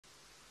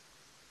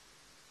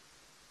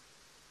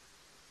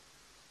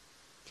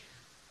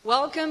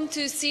Welcome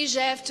to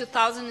SIGEF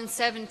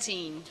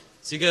 2017.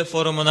 SIGEF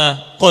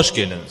форумuna hoş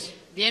geldiniz.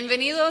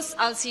 Bienvenidos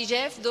al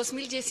SIGEF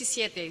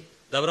 2017.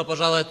 Добро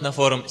пожаловать на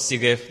форум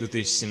SIGEF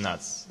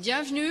 2017.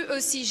 Bienvenue au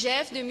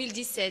SIGEF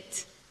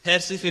 2017.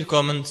 Herzlich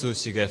willkommen zu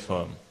SIGEF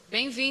Forum.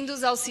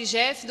 Bem-vindos ao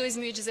SIGEF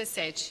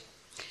 2017.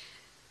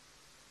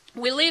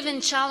 We live in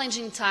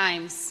challenging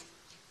times.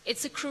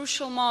 It's a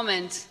crucial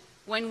moment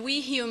when we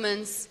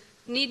humans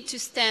need to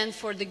stand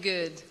for the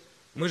good.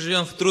 Мы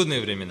живем в трудные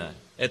времена.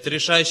 Это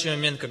решающий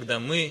момент, когда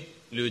мы,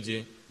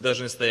 люди,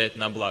 должны стоять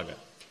на благо.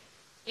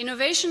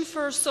 Innovation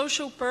for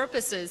social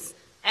purposes,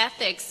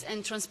 ethics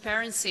and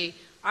transparency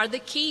are the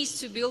keys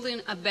to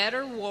building a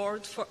better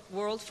world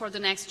for the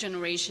next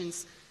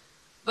generations.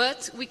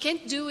 But we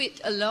can't do it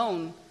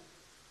alone.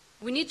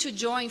 We need to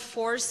join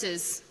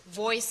forces,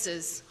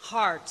 voices,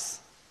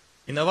 hearts.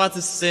 Инновации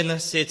в социальных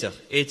сетях,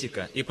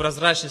 этика и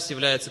прозрачность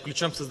являются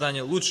ключом к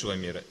созданию лучшего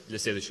мира для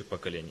следующих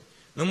поколений.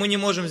 Но мы не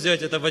можем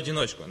сделать это в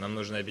одиночку. Нам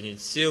нужно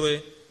объединить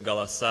силы,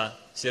 голоса,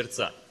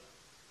 сердца.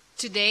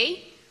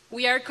 Today,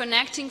 we are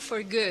connecting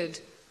for good,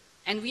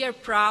 and we are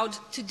proud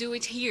to do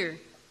it here,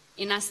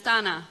 in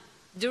Astana,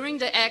 during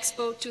the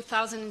EXPO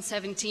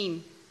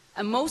 2017,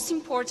 a most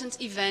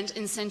important event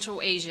in Central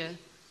Asia.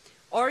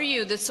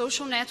 Horyou, the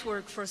social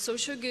network for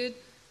social good,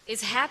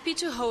 is happy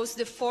to host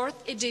the 4th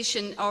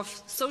edition of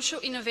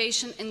Social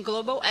Innovation and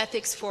Global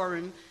Ethics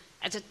Forum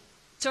at a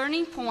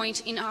turning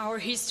point in our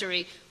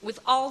history with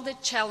all the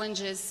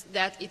challenges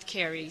that it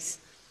carries.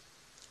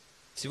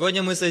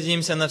 Сегодня мы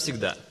соединимся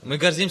навсегда. Мы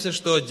гордимся,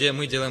 что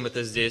мы делаем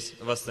это здесь,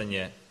 в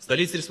Астане,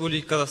 столице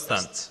Республики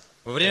Казахстан,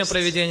 во время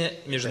проведения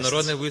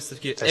международной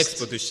выставки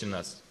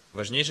EXPO2017,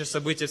 важнейшее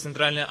событие в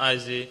Центральной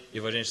Азии и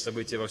важнейшее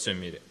событие во всем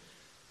мире.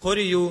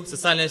 Horyou,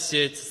 социальная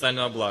сеть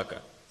социального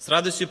блага, с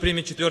радостью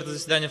примет 4-е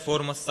заседание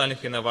форума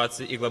социальных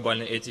инноваций и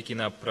глобальной этики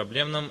на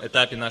проблемном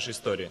этапе нашей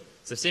истории,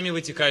 со всеми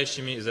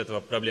вытекающими из этого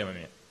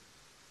проблемами.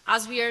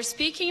 As we are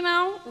speaking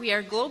now, we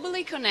are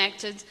globally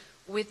connected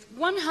with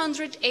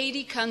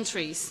 180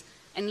 countries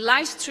and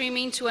live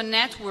streaming to a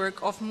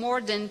network of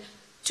more than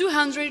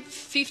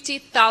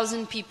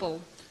 250,000 people.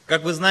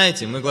 Как вы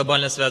знаете, мы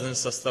глобально связаны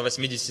со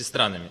 180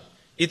 странами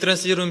и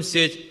транслируем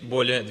сеть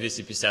более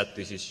 250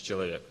 тысяч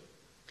человек.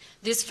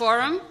 This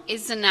forum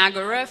is an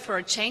agora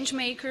for change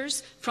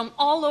makers from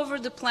all over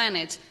the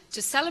planet to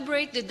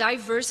celebrate the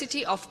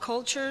diversity of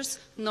cultures,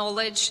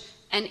 knowledge,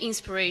 and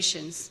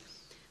inspirations.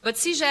 But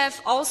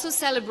SIGEF also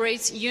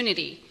celebrates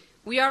unity.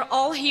 We are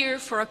all here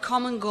for a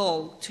common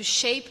goal, to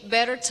shape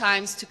better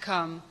times to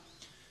come.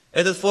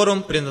 Этот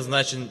форум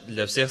предназначен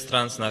для всех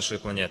стран с нашей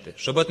планеты,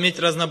 чтобы отметить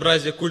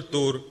разнообразие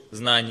культур,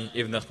 знаний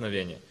и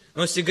вдохновения.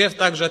 Но SIGEF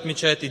также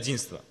отмечает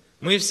единство.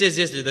 Мы все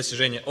здесь для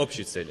достижения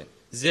общей цели –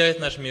 сделать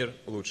наш мир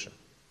лучше.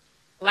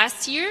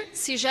 Last year,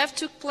 SIGEF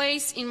took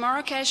place in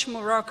Marrakesh,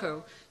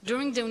 Morocco,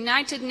 during the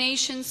United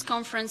Nations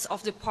Conference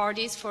of the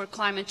Parties for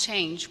Climate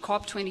Change,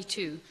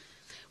 COP22.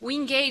 We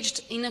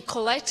engaged in a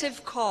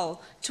collective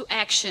call to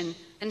action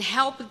and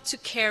helped to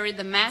carry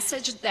the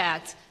message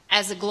that,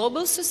 as a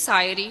global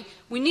society,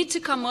 we need to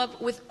come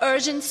up with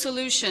urgent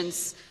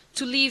solutions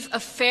to leave a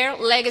fair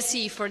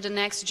legacy for the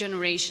next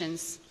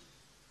generations.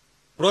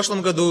 В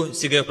прошлом году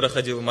SIGEF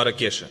проходил в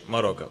Марракеше,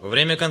 Марокко, во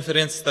время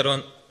конференции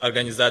сторон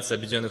Организации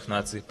Объединенных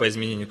Наций по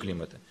изменению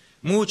климата.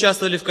 Мы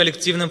участвовали в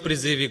коллективном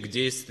призыве к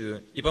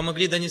действию и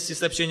помогли донести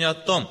сообщение о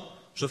том,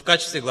 что в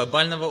качестве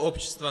глобального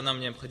общества нам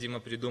необходимо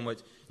придумать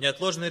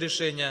неотложные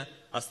решения,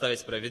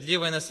 оставить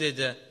справедливое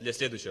наследие для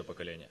следующего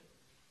поколения.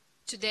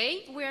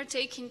 Today we are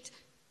taking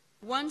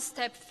one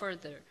step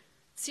further.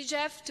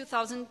 SIGEF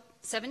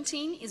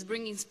 2017 is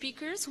bringing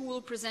speakers who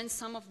will present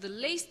some of the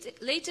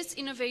latest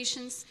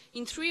innovations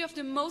in 3 of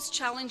the most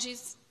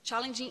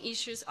challenging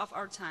issues of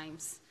our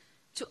times.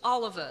 To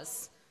all of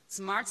us,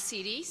 smart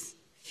cities,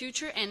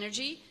 future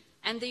energy,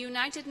 and the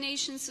United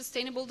Nations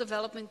Sustainable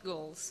Development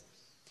Goals.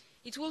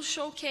 It will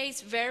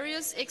showcase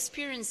various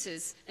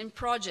experiences and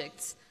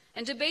projects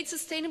and debate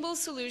sustainable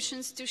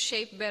solutions to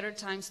shape better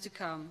times to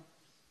come.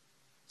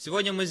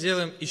 Сегодня мы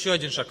сделаем еще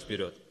один шаг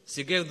вперед.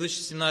 SIGEF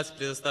 2017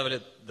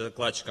 предоставляет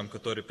докладчикам,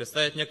 которые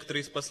представят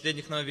некоторые из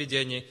последних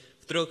нововведений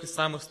в 3 из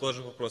самых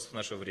сложных вопросов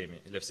нашего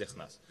времени для всех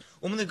нас.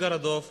 Умных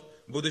городов,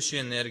 будущей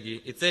энергии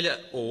и цели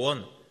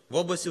ООН в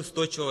области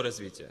устойчивого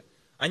развития.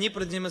 Они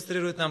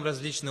продемонстрируют нам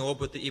различные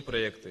опыты и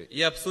проекты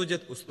и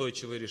обсудят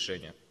устойчивые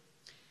решения.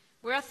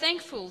 We are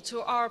thankful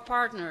to our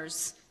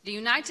partners, the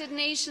United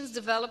Nations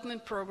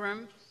Development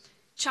Programme,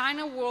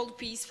 China World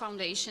Peace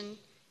Foundation,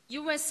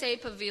 USA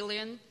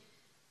Pavilion,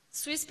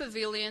 Swiss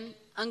Pavilion,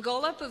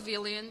 Angola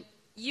Pavilion,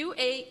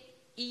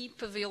 UAE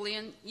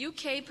Pavilion,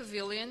 UK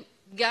Pavilion,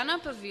 Ghana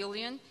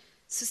Pavilion,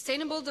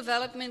 Sustainable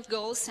Development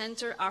Goals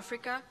Center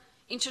Africa,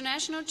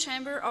 International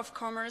Chamber of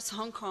Commerce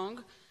Hong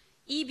Kong,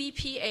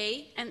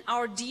 EBPA, and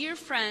our dear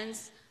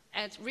friends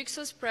at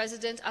Rixos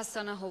President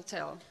Astana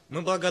Hotel.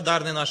 Мы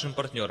благодарны нашим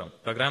партнерам,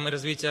 Программой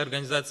развития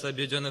Организации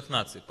Объединенных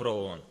Наций,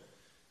 ПРООН,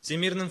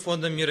 Всемирным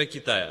фондом мира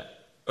Китая,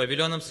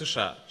 Павильоном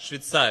США,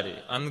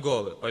 Швейцарии,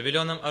 Анголы,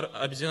 Павильоном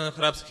Объединенных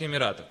Арабских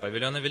Эмиратов,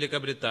 Павильоном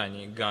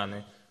Великобритании,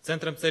 Ганы,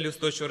 Центром цели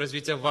устойчивого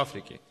развития в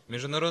Африке,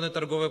 Международной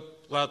торговой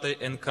платой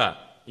НК,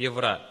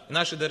 Евро и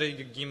нашим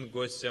дорогим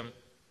гостям,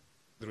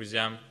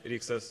 друзьям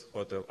Rixos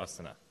Hotel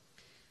Astana.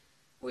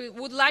 We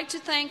would like to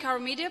thank our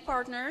media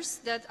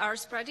partners that are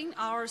spreading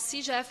our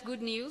SIGEF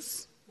good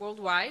news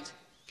worldwide,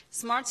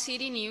 Smart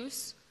City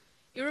News,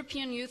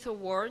 European Youth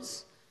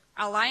Awards,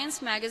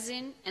 Alliance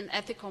Magazine and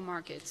Ethical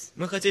Markets.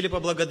 Мы хотели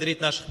поблагодарить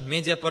наших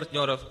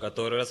медиапартнеров,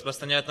 которые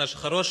распространяют наши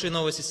хорошие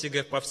новости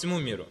SIGEF по всему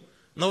миру.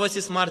 Новости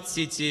Smart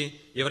City,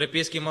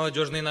 европейские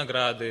молодежные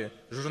награды,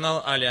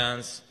 журнал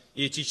Alliance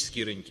и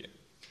этические рынки.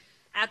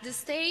 At this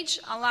stage,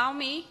 allow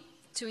me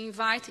to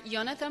invite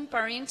Jonathan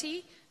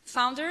Parenti,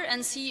 founder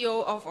and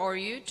CEO of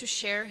Horyou, to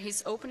share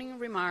his opening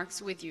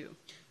remarks with you.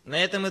 На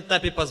этом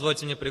этапе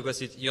позвольте мне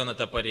пригласить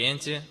Йоната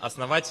Париенти,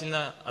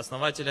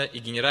 основателя и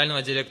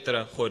генерального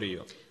директора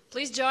Horyou.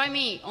 Please join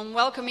me on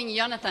welcoming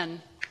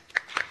Jonathan.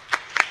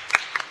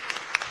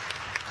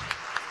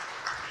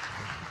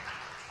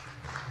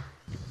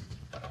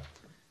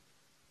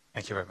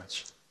 Thank you very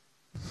much.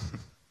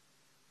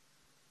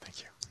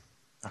 Thank you.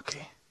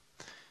 Okay.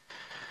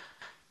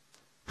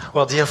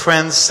 Well, dear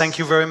friends, thank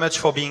you very much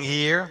for being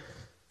here.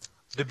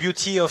 The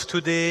beauty of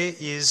today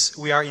is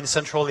we are in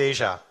Central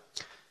Asia.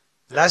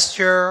 Last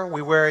year,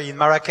 we were in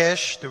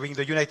Marrakesh during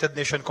the United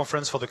Nations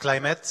Conference for the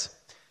Climate.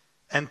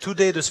 And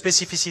today, the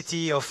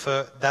specificity of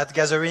that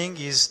gathering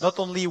is not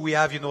only we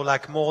have,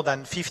 like more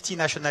than 50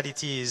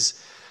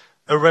 nationalities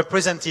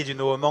represented,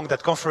 among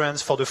that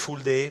conference for the full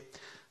day,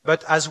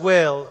 but as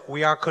well,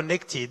 we are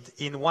connected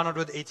in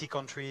 180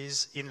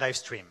 countries in live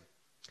stream.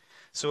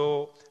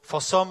 So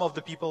for some of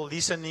the people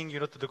listening,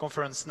 to the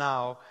conference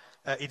now,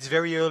 it's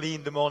very early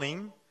in the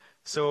morning.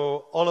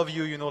 So all of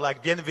you,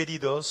 like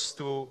bienvenidos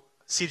to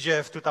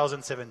SIGEF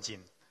 2017.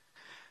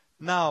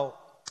 Now,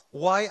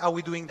 why are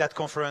we doing that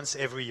conference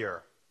every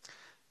year?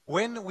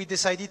 When we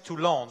decided to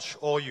launch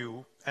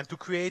Horyou and to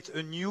create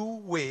a new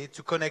way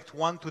to connect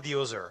one to the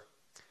other,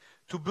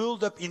 to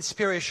build up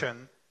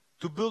inspiration,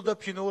 to build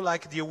up,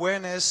 like the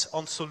awareness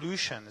on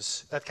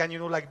solutions that can,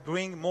 like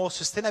bring more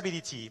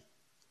sustainability,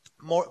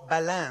 more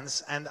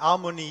balance and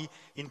harmony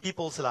in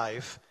people's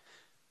life,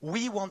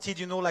 we wanted,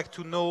 like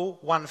to know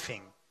one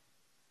thing.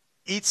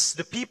 It's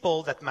the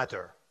people that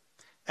matter.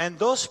 And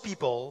those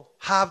people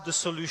have the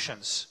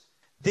solutions.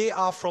 They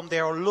are from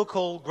their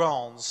local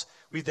grounds,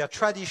 with their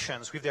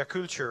traditions, with their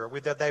culture,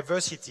 with their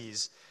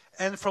diversities.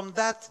 And from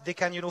that, they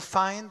can,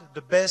 find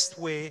the best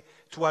way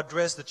to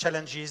address the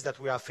challenges that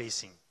we are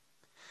facing.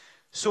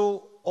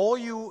 So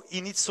Horyou,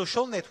 in its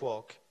social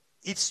network,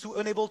 it's to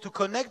enable to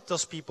connect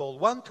those people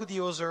one to the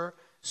other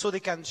so they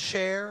can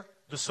share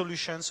the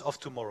solutions of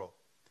tomorrow.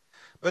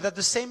 But at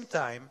the same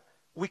time,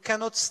 we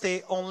cannot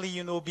stay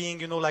only,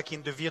 being, like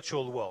in the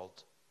virtual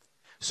world.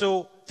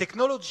 So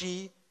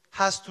technology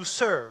has to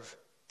serve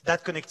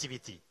that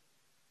connectivity.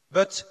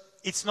 But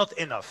it's not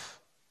enough.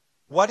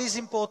 What is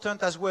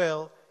important as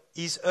well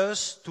is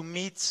us to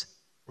meet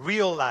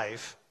real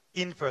life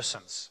in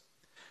persons.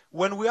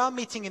 When we are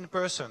meeting in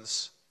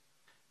persons,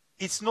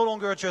 it's no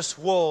longer just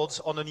words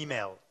on an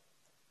email.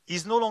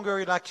 It's no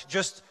longer like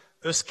just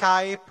a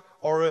Skype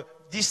or a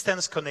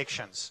distance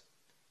connections.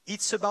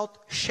 It's about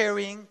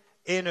sharing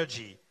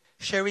energy,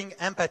 sharing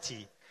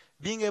empathy,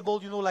 being able,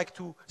 like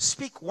to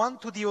speak one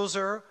to the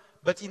other,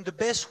 but in the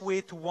best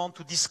way to want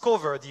to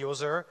discover the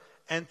other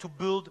and to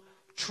build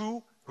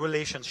true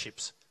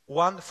relationships,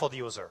 one for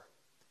the other.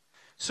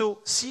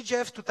 So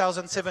SIGEF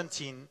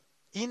 2017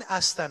 in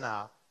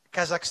Astana,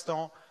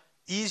 Kazakhstan,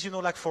 is,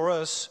 like for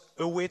us,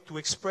 a way to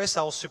express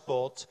our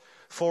support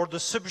for the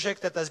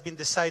subject that has been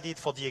decided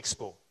for the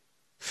Expo,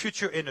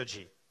 future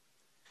energy.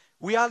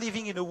 We are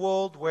living in a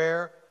world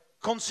where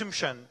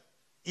consumption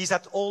is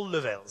at all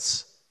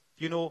levels,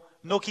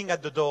 knocking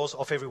at the doors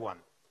of everyone.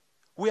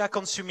 We are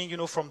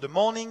consuming, from the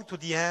morning to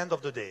the end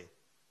of the day.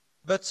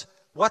 But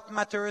what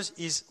matters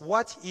is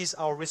what is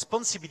our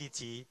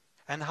responsibility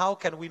and how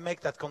can we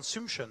make that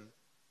consumption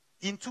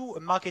into a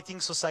marketing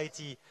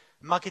society,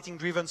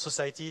 marketing-driven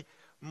society,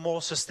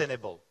 more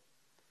sustainable.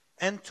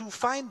 And to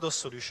find those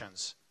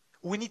solutions,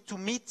 we need to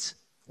meet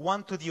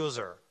one to the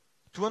other,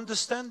 to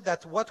understand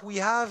that what we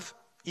have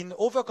in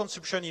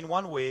overconsumption in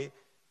one way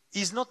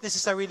is not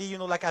necessarily,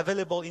 like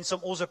available in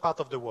some other part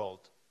of the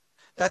world.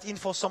 That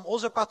for some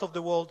other part of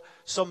the world,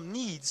 some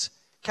needs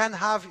can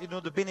have,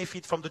 the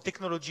benefit from the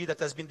technology that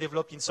has been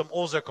developed in some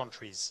other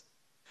countries.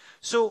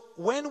 So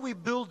when we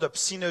build up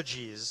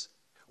synergies,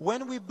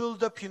 when we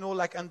build up,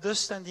 like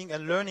understanding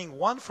and learning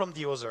one from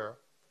the other,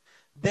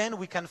 then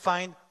we can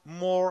find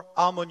more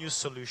harmonious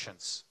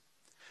solutions.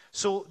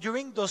 So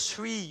during those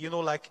three,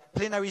 like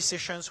plenary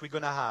sessions we're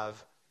going to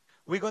have,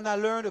 we're going to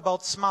learn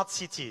about smart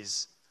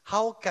cities.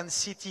 How can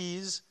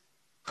cities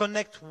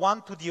connect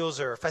one to the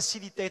other,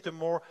 facilitate a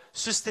more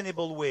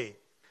sustainable way?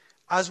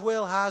 As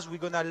well as we're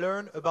going to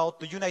learn about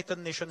the United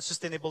Nations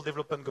Sustainable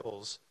Development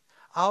Goals.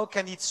 How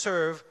can it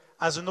serve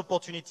as an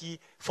opportunity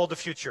for the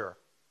future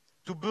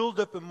to build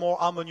up a more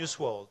harmonious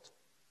world?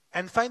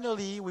 And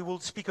finally, we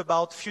will speak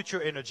about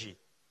future energy.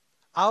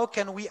 How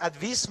can we, at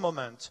this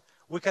moment,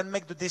 we can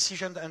make the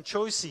decisions and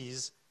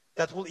choices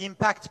that will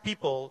impact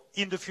people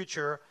in the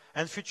future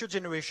and future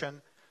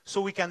generation,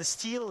 so we can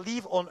still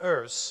live on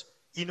Earth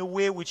in a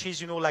way which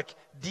is, like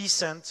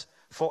decent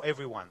for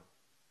everyone.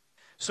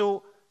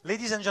 So,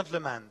 ladies and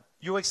gentlemen,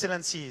 Your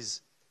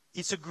Excellencies,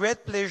 it's a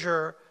great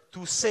pleasure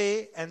to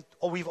say, and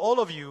with all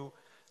of you,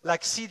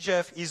 like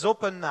SIGEF is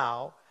open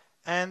now,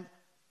 and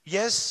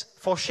yes,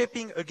 for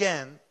shaping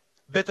again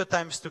better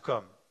times to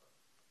come.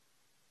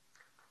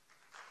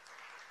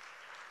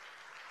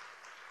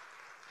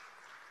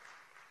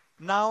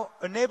 Now,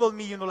 enable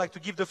me, to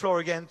give the floor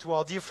again to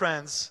our dear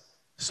friends,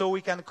 so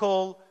we can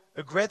call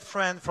a great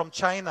friend from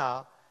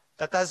China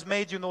that has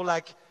made,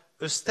 like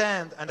a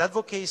stand and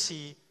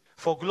advocacy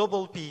for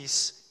global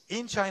peace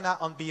in China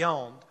and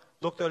beyond,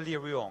 Dr. Li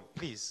Ruihong,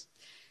 please.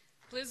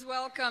 Please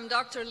welcome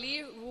Dr.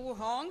 Li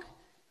Ruihong,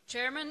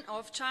 Chairman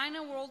of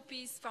China World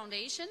Peace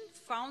Foundation,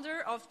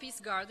 founder of Peace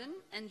Garden,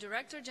 and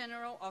Director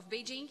General of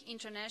Beijing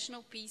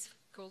International Peace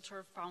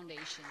Culture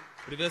Foundation.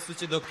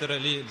 Приветствуйте доктора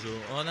Ли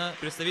Руихонга,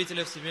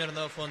 представителя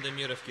Всемирного фонда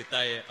мира в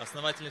Китае,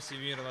 основателя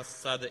Всемирного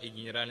сада и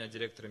генерального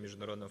директора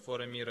Международного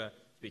форума мира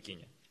в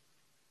Пекине.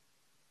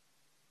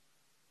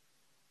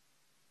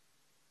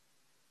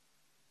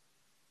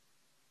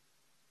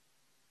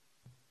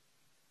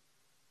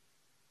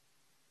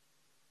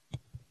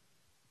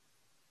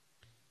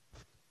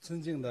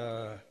尊敬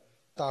的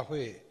大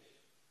会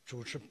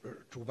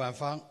主办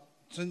方，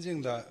尊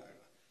敬的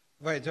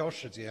外交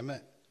使节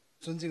们，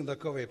尊敬的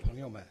各位朋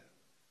友们，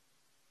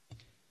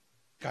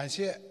感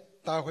谢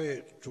大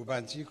会主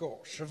办机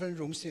构，十分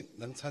荣幸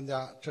能参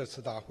加这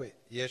次大会，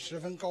也十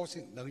分高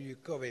兴能与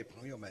各位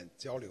朋友们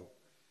交流。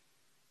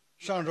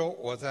上周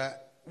我在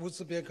乌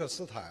兹别克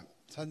斯坦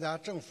参加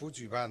政府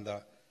举办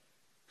的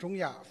中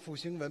亚复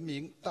兴文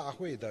明大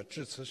会的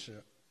致辞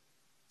时，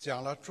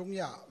讲了中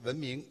亚文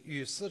明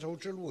与丝绸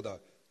之路的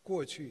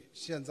过去、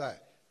现在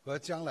和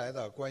将来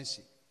的关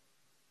系。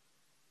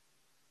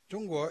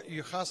中国与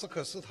哈萨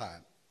克斯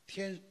坦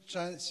天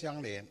山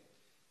相连，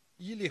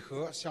伊犁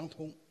河相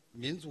通，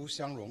民族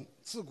相融，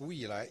自古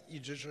以来一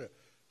直是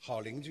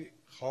好邻居、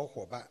好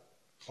伙伴、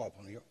好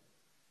朋友。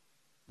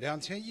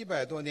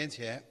2100多年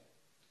前，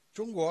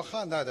中国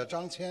汉代的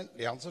张骞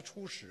2次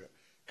出使，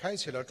开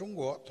启了中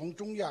国同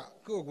中亚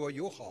各国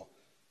友好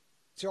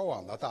交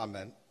往的大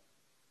门，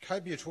开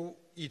辟出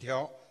一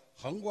条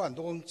横贯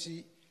东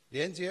西、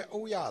连接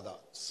欧亚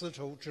的丝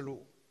绸之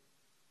路。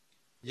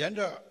沿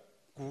着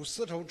古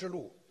丝绸之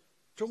路，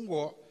中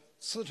国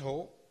丝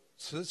绸、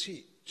瓷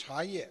器、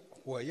茶叶、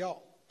火药、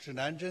指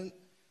南针、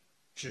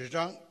纸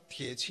张、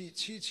铁器、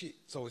漆器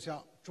走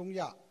向中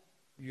亚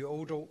与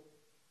欧洲。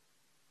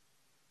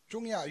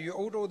中亚与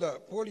欧洲的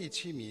玻璃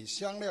器皿、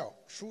香料、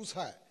蔬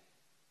菜、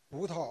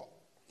葡萄、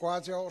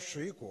瓜椒、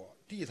水果、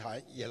地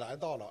毯也来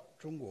到了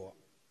中国。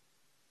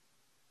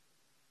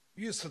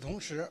与此同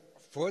时，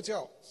佛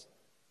教、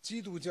基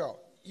督教、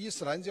伊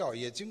斯兰教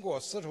也经过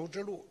丝绸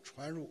之路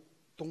传入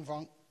东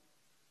方。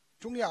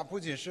中亚不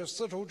仅是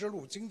丝绸之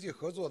路经济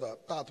合作的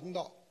大通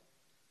道，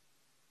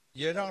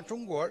也让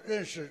中国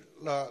认识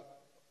了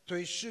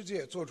对世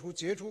界做出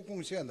杰出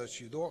贡献的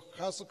许多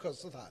哈萨克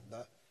斯坦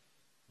的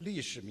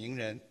历史名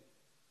人。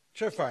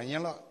这反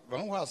映了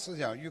文化思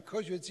想与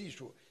科学技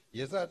术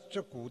也在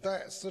这古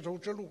代丝绸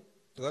之路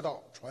得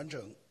到传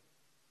承。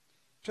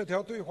这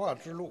条对话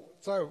之路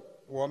在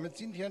我们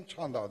今天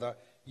倡导的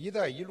“一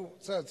带一路”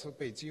再次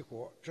被激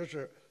活，这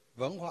是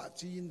文化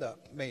基因的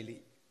魅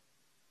力。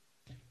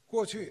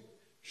过去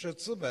是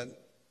资本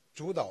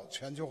主导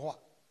全球化，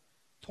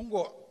通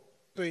过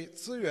对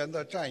资源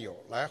的占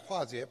有来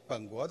化解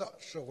本国的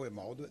社会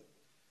矛盾，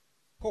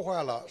破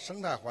坏了生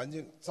态环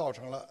境，造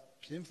成了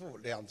贫富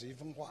两极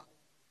分化。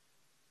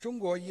中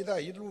国“一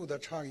带一路”的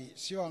倡议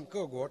希望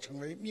各国成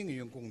为命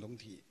运共同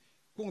体，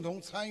共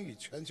同参与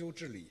全球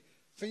治理，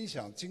分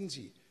享经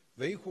济，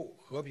维护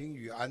和平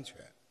与安全，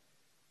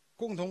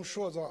共同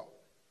塑造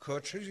可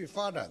持续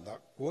发展的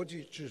国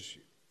际秩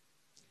序。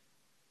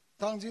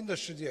当今的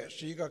世界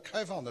是一个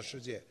开放的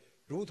世界，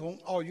如同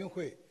奥运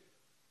会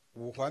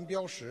5环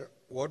标识，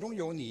我中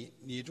有你，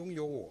你中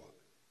有我，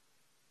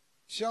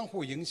相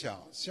互影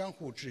响，相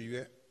互制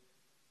约。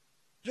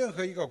任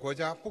何一个国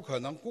家不可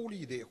能孤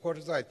立的或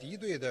者在敌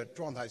对的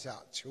状态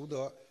下求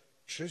得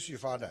持续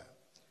发展。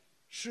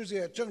世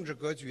界政治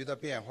格局的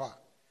变化，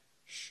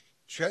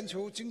全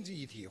球经济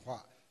一体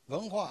化，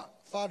文化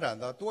发展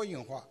的多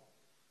样化，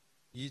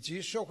以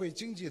及社会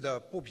经济的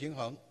不平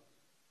衡、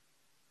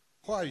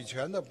话语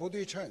权的不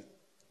对称、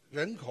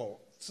人口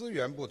资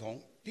源不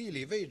同、地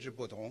理位置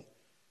不同、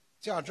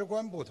价值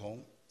观不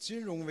同、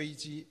金融危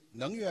机、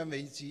能源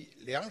危机、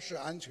粮食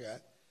安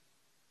全、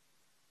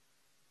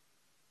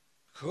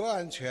核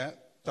安全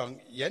等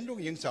严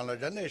重影响了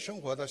人类生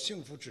活的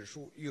幸福指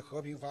数与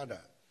和平发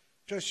展。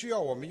这需要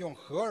我们用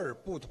和而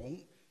不同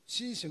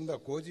新型的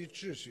国际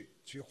秩序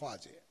去化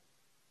解，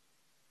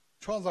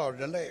创造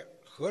人类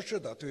合适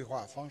的对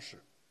话方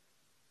式。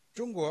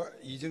中国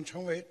已经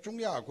成为中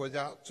亚国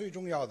家最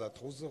重要的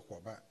投资伙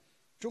伴。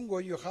中国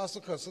与哈萨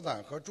克斯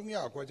坦和中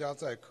亚国家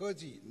在科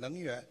技、能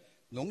源、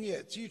农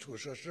业基础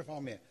设施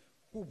方面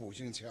互补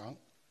性强，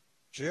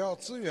只要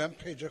资源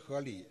配置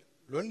合理、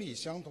伦理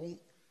相通，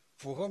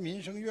符合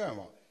民生愿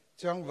望，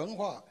将文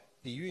化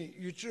底蕴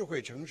与智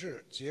慧城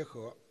市结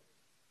合，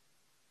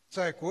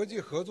在国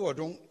际合作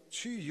中，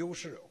区域优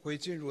势会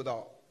进入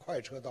到快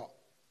车道。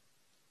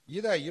“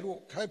一带一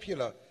路”开辟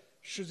了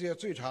世界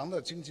最长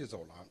的经济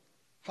走廊，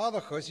它的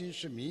核心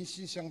是民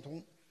心相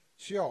通，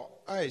需要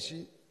爱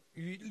心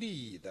与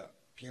利益的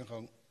平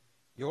衡。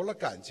有了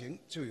感情，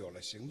就有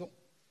了行动。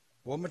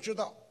我们知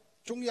道，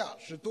中亚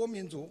是多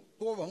民族、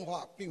多文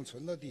化并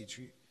存的地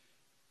区，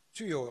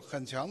具有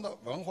很强的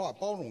文化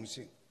包容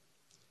性。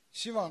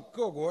希望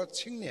各国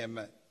青年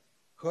们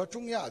和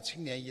中亚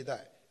青年一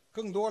代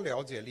更多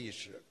了解历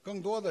史，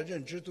更多的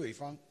认知对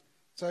方，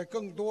在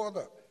更多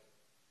的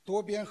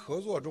多边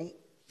合作中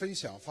分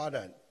享发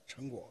展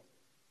成果。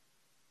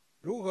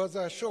如何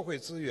在社会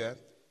资源、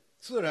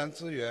自然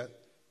资源、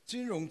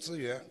金融资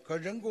源和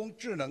人工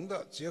智能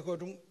的结合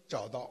中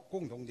找到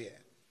共同点，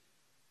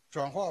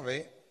转化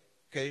为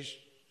给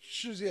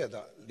世界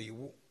的礼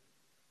物。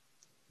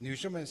女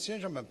士们、先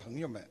生们、朋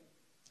友们，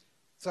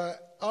在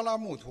阿拉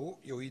木图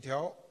有一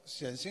条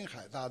冼星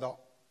海大道。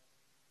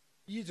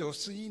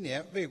1941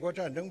年卫国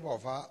战争爆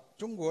发，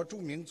中国著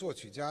名作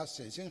曲家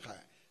冼星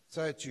海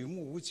在举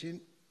目无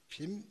亲、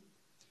贫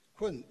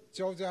困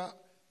交加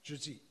之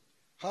际，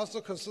哈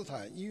萨克斯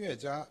坦音乐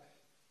家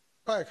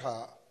拜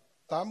卡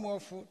达摩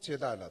夫接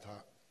待了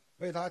他，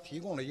为他提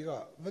供了一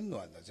个温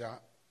暖的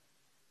家。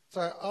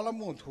在阿拉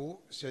木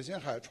图，冼星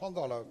海创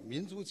造了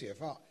民族解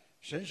放、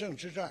神圣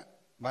之战、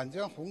满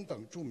江红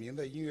等著名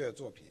的音乐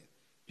作品，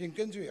并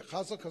根据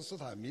哈萨克斯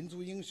坦民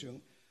族英雄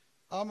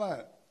阿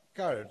曼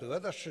盖尔德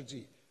的事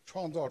迹，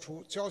创造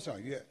出交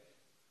响乐《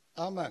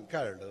阿曼盖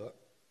尔德》，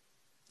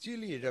激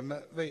励人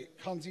们为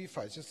抗击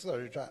法西斯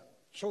而战，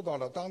受到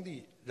了当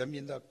地人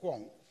民的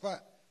广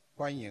泛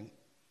欢迎。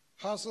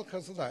哈萨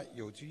克斯坦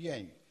有句谚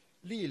语：“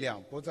力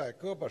量不在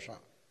胳膊上，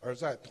而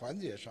在团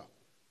结上。”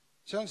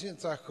相信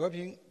在和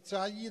平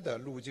+1的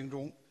路径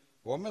中，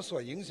我们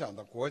所影响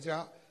的国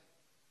家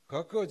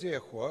和各界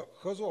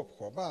合作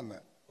伙伴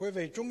们会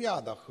为中亚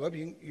的和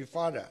平与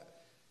发展，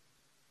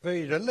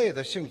为人类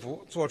的幸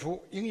福做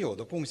出应有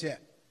的贡献。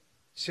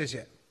谢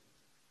谢。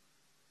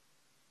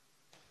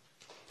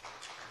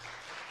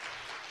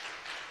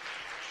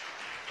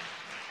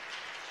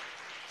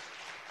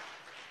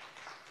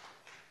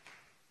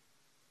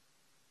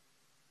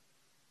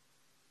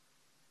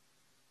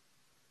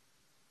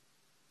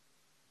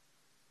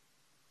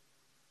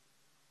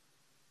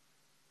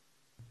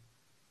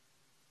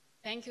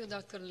Thank you,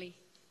 Dr. Lee.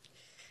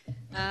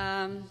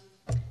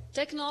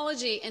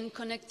 Technology and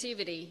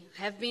connectivity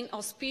have been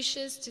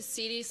auspicious to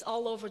cities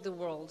all over the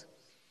world.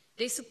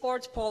 They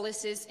support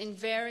policies in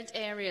varied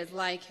areas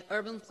like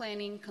urban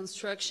planning,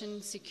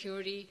 construction,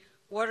 security,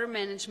 water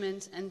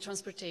management, and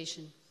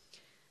transportation.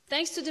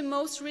 Thanks to the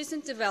most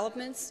recent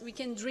developments, we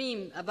can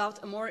dream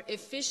about a more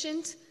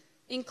efficient,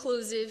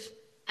 inclusive,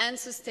 and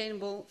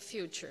sustainable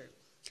future.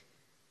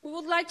 We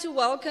would like to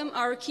welcome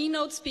our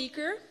keynote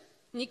speaker,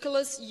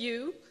 Nicholas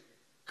Yu,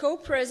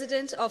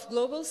 Co-President of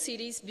Global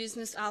Cities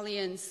Business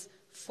Alliance,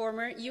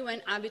 former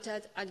UN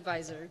Habitat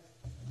Advisor.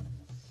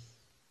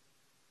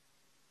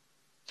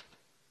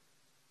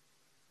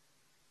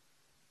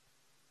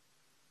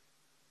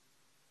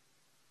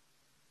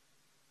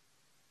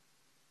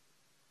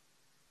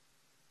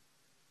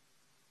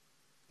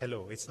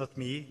 Hello, it's not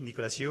me,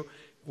 Nicolas Yu.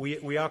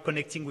 We are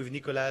connecting with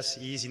Nicolas.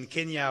 He is in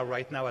Kenya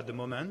right now at the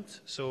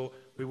moment. So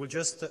we will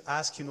just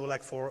ask,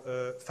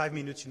 for 5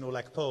 minutes,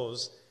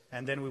 pause,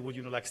 and then we would,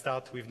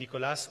 start with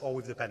Nicolas or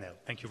with the panel.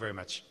 Thank you very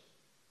much.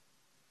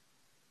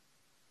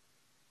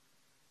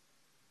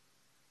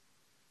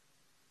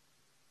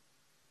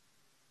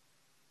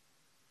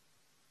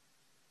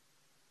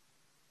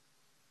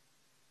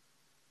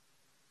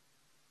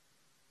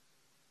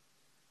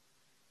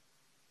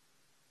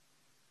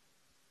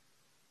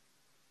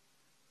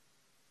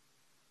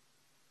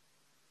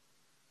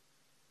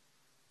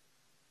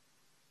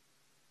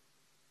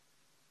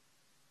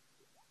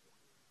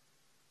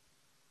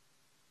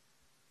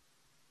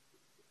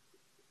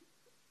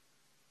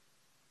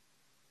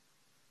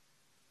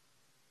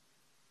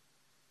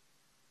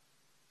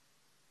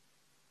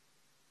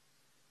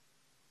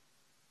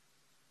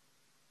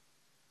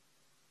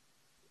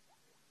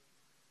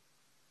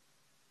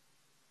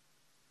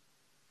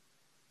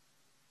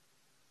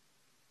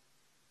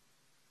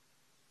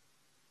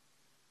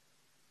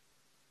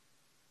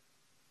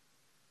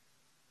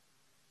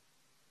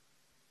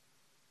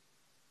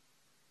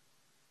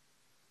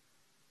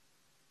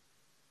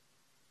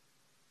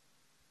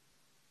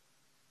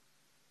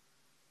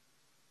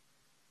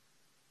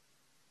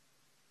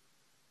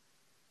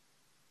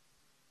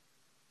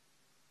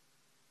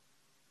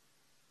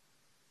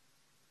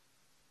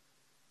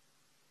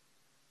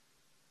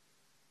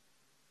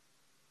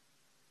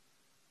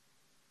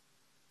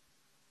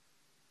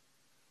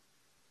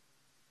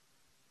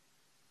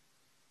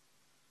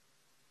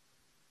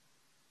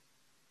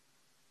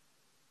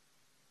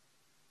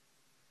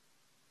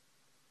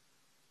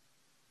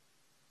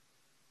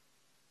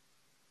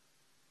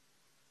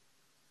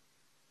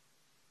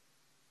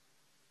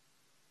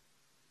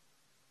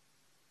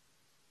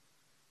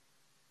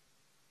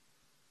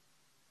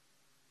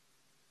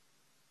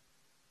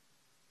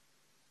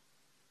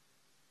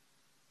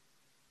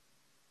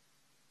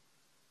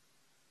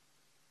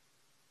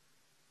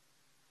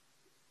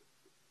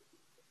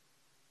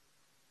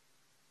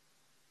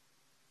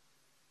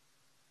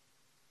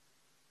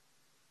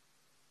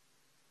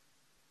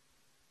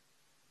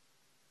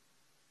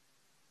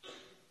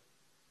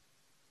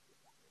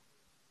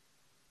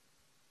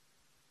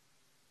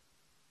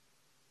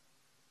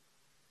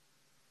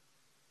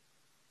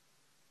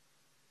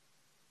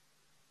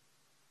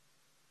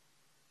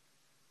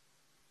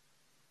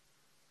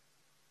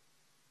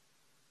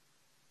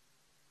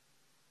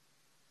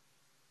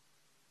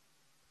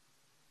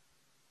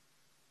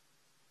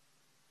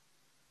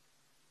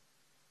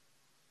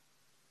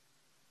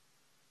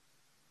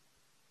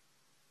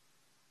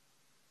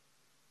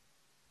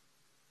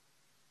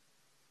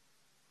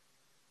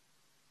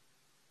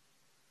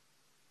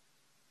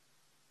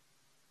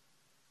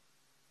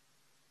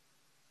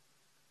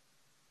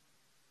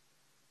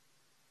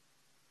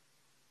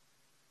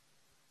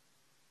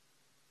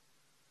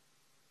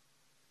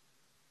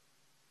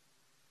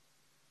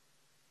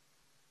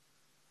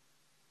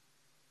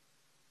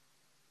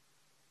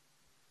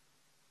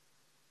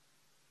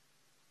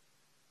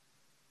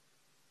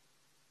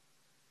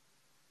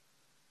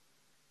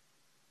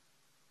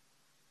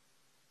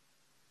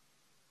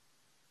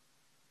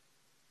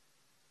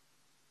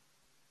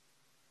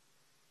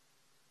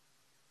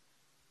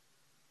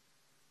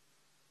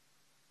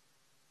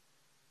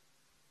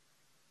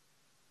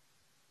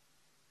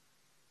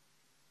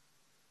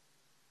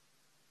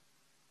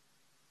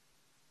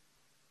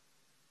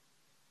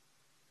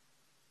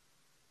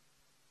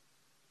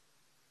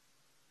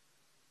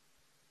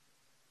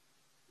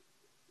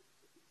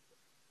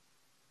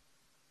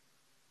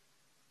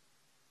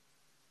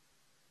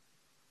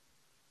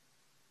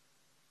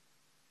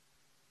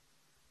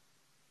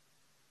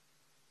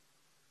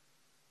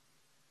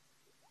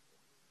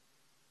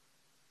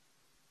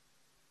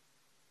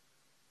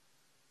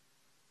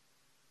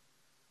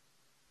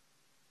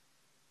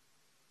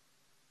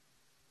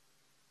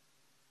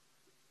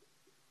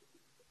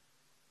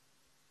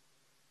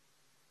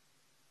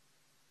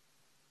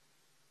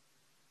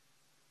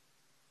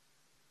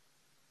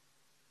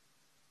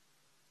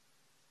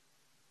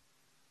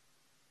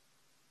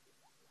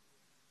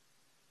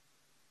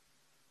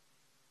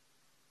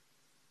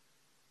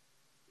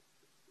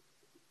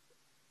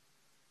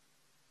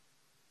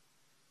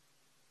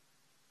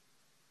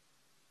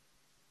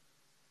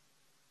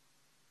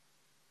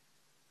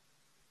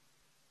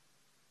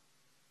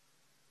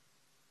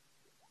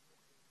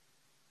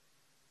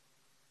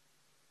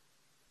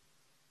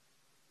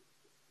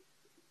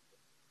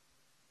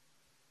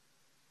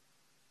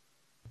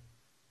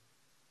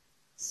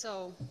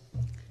 So,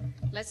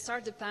 let's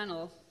start the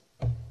panel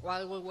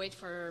while we wait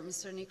for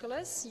Mr.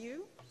 Nicholas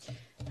Yu.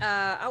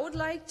 I would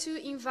like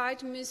to invite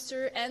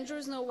Mr.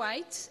 Andrew Snow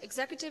White,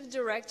 Executive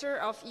Director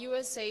of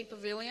USA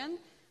Pavilion,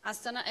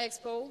 Astana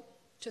Expo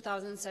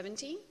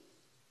 2017.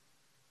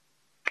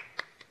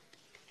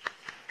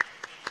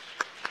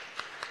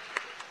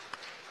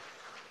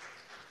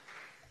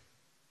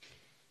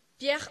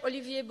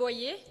 Pierre-Olivier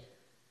Boyer,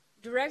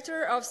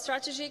 Director of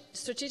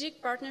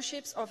Strategic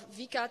Partnerships of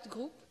VCAT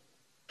Group.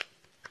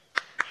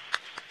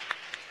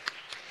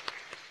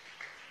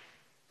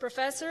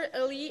 Professor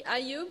Ali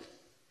Ayoub,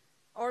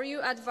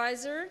 Horyou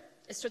Advisor,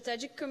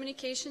 Strategic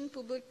Communication,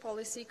 Public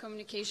Policy,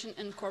 Communication,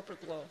 and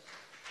Corporate Law.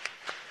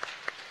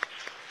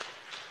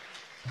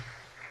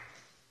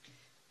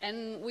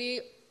 And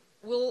we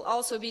will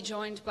also be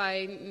joined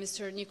by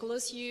Mr.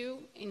 Nicholas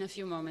Yu in a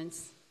few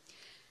moments.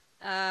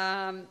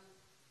 Okay.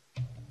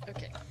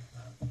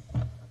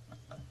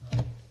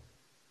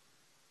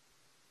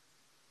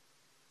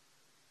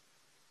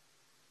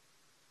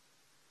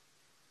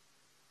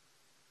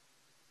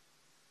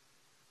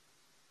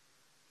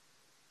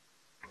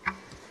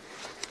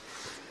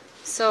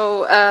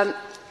 So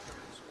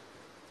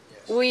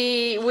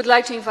we would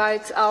like to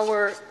invite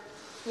our,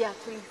 yeah,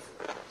 please,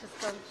 just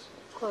come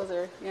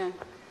closer, yeah.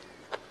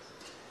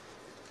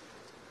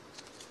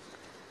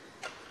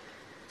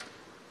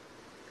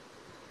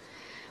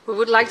 We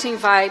would like to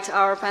invite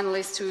our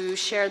panelists to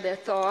share their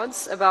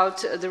thoughts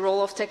about the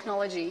role of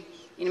technology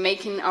in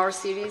making our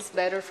cities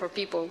better for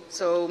people.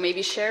 So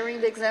maybe sharing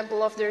the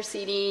example of their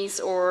cities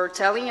or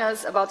telling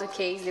us about a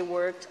case they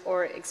worked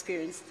or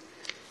experienced.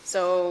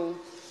 So,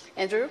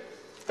 Andrew?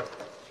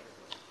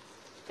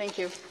 Thank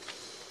you.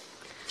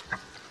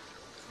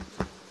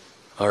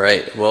 All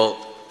right. Well,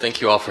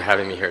 thank you all for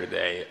having me here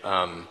today.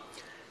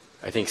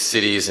 I think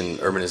cities and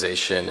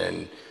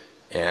urbanization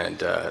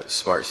and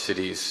smart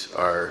cities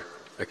are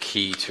a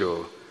key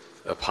to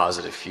a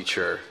positive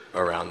future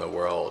around the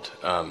world.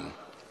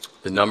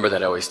 The number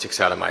that always sticks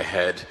out in my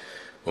head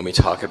when we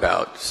talk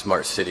about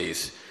smart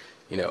cities,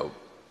 you know,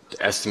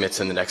 the estimates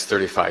in the next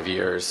 35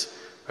 years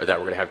are that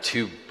we're going to have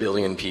 2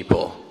 billion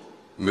people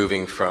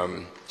moving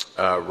from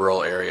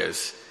rural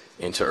areas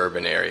into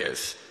urban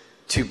areas.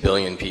 2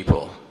 billion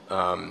people.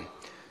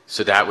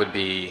 So that would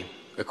be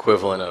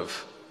equivalent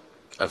of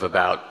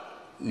about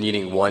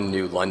needing one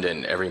new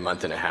London every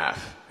month and a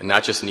half. And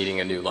not just needing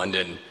a new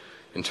London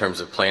in terms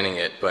of planning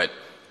it, but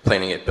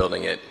planning it,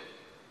 building it,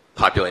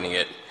 populating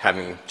it,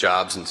 having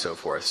jobs and so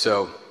forth.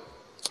 So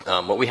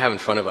what we have in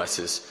front of us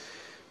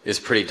is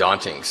pretty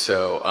daunting.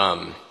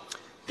 So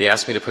they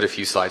asked me to put a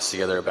few slides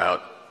together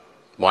about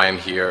why I'm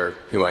here,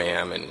 who I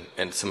am,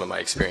 and some of my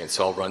experience.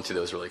 So I'll run through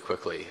those really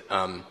quickly.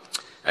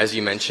 As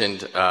you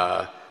mentioned,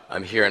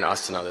 I'm here in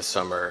Astana this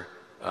summer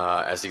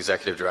as the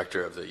Executive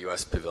Director of the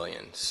US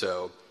Pavilion.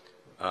 So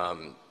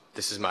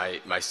this is my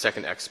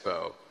second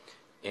expo.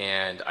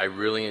 And I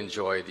really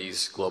enjoy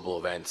these global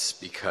events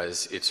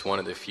because it's one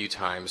of the few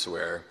times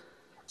where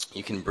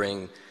you can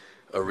bring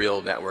a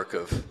real network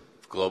of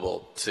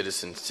global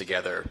citizens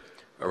together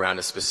around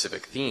a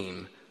specific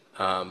theme,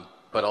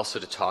 but also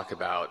to talk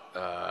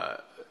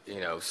about you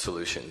know,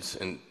 solutions.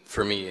 And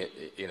for me,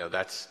 you know,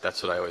 that's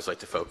what I always like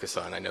to focus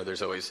on. I know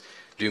there's always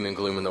doom and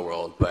gloom in the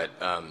world, but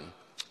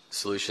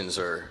solutions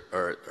are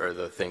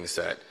the things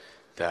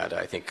that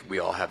I think we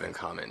all have in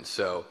common.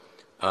 So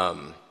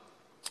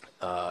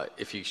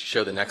if you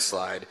show the next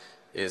slide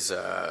is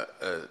a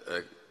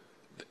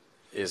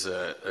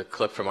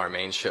clip from our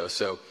main show.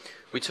 So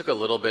we took a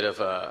little bit of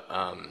a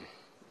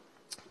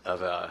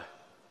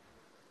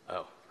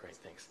oh, great,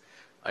 thanks.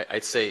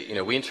 I'd say, you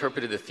know, we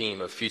interpreted the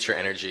theme of future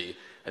energy,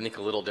 I think,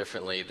 a little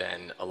differently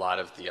than a lot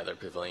of the other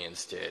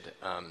pavilions did.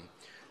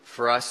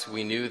 For us,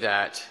 we knew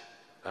that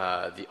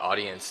the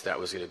audience that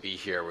was going to be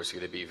here was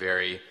going to be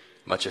very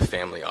much a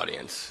family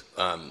audience,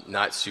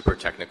 not super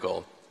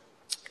technical,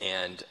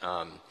 and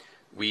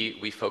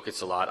we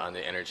focus a lot on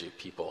the energy of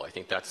people. I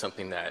think that's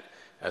something that,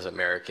 as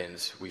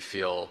Americans, we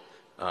feel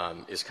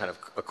is kind of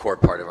a core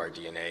part of our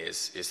DNA,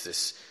 is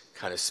this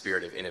kind of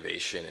spirit of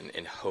innovation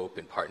and hope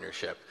and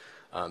partnership.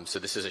 So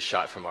this is a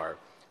shot from our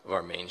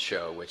main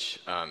show, which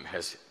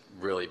has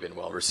really been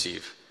well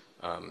received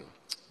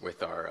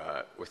with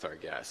our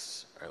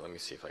guests. All right, let me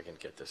see if I can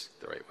get this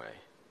the right way.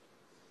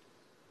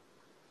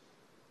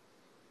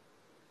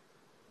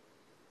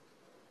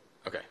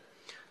 Okay.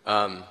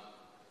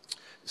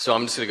 So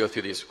I'm just going to go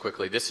through these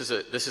quickly. This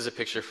is a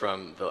picture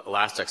from the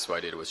last expo I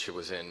did, which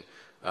was in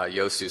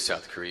Yeosu,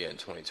 South Korea in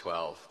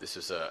 2012. This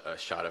is a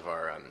shot of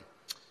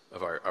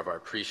our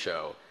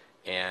pre-show,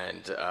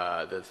 and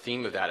the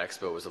theme of that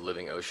expo was a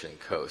living ocean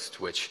coast,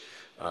 which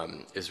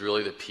is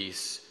really the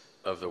piece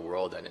of the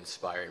world that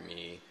inspired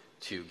me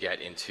to get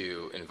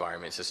into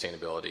environment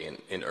sustainability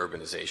and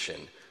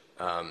urbanization.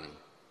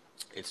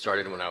 It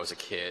started when I was a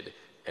kid,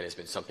 and it's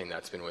been something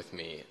that's been with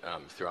me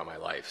throughout my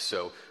life.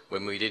 So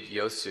when we did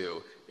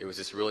Yeosu, it was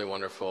this really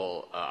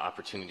wonderful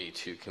opportunity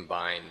to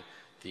combine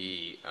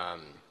the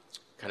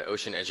kind of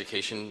ocean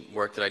education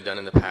work that I'd done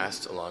in the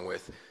past, along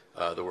with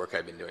the work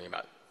I've been doing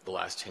about the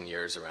last 10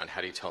 years around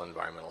how do you tell an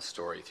environmental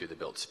story through the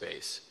built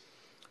space.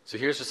 So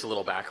here's just a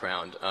little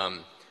background.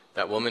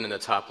 That woman in the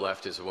top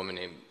left is a woman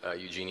named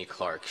Eugenie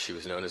Clark. She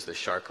was known as the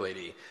Shark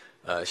Lady.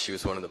 She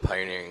was one of the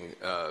pioneering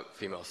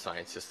female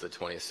scientists of the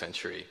 20th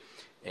century.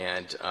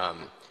 And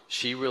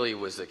she really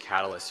was the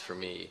catalyst for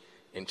me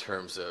in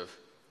terms of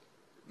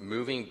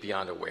moving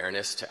beyond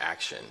awareness to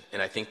action.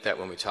 And I think that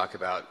when we talk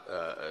about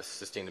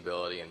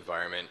sustainability,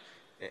 environment,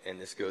 and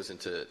this goes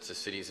into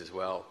cities as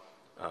well,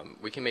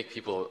 we can make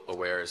people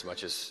aware as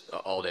much as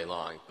all day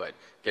long, but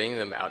getting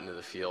them out into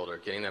the field or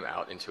getting them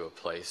out into a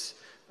place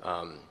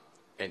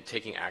and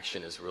taking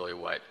action is really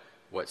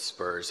what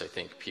spurs, I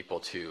think, people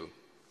to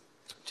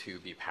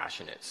be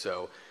passionate.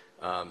 So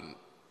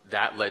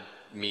that led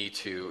me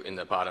to, in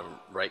the bottom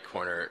right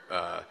corner,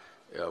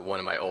 one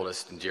of my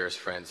oldest and dearest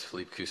friends,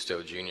 Philippe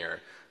Cousteau Jr.,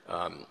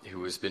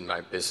 who has been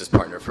my business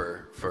partner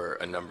for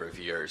a number of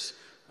years.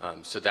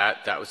 So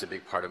that was a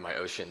big part of my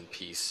ocean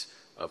piece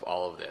of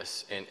all of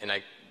this. And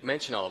I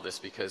mention all of this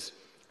because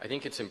I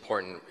think it's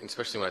important,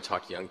 especially when I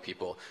talk to young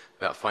people,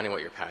 about finding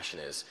what your passion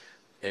is.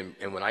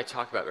 And when I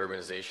talk about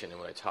urbanization and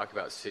when I talk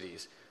about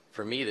cities,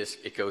 for me,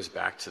 it goes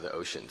back to the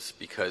oceans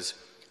because,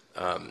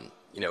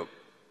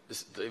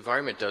 the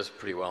environment does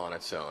pretty well on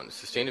its own.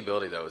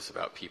 Sustainability, though, is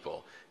about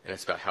people, and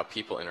it's about how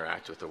people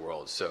interact with the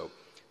world. So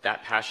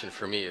that passion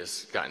for me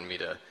has gotten me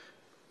to,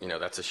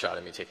 that's a shot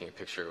of me taking a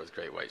picture with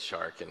great white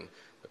shark and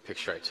a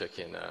picture I took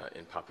in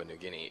Papua New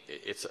Guinea.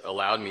 It's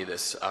allowed me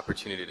this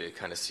opportunity to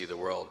kind of see the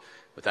world,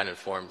 but that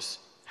informs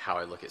how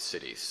I look at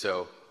cities.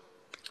 So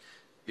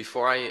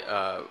before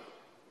I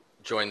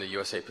joined the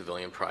USA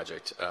Pavilion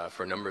Project,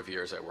 for a number of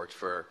years I worked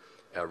for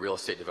a real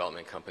estate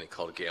development company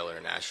called Gale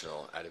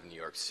International out of New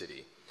York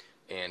City.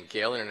 And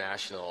Gale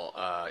International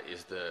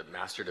is the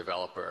master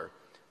developer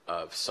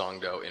of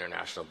Songdo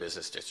International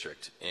Business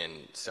District in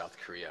South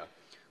Korea,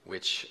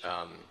 which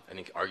I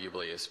think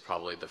arguably is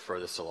probably the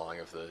furthest along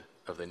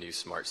of the new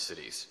smart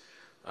cities.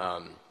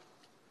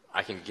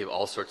 I can give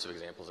all sorts of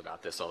examples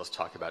about this. I'll just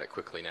talk about it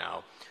quickly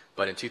now.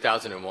 But in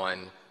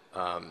 2001,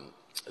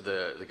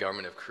 the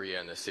government of Korea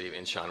and the city of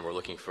Incheon were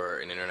looking for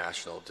an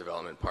international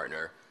development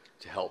partner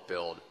to help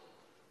build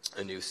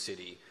a new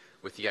city,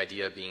 with the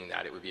idea being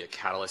that it would be a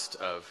catalyst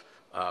of,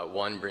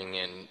 one, bringing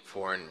in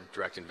foreign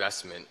direct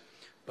investment,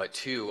 but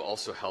two,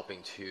 also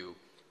helping to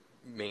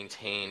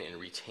maintain and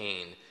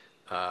retain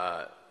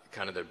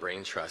kind of the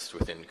brain trust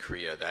within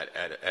Korea that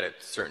at a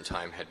certain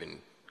time had been,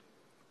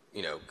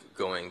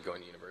 going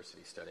to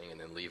university, studying, and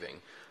then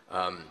leaving.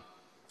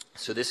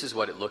 So this is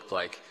what it looked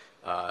like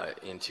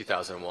in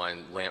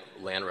 2001.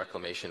 Land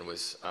reclamation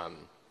was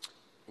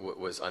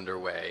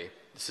underway.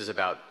 This is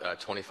about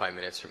 25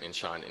 minutes from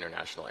Incheon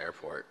International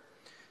Airport.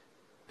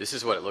 This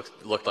is what it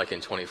looked like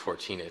in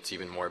 2014. It's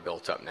even more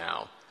built up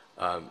now.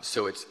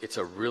 So it's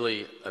a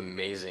really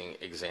amazing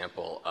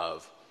example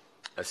of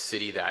a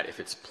city that, if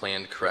it's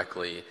planned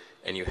correctly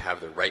and you have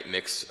the right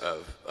mix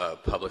of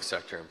public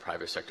sector and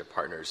private sector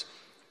partners,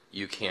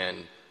 you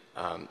can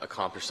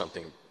accomplish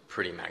something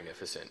pretty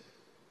magnificent.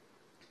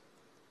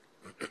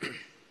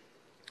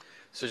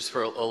 So just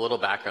for a little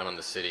background on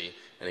the city,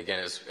 and again,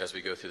 as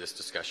we go through this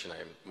discussion,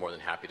 I'm more than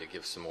happy to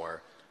give some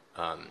more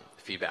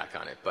feedback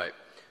on it. But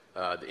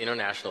the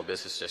International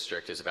Business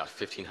District is about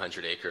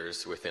 1,500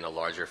 acres within a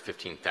larger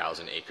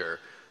 15,000 acre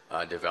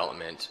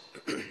development.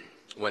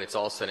 When it's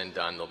all said and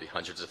done, there'll be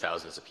hundreds of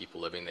thousands of people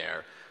living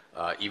there.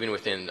 Even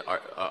within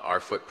our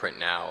footprint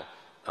now,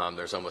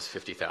 there's almost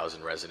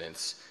 50,000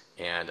 residents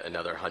and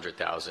another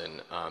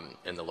 100,000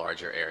 in the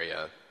larger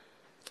area.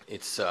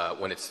 It's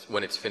when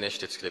it's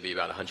finished, it's going to be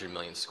about 100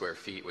 million square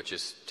feet, which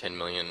is 10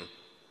 million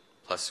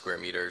plus square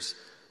meters.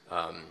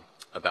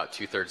 About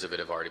 2/3 of it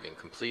have already been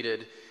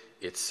completed.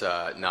 It's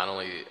not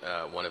only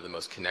one of the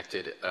most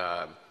connected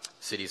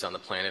cities on the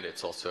planet,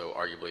 it's also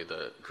arguably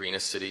the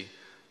greenest city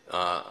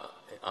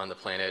on the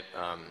planet.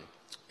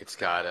 It's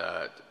got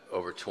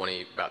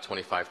about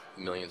 25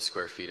 million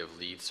square feet of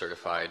LEED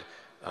certified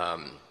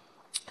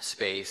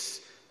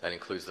space. That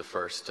includes the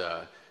first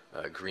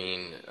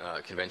green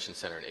convention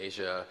center in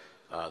Asia,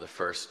 the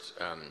first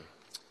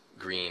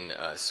green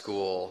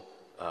school,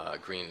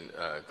 green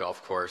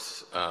golf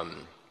course,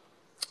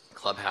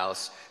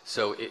 clubhouse.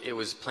 So it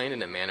was planned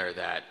in a manner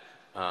that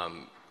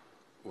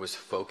was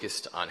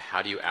focused on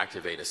how do you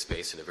activate a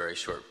space in a very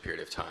short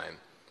period of time.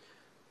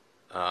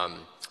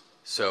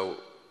 So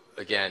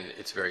again,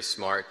 it's very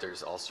smart.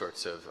 There's all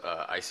sorts of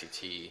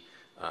ICT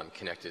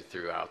connected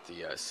throughout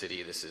the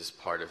city. This is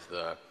part of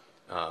the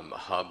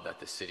hub that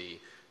the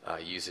city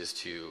uses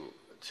to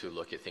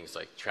look at things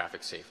like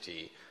traffic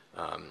safety,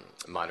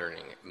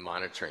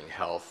 monitoring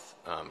health,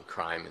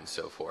 crime, and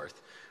so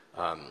forth.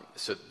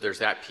 So there's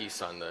that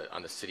piece on the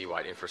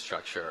citywide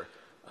infrastructure.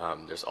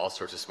 There's all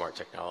sorts of smart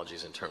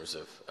technologies in terms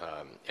of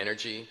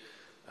energy,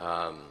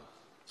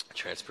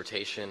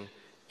 transportation,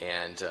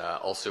 and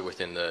also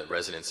within the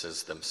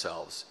residences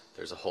themselves.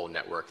 There's a whole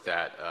network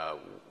that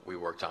we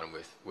worked on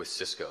with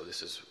Cisco.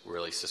 This is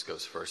really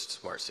Cisco's first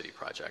smart city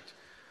project.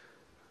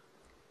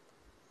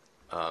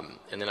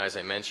 And then, as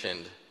I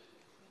mentioned,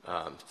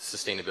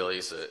 Sustainability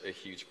is a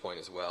huge point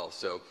as well.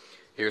 So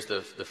here's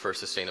the first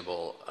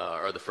sustainable,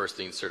 or the first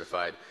LEED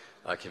certified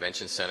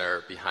convention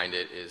center. Behind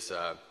it is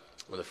one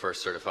of the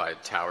first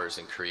certified towers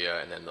in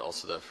Korea, and then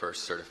also the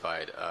first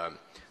certified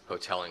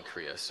hotel in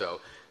Korea. So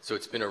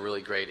it's been a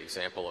really great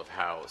example of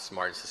how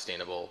smart and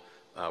sustainable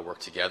work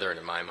together, and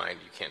in my mind,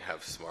 you can't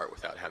have smart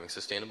without having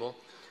sustainable.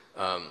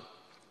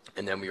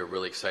 And then we were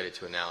really excited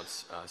to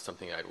announce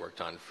something I'd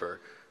worked on for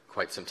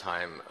quite some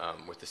time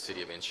with the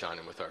city of Incheon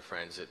and with our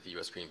friends at the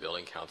U.S. Green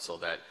Building Council,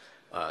 that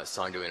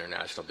Songdo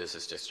International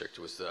Business District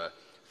was the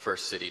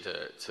first city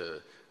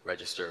to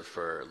register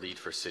for LEED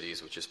for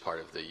Cities, which is part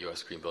of the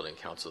U.S. Green Building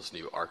Council's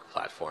new ARC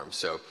platform.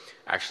 So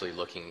actually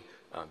looking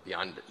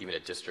beyond even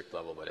at district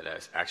level, but at an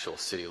actual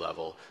city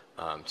level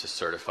to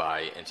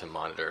certify and to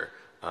monitor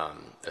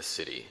a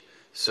city.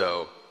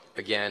 So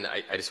again,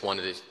 I just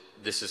wanted to,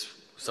 this is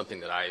something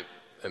that I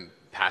am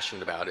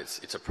passionate about.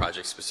 It's a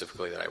project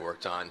specifically that I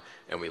worked on,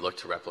 and we look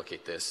to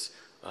replicate this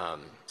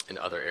in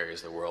other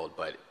areas of the world,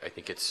 but I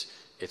think it's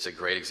a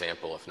great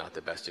example, if not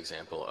the best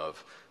example,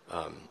 of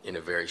in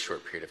a very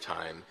short period of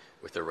time,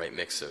 with the right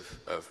mix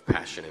of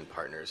passion and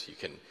partners, you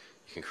can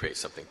create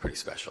something pretty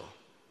special.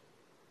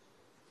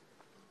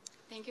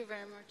 Thank you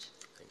very much.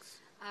 Thanks.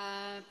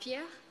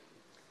 Pierre,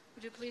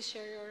 would you please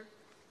share your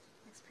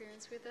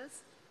experience with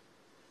us?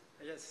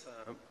 Yes,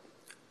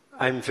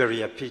 I'm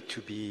very happy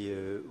to be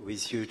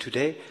with you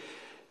today.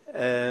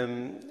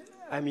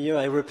 I'm here,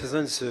 I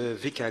represent the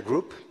VICA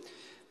group.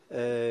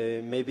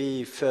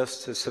 Maybe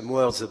first some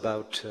words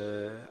about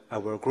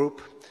our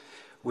group.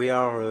 We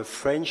are a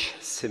French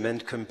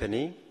cement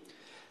company.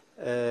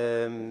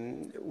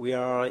 We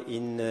are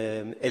in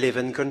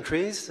 11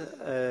 countries,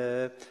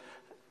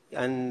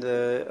 and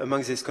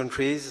among these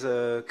countries,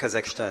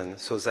 Kazakhstan.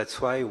 So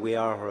that's why we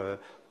are a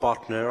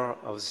partner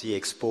of the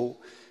EXPO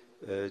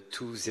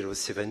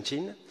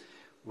 2017.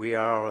 We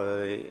are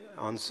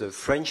on the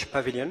French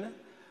pavilion.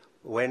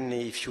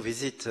 If you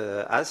visit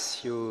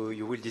us,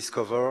 you will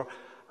discover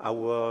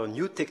our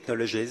new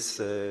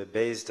technologies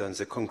based on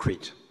the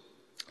concrete.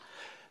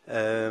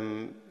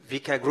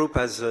 VICA Group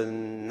has a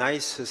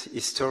nice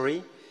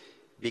history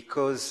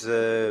because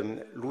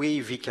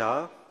Louis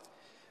Vicat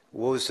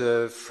was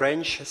a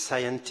French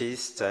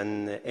scientist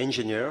and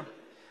engineer,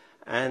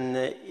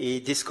 and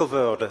he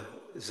discovered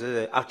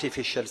the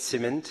artificial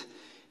cement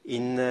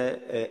in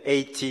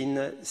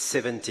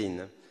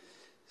 1817.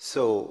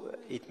 So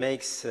it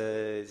makes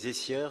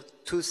this year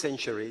 2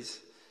 centuries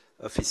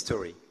of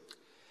history.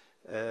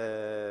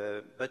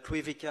 But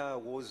Louis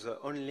Vicat was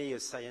only a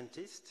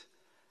scientist,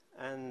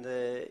 and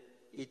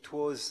it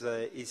was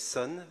his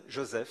son,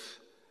 Joseph,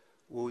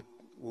 who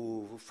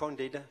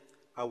founded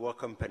our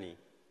company.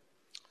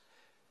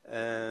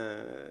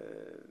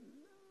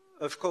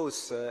 Of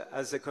course,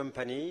 as a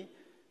company,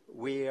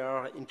 we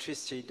are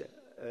interested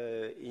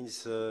in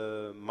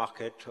the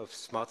market of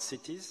smart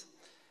cities,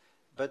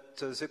 but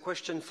the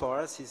question for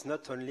us is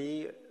not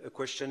only a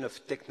question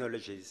of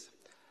technologies.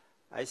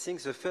 I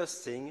think the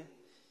first thing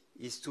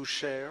is to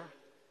share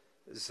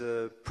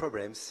the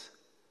problems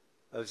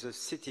of the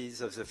cities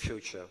of the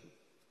future.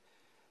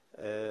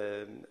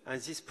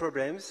 And these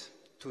problems,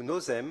 to know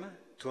them,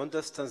 to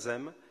understand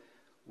them,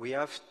 we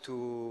have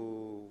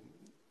to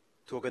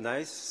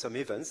organize some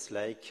events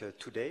like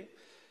today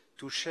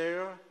to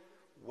share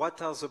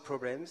what are the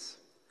problems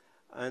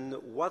and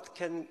what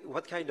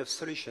kind of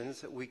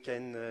solutions we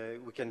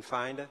can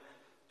find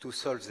to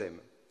solve them.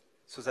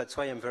 So that's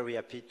why I'm very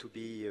happy to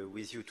be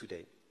with you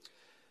today.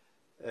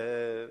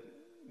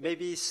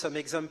 Maybe some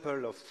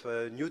example of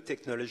new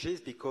technologies,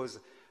 because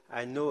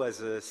I know as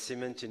a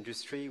cement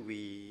industry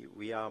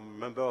we are a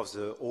member of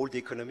the old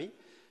economy,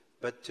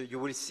 but you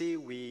will see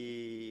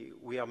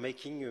we are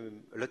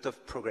making a lot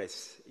of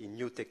progress in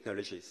new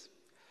technologies.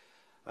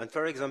 And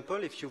for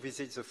example, if you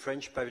visit the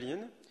French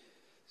pavilion,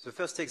 the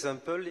first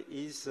example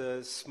is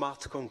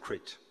smart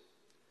concrete.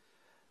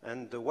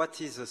 And what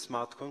is a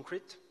smart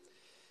concrete?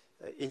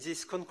 In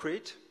this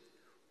concrete,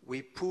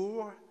 we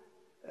pour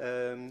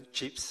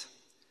chips,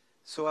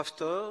 so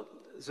after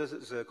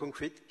the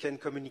concrete can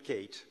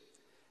communicate.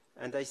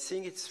 And I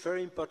think it's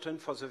very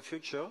important for the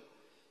future,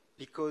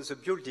 because a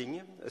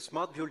building, a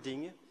smart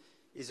building,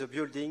 is a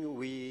building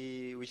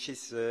which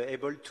is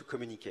able to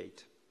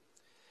communicate.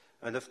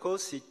 And of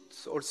course,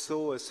 it's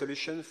also a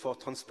solution for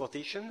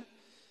transportation,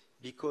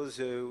 because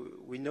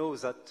we know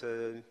that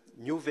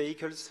new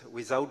vehicles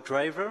without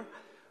driver,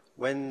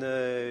 when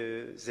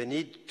they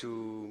need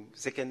to,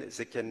 they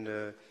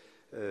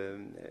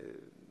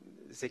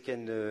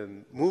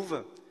can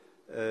move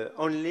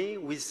only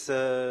with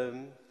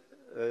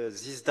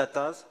these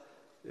data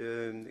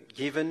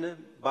given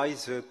by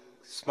the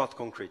smart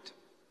concrete.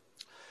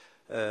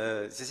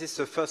 This is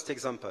the first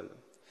example.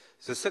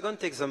 The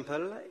second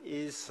example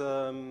is,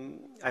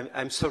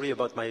 I'm sorry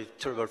about my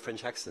terrible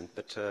French accent,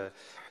 but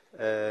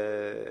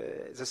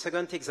the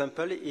second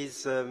example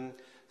is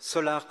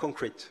solar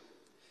concrete.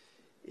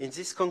 In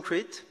this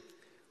concrete,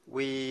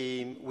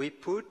 we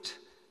put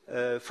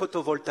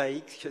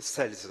photovoltaic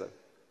cells,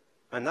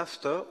 and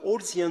after, all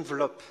the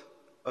envelope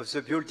of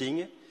the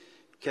building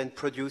can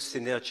produce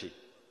energy.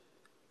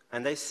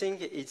 And I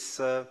think it's,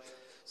 so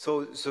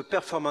the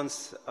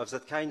performance of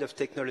that kind of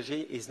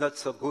technology is not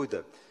so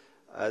good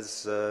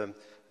as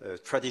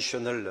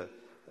traditional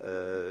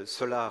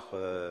solar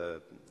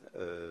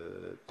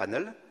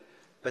panel.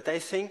 But I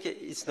think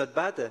it's not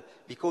bad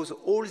because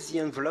all the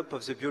envelope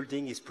of the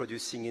building is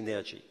producing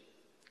energy.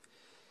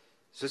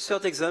 The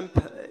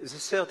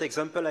third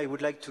example I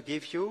would like to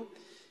give you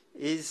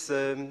is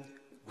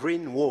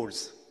green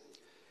walls.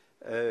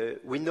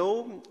 We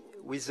know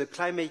with the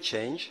climate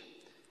change,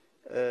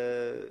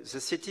 the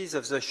cities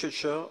of the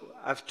future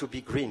have to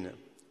be green.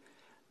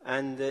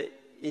 And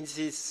in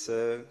these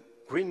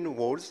green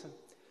walls,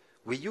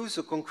 we use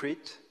the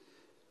concrete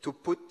to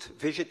put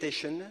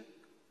vegetation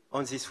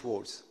on these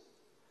walls.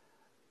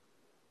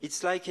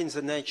 It's like in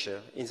the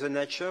nature. In the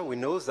nature, we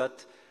know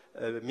that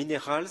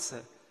minerals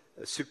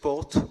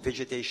support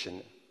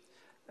vegetation.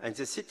 And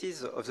the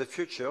cities of the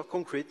future,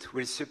 concrete,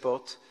 will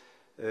support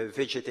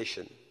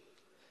vegetation.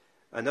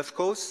 And of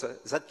course,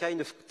 that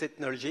kind of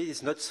technology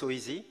is not so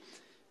easy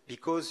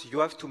because you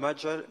have to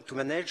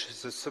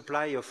manage the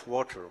supply of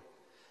water.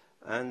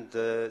 And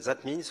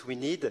that means we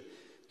need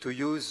to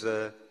use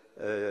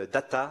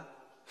data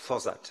for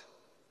that.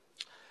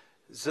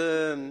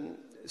 The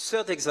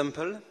third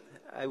example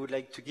I would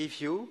like to give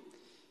you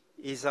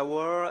is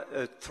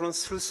our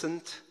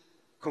translucent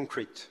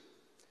concrete.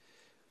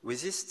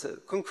 With this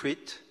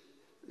concrete,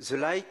 the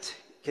light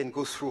can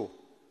go through.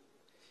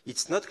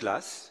 It's not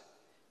glass,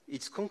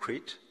 it's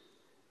concrete,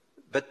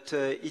 but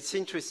it's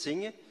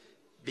interesting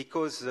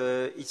because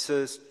it's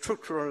a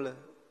structural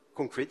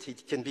concrete.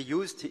 It can be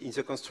used in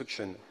the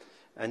construction.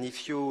 And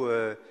if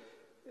you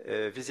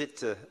visit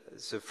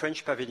the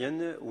French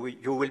pavilion,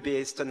 you will be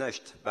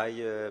astonished by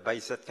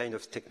that kind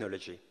of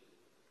technology.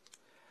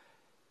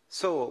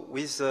 So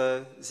with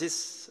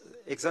this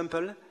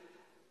example,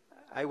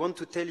 I want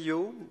to tell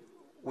you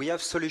we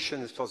have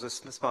solutions for the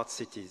smart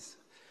cities.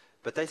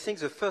 But I think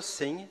the first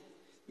thing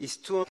is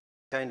to have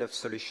that kind of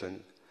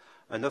solution.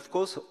 And of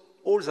course,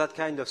 all that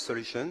kind of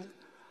solutions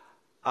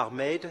are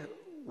made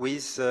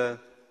with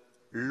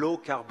low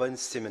carbon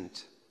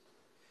cement.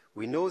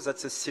 We know that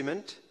the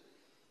cement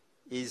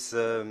is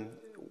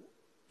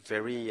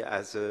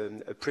has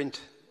a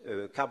print,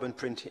 carbon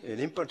print, an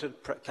important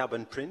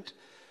carbon print.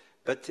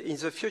 But in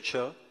the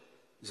future,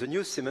 the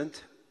new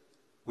cement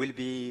will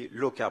be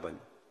low carbon.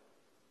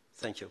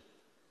 Thank you.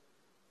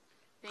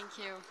 Thank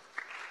you.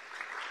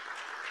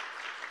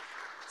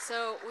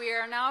 So we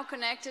are now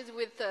connected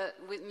with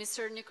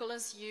Mr.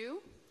 Nicolas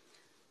Yu.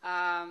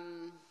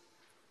 You'll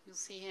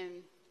see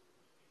him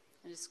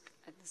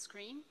at the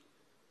screen.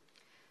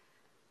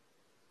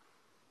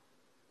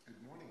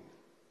 Good morning.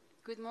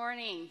 Good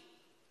morning.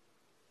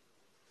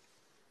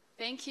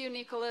 Thank you,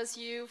 Nicolas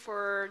Yu,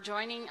 for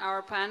joining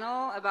our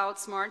panel about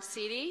smart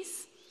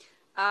cities.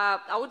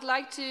 I would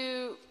like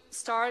to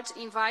start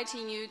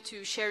inviting you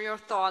to share your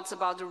thoughts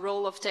about the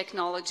role of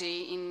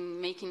technology in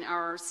making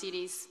our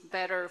cities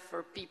better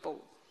for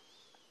people.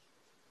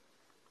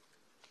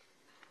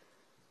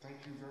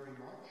 Thank you very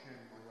much, and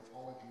my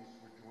apologies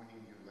for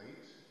joining you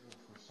late.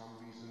 For some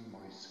reason,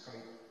 my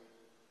Skype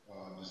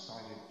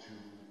decided to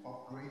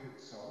upgrade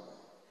itself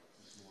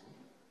this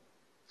morning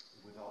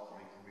without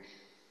my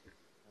permission.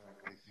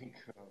 I think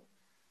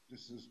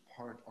this is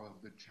part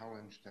of the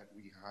challenge that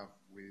we have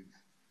with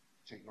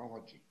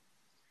technology.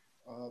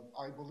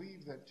 I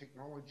believe that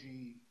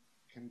technology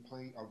can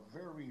play a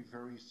very,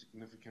 very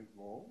significant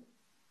role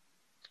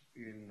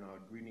in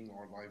greening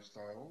our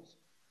lifestyles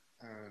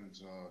and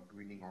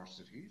greening our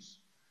cities.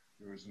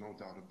 There is no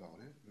doubt about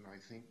it. And I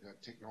think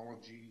that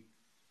technology,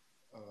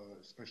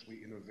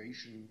 especially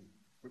innovation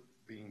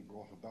being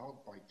brought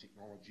about by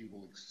technology,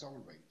 will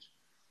accelerate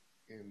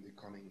in the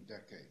coming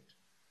decade,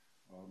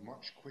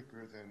 much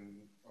quicker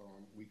than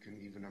we can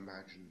even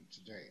imagine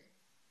today.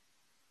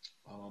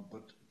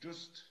 But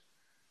just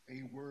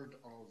a word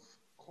of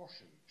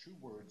caution, 2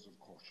 words of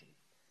caution.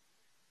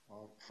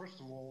 First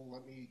of all,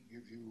 let me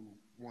give you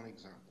one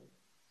example.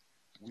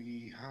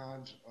 We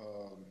have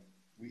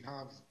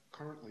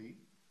currently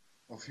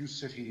a few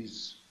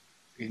cities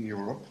in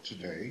Europe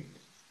today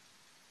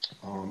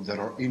that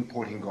are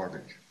importing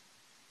garbage.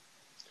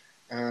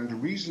 And the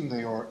reason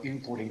they are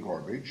importing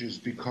garbage is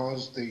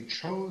because they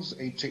chose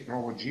a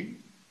technology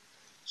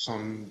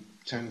some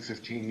 10,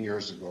 15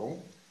 years ago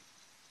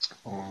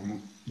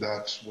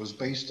that was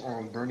based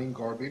on burning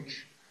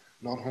garbage,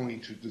 not only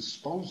to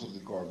dispose of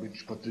the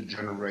garbage, but to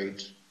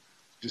generate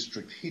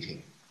district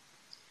heating.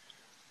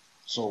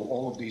 So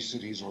all of these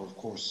cities are, of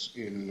course,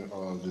 in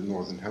the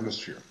Northern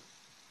Hemisphere.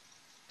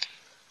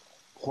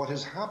 What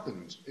has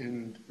happened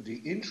in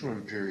the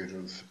interim period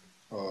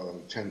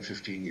of 10,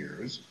 15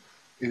 years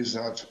is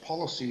that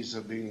policies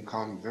have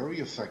become very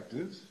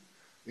effective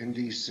in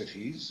these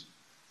cities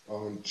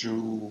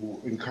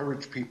to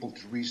encourage people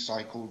to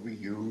recycle,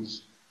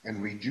 reuse,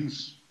 and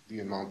reduce the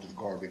amount of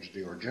garbage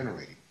they are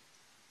generating.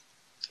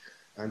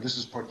 And this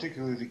is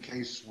particularly the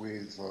case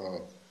with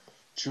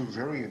 2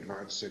 very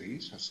advanced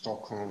cities,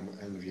 Stockholm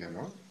and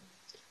Vienna.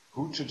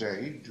 who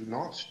today do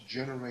not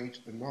generate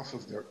enough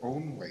of their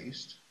own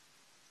waste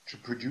to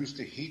produce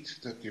the heat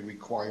that they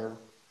require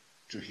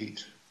to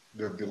heat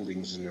their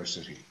buildings in their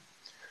city.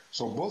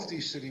 So both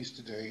these cities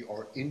today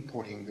are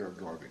importing their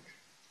garbage.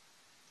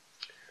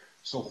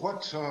 So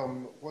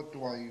what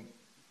do I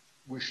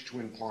wish to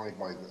imply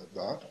by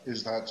that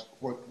is that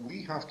what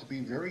we have to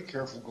be very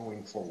careful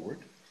going forward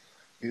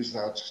is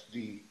that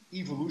the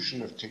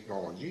evolution of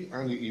technology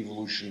and the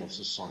evolution of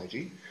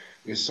society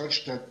is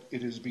such that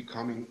it is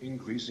becoming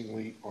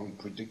increasingly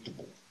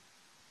unpredictable.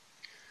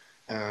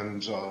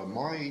 And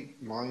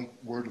my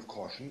word of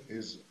caution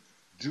is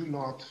do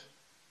not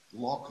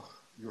lock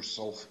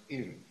yourself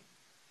in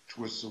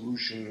to a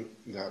solution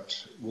that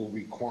will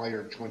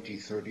require 20,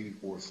 30,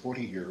 or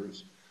 40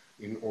 years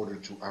in order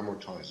to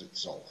amortize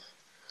itself.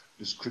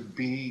 This could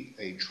be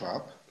a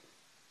trap.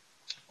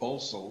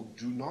 Also,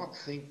 do not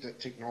think that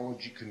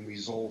technology can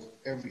resolve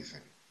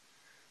everything.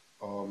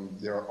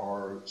 There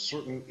are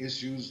certain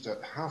issues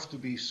that have to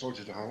be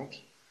sorted out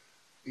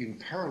in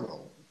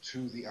parallel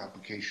to the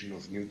application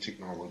of new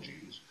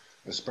technologies,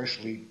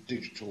 especially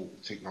digital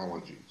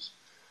technologies.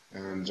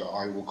 And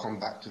I will come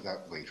back to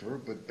that later,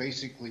 but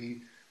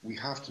basically we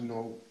have to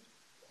know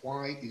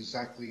why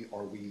exactly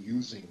are we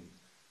using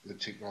the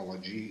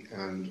technology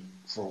and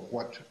for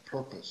what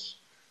purpose.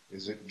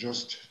 Is it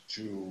just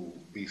to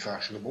be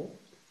fashionable,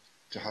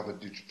 to have a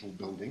digital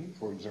building,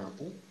 for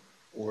example,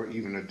 or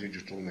even a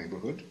digital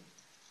neighborhood?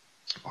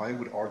 I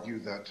would argue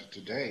that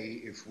today,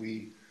 if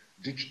we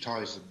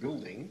digitize a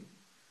building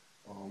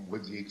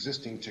with the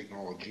existing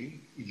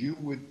technology, you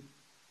would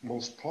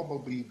most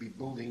probably be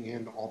building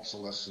in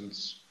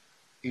obsolescence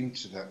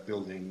into that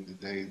building the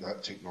day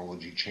that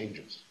technology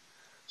changes.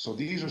 So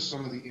these are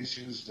some of the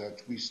issues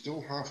that we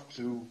still have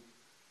to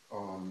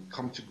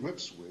come to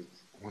grips with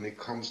when it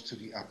comes to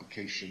the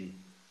application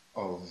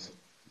of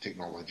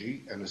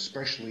technology, and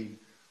especially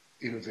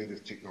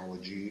innovative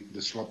technology,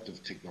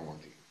 disruptive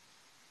technology.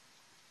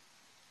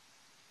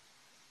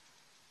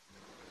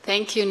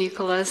 Thank you,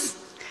 Nicholas.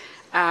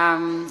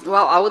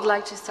 Well, I would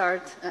like to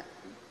start,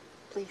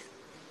 please.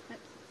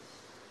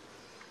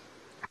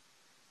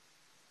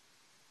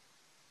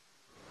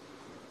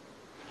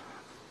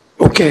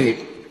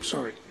 Okay,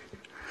 sorry.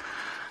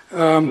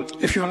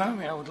 If you allow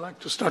me, I would like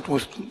to start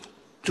with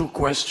two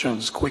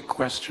questions, quick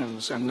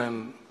questions, and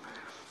then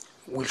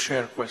we'll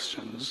share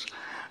questions.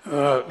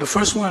 The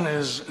first one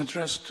is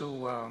addressed to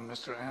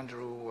Mr.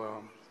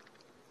 Andrew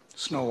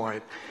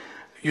Snowhite.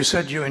 You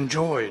said you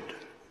enjoyed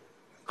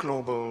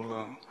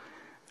global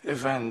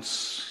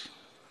events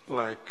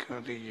like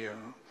the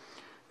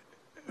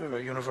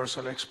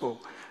Universal Expo.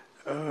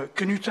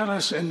 Can you tell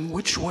us in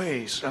which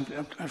ways,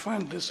 I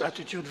find this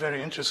attitude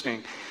very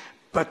interesting,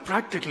 but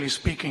practically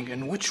speaking,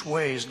 in which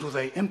ways do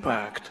they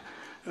impact,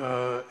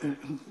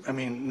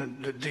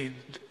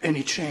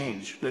 any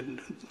change?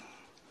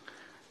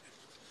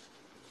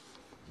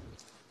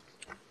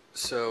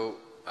 So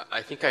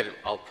I think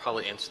I'll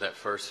probably answer that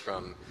first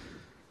from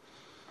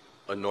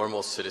a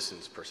normal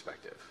citizen's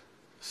perspective.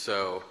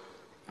 So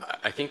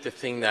I think the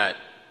thing that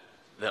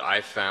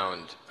I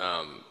found,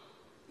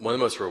 one of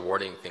the most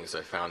rewarding things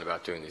I found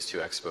about doing these two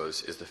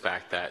expos is the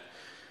fact that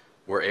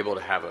we're able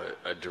to have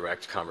a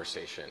direct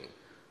conversation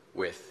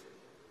with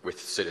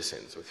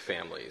citizens, with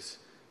families,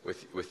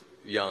 with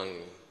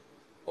young,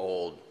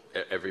 old,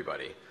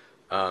 everybody.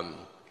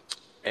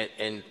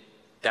 And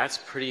that's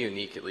pretty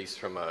unique, at least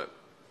from a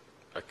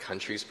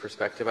country's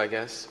perspective, I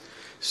guess.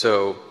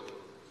 So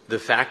the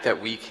fact that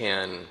we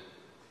can,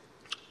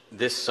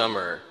 this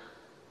summer,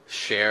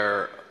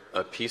 share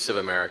a piece of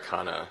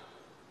Americana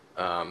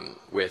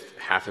with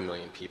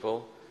 500,000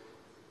 people,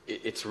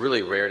 it's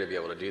really rare to be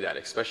able to do that,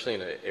 especially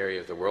in an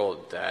area of the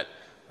world that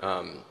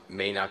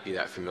may not be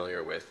that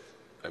familiar with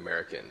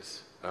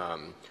Americans.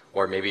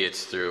 Or maybe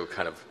it's through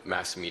kind of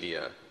mass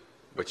media,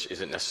 which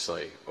isn't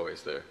necessarily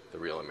always the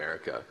real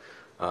America.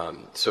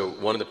 So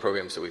one of the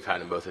programs that we've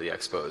had in both of the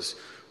expos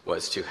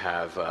was to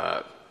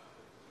have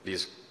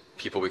these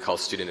people we call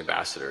student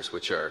ambassadors,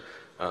 which are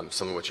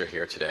some of which are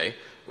here today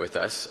with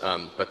us,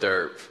 but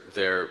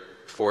they're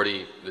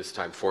 40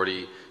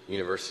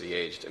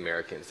 university-aged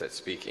Americans that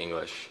speak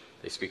English,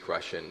 they speak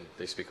Russian,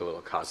 they speak a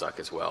little Kazakh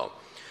as well.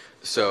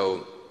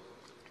 So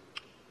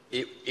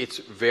it's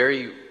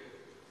very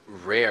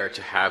rare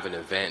to have an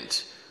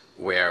event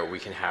where we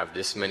can have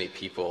this many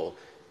people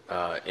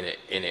in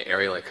an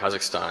area like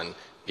Kazakhstan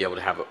be able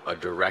to have a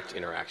direct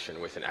interaction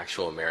with an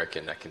actual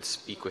American that can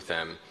speak with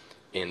them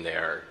in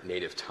their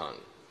native tongue.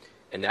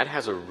 And that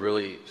has a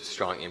really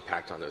strong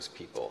impact on those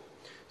people.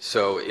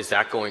 So is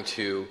that going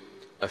to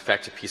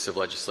affect a piece of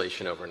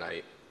legislation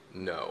overnight?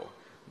 No.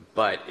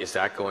 But is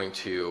that going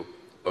to,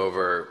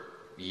 over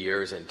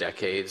years and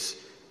decades,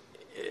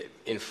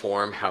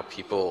 inform how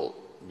people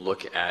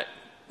look at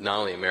not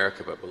only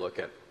America, but look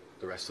at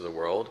the rest of the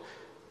world?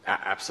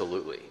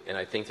 Absolutely. And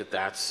I think that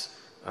that's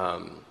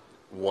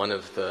one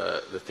of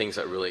the things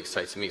that really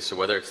excites me. So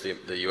whether it's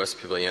the US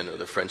pavilion or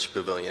the French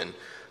pavilion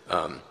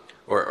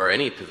or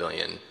any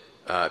pavilion,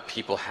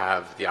 people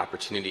have the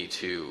opportunity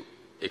to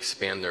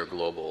expand their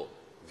global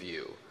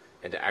view.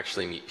 to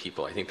actually meet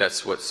people. I think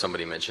that's what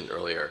somebody mentioned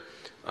earlier.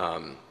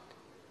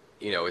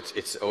 You know,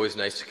 it's always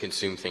nice to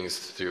consume things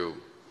through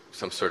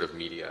some sort of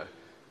media,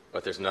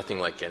 but there's nothing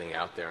like getting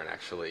out there and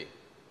actually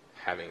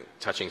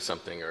touching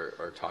something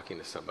or talking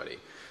to somebody.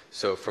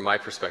 So from my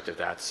perspective,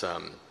 that's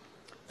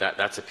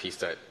a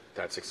piece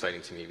that's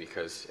exciting to me,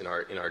 because in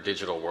our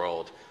digital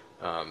world,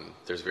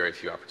 there's very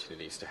few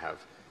opportunities to have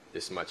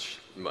this much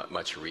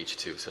reach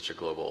to such a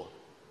global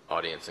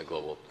audience and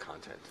global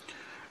content.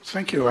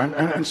 Thank you.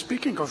 And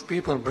speaking of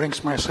people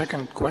brings my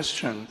second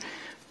question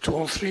to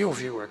all three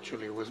of you,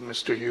 actually, with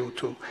Mr. Yu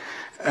too.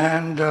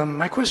 And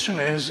my question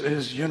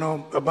is, you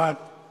know,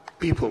 about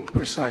people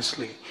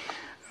precisely.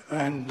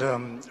 And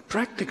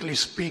practically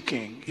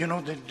speaking, you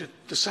know,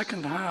 the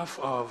second half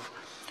of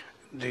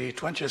the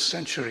 20th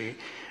century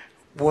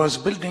was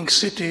building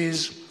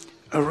cities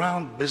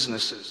around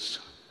businesses.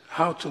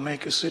 How to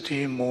make a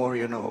city more,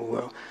 you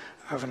know,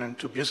 avenue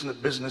to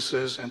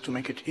businesses and to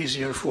make it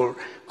easier for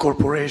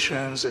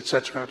corporations,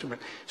 etc.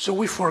 So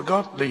we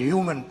forgot the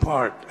human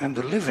part and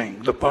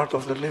the part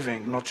of the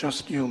living, not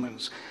just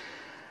humans.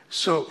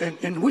 So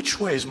in which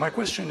ways, my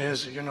question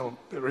is, you know,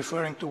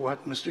 referring to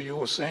what Mr. Yu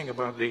was saying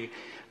about the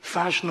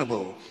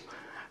fashionable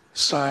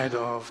side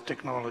of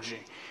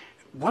technology,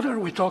 what are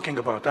we talking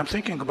about? I'm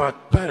thinking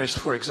about Paris,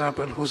 for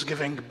example, who's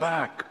giving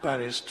back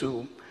Paris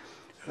to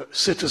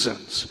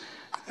citizens.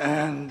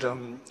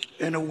 And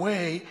in a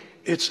way,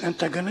 it's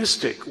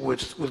antagonistic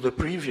with the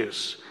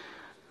previous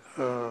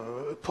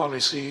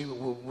policy,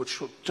 which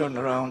would turn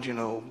around, you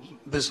know,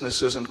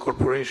 businesses and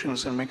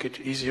corporations and make it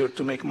easier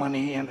to make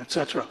money and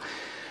etc.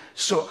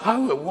 So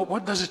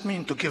what does it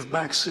mean to give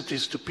back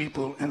cities to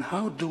people, and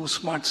how do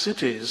smart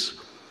cities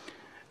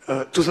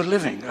to the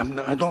living?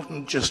 I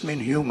don't just mean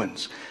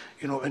humans.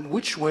 You know, in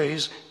which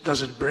ways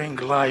does it bring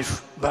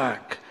life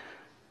back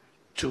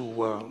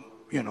to,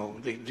 you know,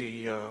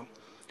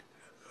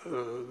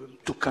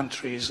 to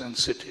countries and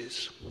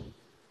cities?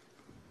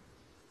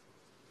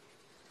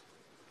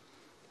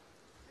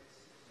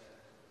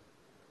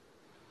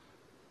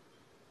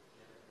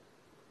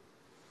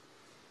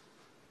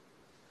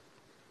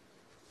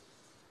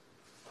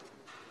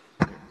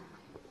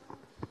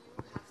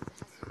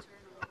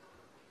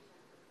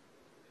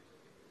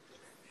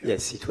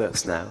 Yes, it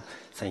works now.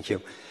 Thank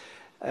you.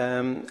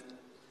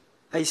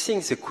 I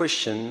think the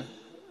question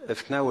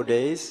of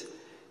nowadays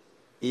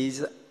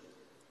is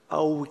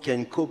how we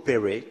can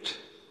cooperate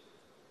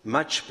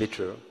much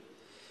better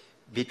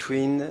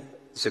between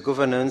the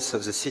governance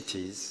of the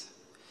cities,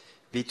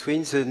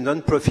 between the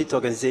non-profit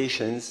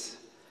organizations,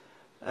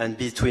 and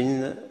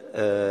between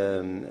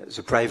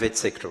the private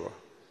sector.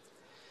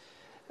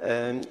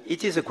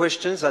 It is a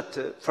question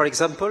that, for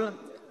example,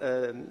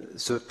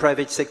 the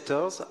private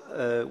sectors,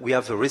 we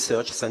have the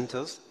research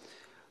centers,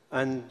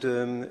 and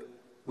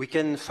we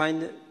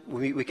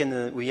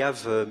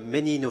have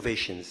many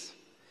innovations.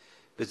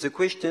 But the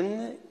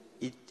question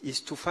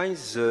is to find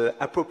the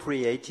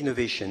appropriate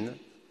innovation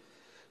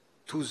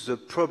to the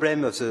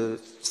problem of the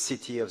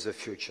city of the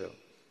future.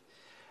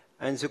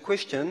 And the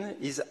question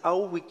is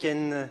how we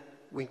can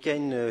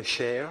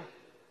share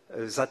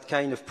that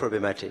kind of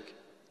problematic.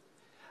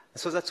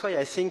 So that's why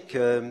I think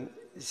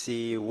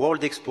the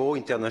World Expo,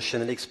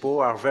 International Expo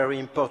are very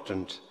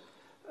important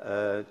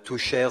to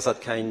share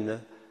that kind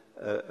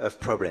of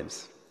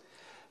problems.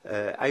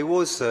 I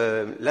was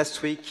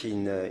last week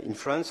in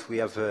France. We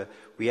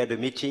had a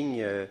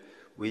meeting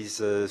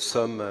with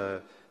some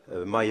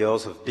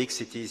mayors of big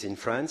cities in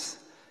France,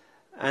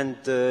 and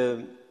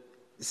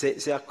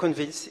they are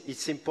convinced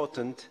it's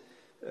important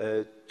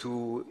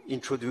to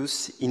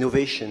introduce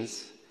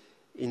innovations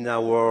in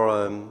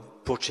our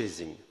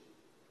purchasing.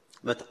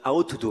 But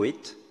how to do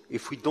it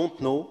if we don't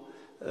know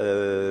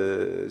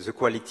the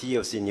quality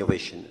of the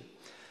innovation?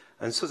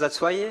 And so that's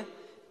why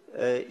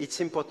it's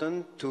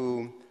important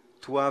to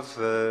have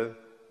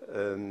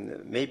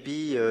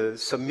maybe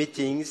some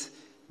meetings,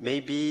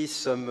 maybe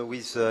some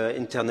with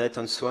internet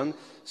and so on,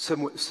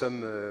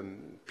 some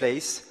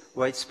place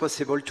where it's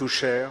possible to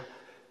share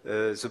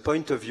the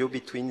point of view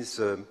between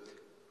the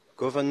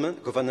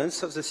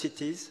governance of the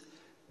cities,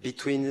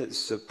 between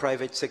the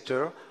private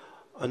sector,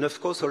 and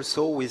of course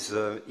also with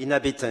the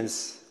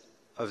inhabitants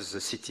of the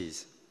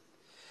cities.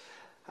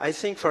 I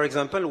think, for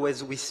example,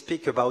 when we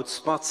speak about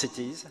smart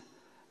cities,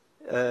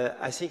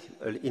 I think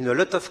in a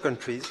lot of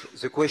countries,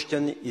 the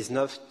question is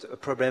not a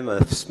problem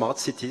of smart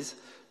cities.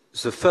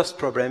 The first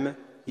problem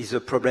is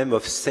a problem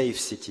of safe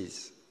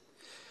cities.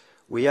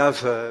 We have,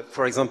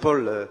 for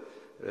example,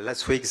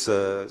 last week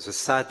the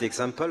sad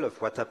example of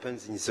what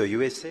happens in the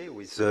USA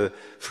with the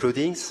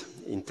floodings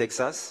in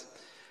Texas.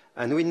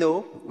 And we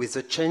know with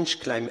the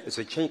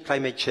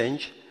climate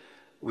change,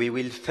 we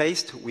will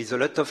face with a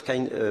lot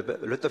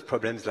of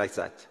problems like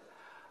that.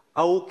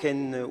 How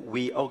can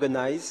we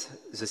organize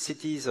the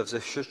cities of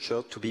the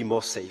future to be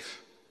more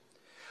safe?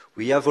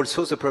 We have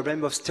also the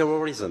problem of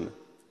terrorism.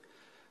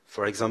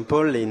 For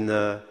example, in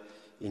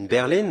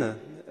Berlin,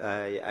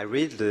 I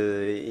read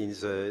in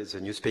the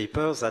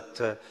newspaper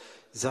that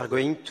they are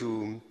going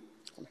to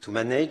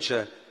manage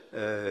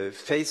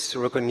face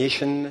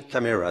recognition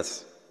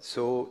cameras.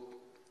 So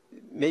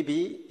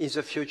maybe in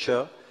the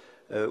future,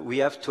 we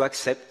have to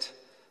accept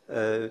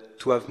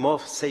to have more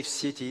safe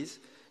cities,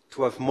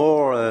 to have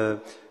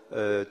more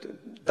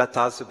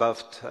data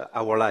about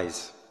our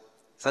lives.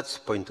 That's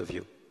the point of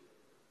view.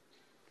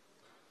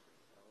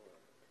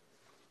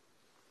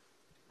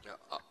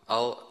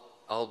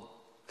 I'll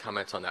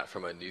comment on that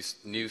from a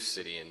new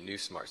city and new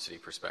smart city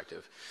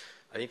perspective.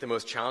 I think the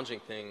most challenging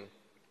thing,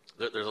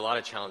 there's a lot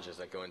of challenges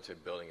that go into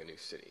building a new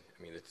city.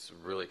 I mean, it's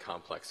a really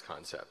complex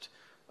concept.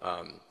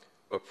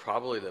 But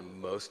probably the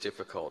most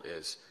difficult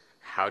is,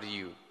 how do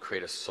you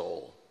create a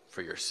soul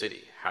for your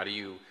city? How do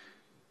you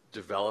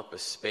develop a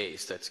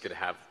space that's going to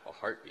have a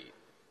heartbeat,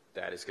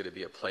 that is going to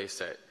be a place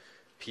that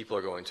people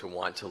are going to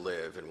want to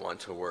live and want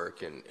to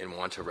work and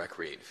want to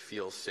recreate,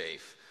 feel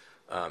safe,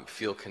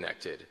 feel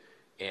connected.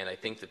 And I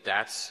think that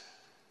that's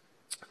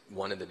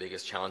one of the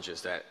biggest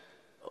challenges that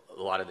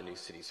a lot of the new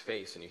cities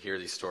face. And you hear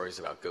these stories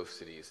about ghost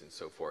cities and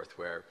so forth,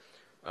 where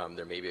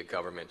there may be a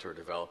government or a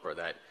developer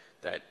that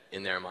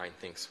in their mind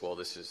thinks, well,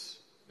 this is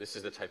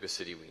the type of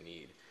city we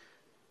need.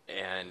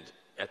 And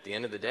at the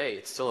end of the day,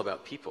 it's still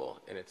about people,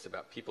 and it's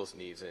about people's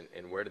needs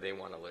and where do they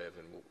want to live,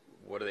 and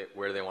where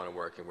do they want to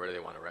work, and where do they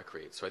want to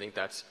recreate. So I think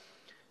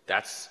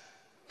that's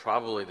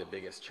probably the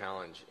biggest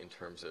challenge in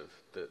terms of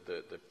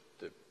the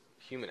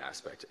human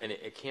aspect. And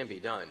it can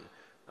be done,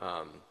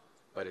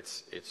 but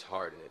it's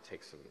hard and it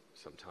takes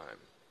some time.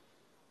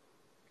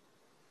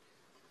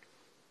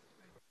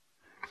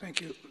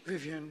 Thank you.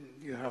 Vivian,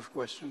 you have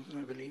questions,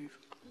 I believe.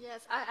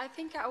 Yes, I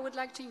think I would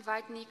like to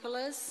invite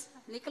Nicholas.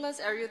 Nicholas,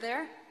 are you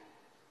there?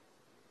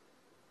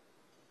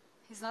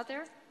 He's not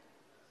there?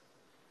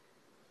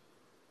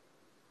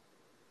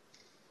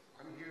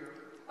 I'm here.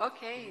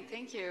 Okay,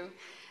 thank you.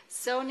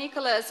 So,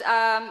 Nicholas,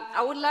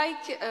 I would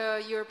like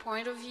your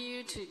point of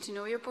view, to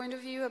know your point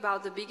of view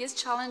about the biggest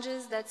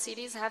challenges that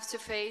cities have to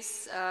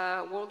face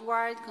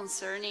worldwide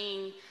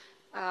concerning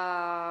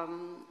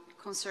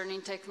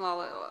concerning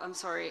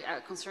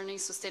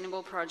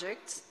sustainable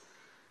projects.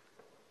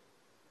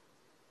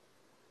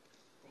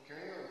 Okay,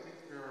 I think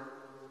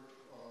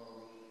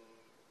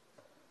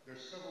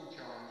there's several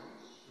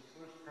challenges. The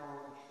first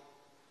challenge,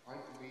 I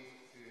believe,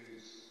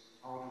 is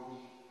how do we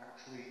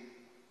actually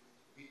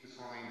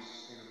redefine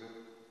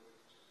sustainability?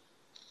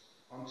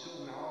 Until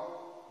now,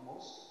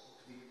 most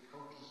of the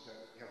approaches that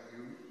we have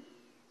used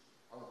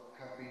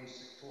have been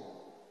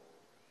sectoral.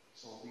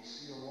 So we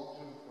see a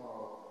lot of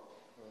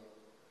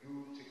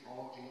new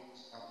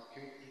technologies,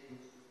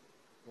 applications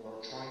that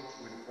are trying to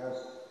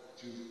invest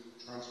to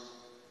transport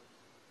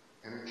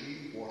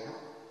energy, water,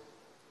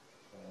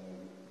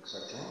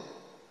 etc.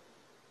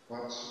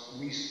 But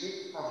we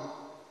still haven't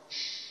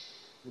reached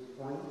the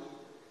point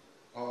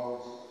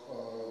of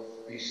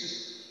a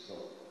system.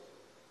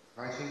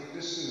 I think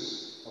this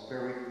is a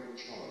very good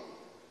challenge.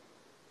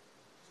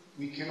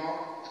 We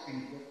cannot be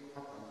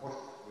water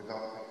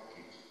without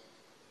education,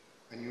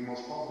 and you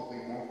most probably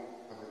won't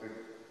have a good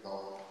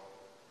development.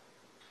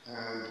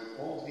 And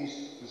all of these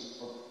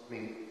things are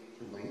coming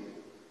to link,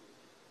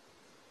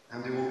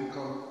 and they will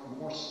become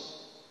more so.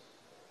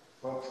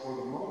 But for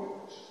the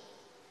moment,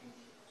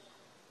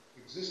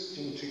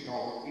 existing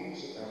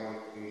technologies and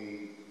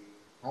the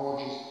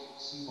technologies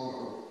seen on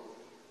Earth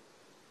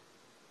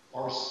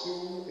are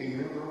still a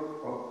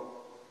member of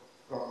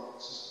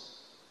government systems,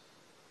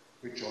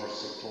 which are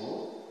sectoral,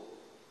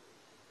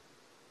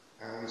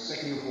 and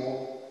second of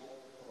all,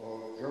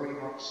 very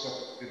much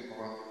separated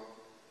by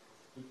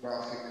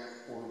geographic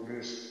or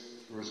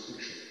administrative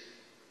jurisdiction.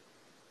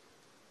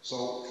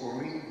 So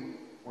for me,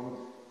 one of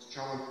the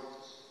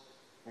challenges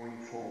going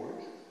forward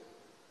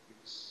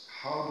is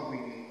how do we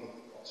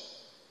adopt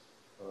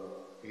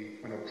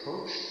an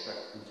approach that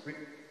can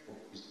bring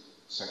these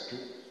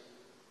sectors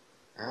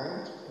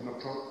and an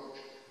approach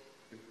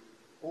to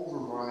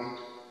override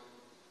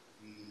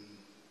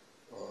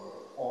the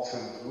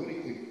often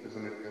politically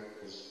driven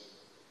agendas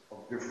of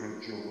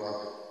different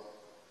geographic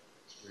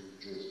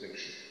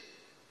jurisdictions.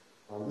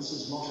 This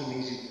is not an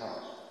easy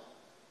task.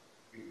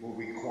 It will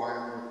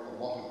require a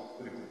lot of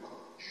political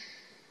courage,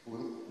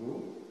 political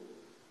will,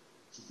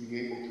 to be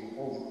able to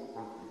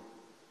overcome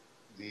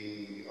the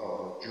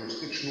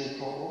jurisdictional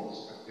problems,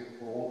 and it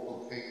will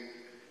also take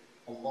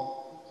a lot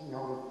of thinking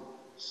out of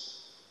this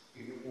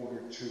in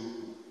order to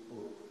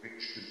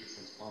reach the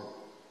different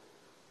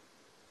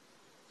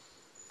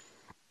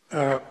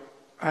levels.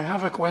 I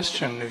have a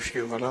question, if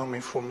you allow me,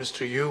 for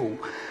Mr. Yu,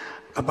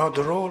 about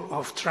the role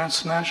of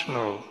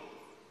transnational.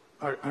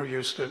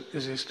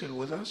 Is he still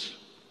with us?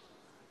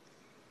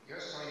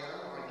 Yes, I am.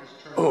 I just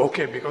turned. Oh,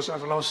 okay, because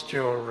I've lost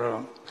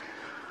your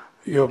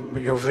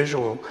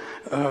visual.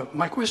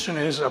 My question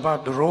is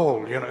about the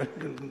role,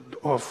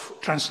 of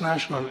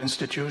transnational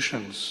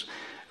institutions.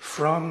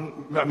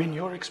 From,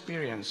 your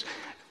experience,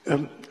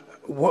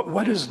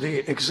 what is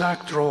the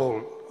exact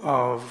role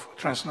of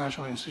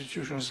transnational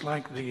institutions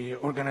like the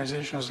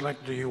organizations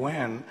like the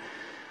UN,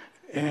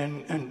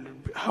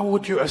 and how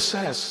would you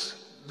assess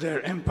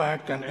their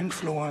impact and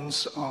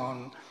influence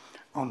on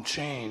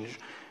change?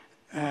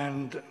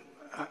 And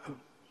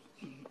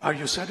are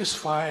you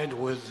satisfied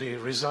with the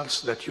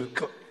results that you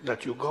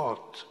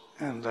got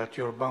and that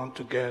you're bound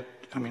to get?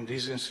 I mean,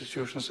 these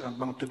institutions are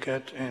bound to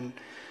get in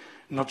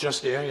not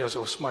just the areas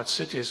of smart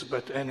cities,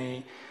 but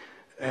any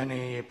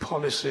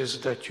policies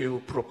that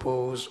you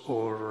propose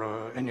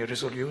or any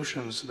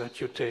resolutions that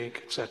you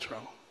take, etc.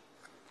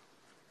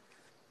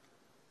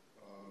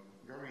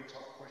 Very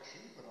tough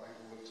question, but I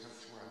will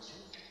attempt to answer.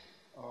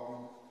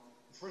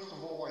 First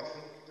of all, I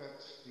think that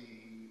the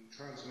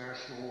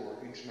transnational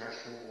or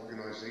international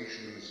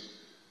organizations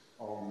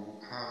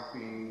have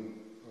been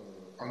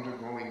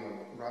undergoing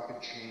a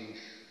rapid change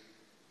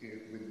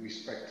with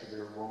respect to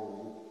their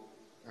role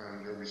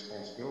and their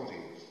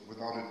responsibilities.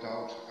 Without a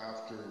doubt,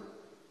 after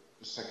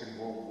the Second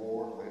World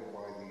War, led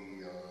by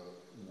the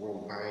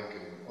World Bank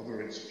and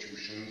other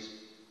institutions,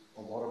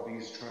 a lot of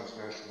these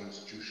transnational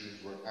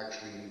institutions were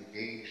actually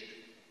engaged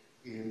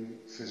in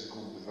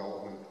physical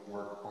development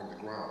work on the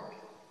ground.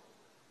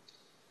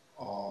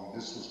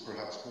 This was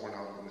perhaps born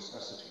out of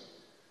necessity.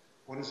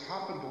 What has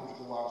happened over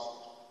the last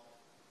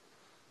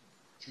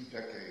 2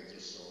 decades or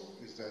so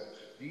is that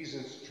these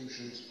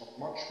institutions are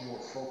much more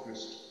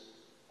focused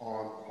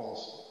on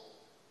policy.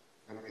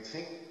 And I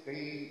think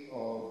they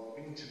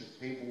bring to the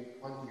table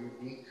one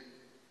unique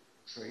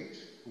trait,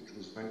 which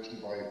was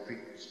mentioned by a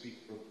previous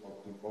speaker of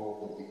the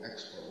role of the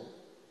EXPO,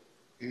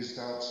 is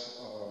that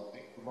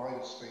they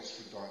provide a space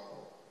for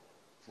dialogue,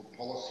 for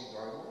policy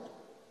dialogue,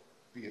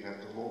 be it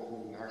at the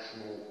local,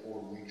 national,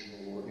 or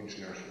regional, or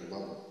international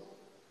level.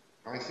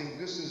 I think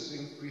this is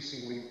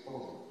increasingly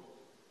relevant.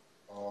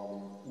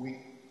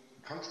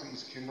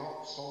 Countries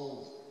cannot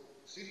solve,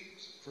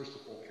 cities, first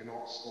of all,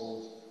 cannot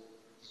solve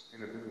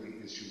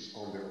sustainability issues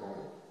on their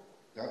own.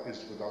 That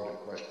is without a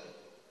question.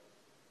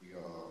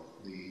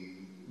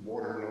 The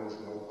water knows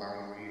no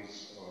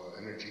boundaries,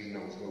 energy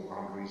knows no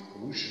boundaries,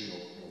 pollution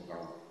knows no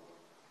boundaries.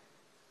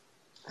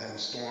 And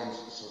storms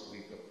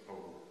certainly have no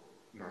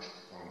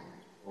national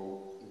boundaries. So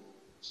the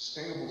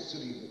sustainable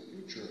city of the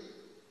future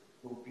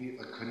will be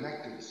a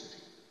connected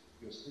city,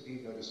 a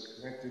city that is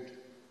connected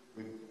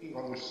with many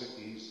other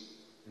cities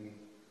in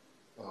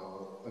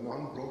an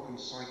unbroken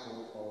cycle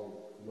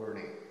of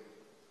learning,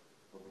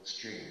 of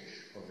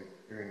exchange, of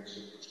experience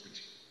and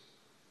expertise.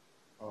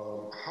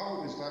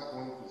 How is that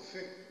going to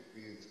fit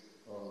with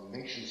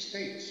nation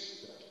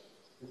states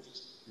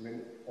that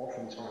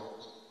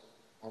oftentimes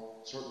are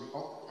certainly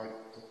occupied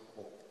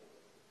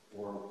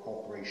or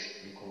cooperation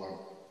and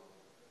collaboration?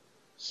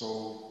 So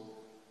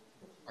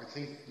I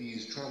think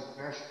these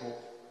transnational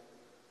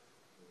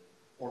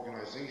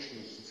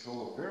organizations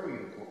fulfill a very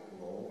important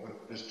role, and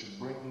is to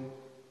bring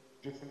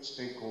different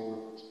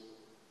stakeholders,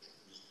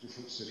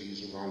 different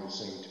cities around the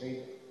same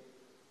table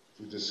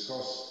to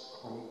discuss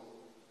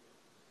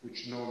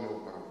which know no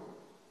boundary.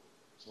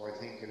 So I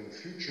think in the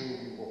future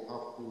we will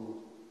have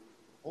to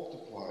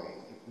multiply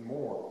even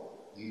more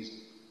these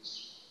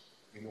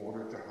in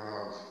order to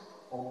have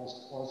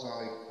almost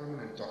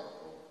quasi-permanent dialogue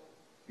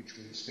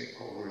between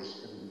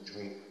stakeholders and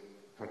between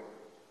countries.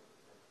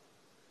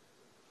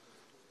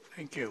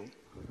 Thank you.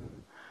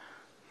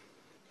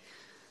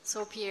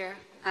 So Pierre,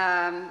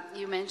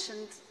 you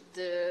mentioned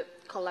the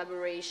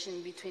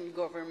collaboration between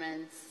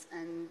governments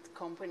and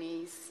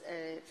companies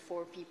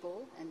for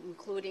people, and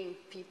including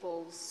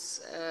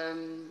people's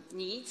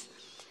needs.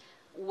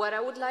 What I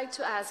would like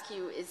to ask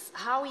you is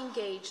how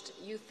engaged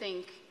you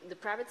think the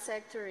private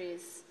sector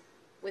is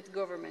with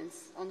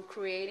governments on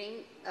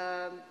creating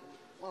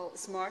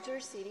smarter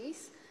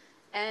cities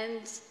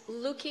and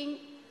looking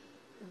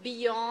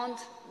beyond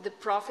the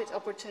profit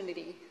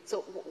opportunity.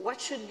 So what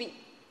should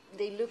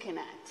they looking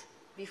at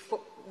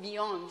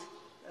beyond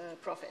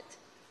profit?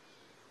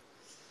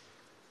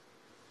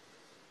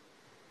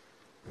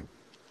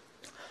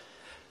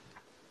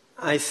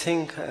 I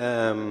think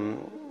the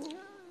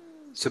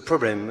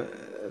problem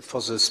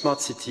for the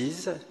smart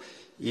cities,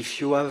 if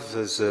you have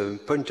the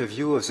point of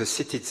view of the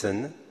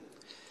citizen,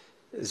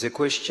 the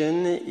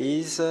question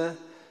is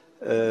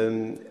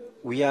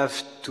we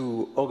have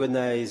to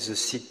organize the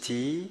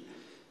city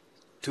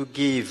to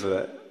give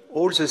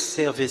all the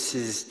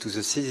services to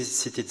the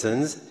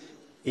citizens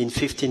in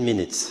 15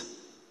 minutes.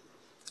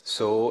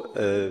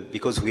 So,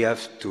 because we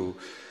have to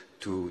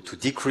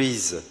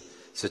decrease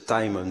the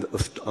time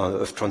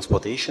of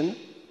transportation,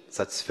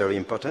 that's very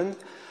important.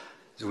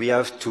 We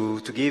have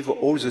to give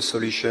all the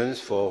solutions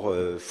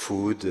for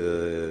food,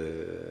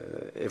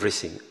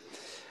 everything.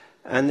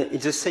 And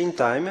at the same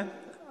time,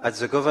 at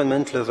the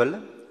government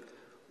level,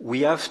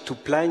 we have to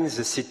plan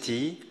the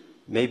city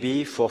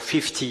maybe for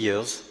 50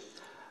 years,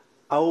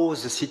 how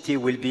the city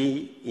will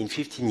be in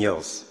 50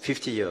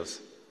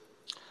 years.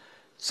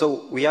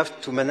 So we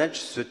have to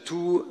manage the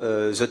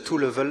two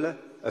level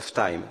of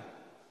time.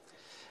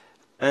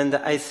 And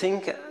I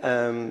think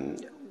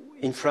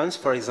in France,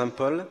 for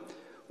example,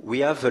 we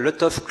have a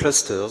lot of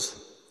clusters.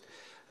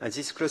 And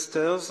these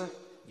clusters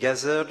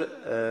gathered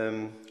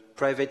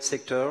private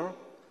sector,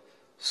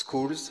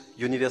 schools,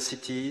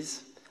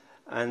 universities,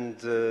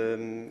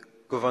 and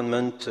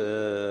government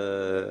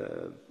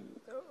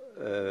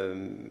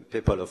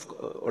people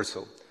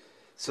also.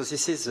 So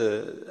this is,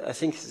 I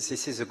think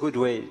this is a good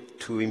way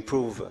to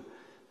improve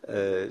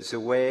the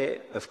way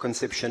of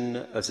conception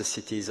of the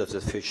cities of the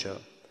future.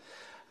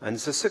 And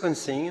the second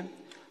thing,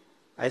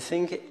 I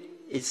think,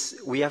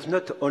 is we have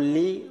not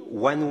only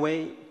one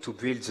way to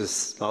build the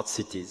smart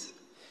cities.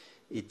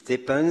 It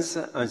depends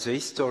on the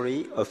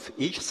history of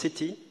each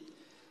city,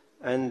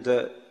 and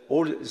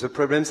all the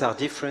problems are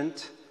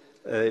different.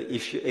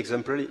 If,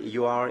 example,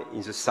 you are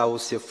in the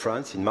south of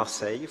France, in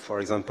Marseille, for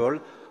example,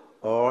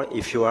 or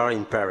if you are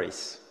in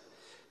Paris.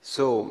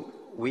 So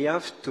we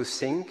have to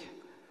think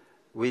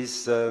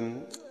with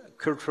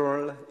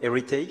cultural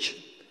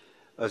heritage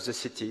of the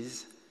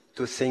cities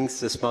to think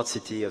the smart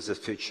city of the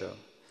future.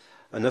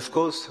 And of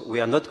course,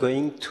 we are not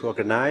going to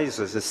organize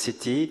the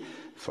city,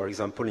 for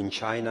example, in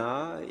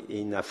China,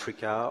 in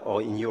Africa,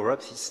 or in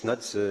Europe. It's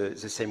not the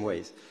same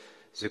ways.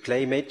 The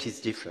climate is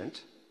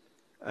different,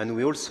 and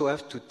we also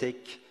have to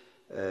take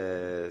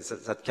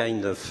that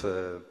kind of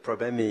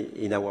problem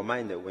in our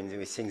mind when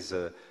we think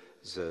the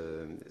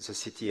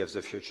city of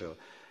the future.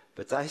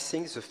 But I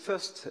think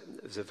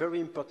the very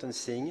important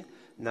thing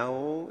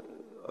now,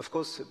 of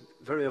course,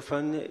 very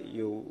often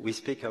we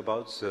speak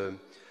about the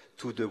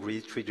 2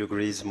 degrees, 3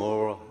 degrees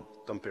more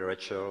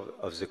temperature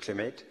of the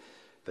climate.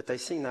 But I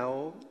think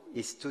now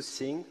is to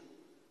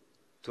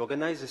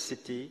organize the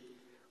city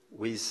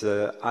with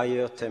a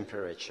higher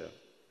temperature.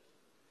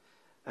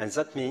 And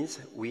that means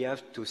we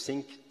have to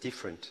think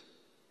different.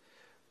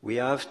 We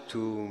have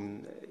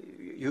to,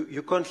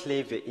 you can't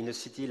live in a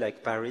city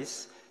like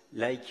Paris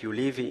like you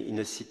live in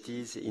the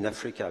cities in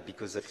Africa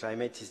because the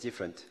climate is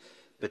different.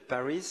 But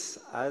Paris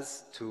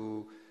has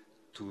to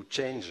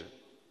change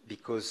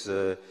because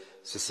the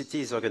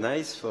city is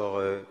organized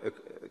for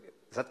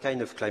that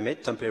kind of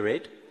climate,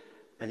 temperate,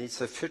 and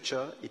it's a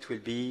future,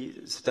 the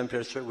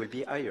temperature will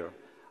be higher.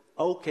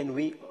 How can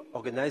we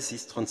organize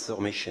this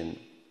transformation?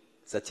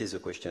 That is the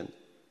question.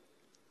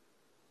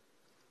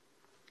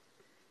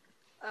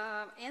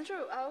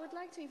 Andrew, I would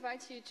like to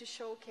invite you to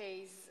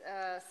showcase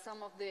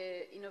some of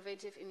the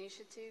innovative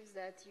initiatives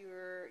that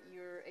you're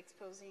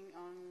exhibiting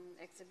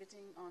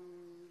on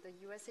the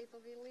USA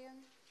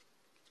Pavilion.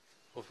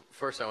 Well,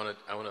 first I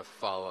want to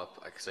follow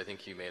up because I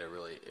think you made a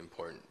really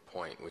important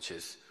point, which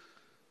is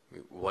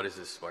what is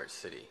a smart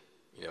city?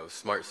 You know,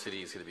 smart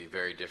city is going to be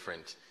very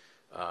different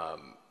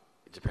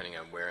depending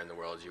on where in the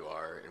world you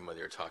are and whether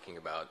you're talking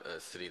about a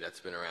city that's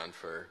been around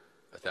for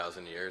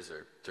 1,000 years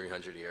or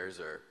 300 years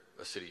or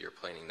a city you're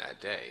planning that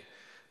day.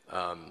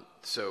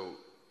 So,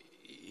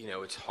 you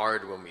know, it's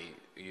hard when we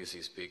use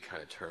these big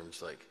kind of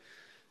terms like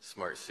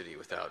smart city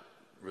without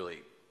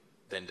really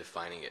then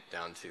defining it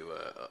down to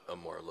a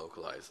more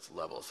localized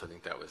level. So I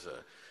think that was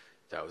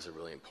a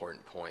really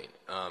important point.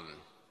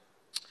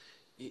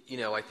 You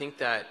know, I think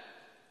that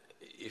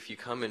if you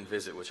come and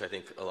visit, which I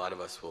think a lot of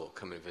us will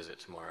come and visit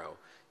tomorrow,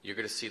 you're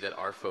going to see that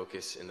our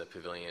focus in the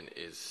pavilion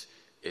is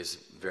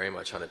very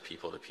much on a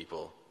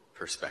people-to-people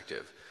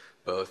perspective,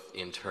 both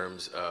in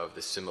terms of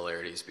the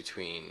similarities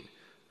between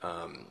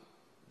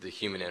the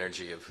human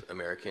energy of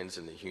Americans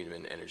and the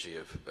human energy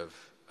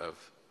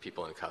of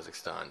people in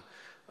Kazakhstan.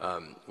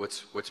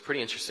 What's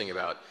pretty interesting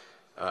about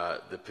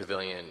the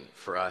pavilion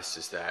for us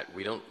is that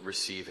we don't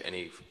receive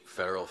any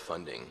federal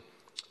funding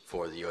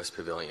for the U.S.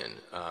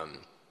 pavilion.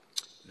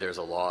 There's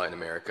a law in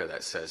America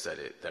that says that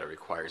it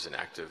requires an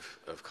act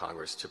of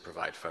Congress to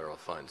provide federal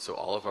funds. So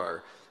all of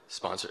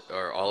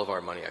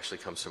our money actually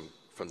comes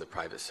from the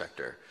private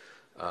sector.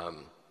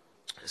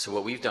 So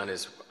what we've done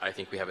is, I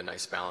think we have a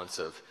nice balance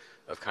of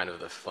kind of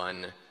the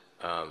fun,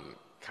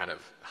 kind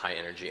of high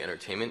energy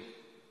entertainment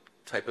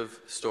type of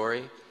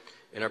story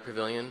in our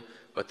pavilion,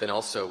 but then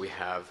also we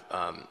have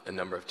a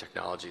number of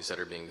technologies that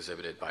are being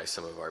exhibited by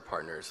some of our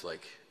partners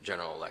like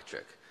General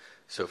Electric.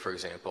 So for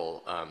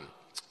example,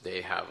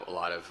 they have a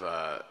lot of,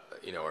 are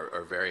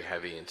very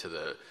heavy into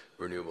the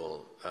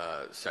renewable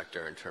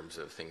sector in terms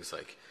of things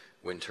like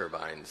wind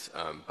turbines,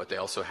 but they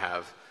also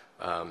have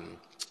a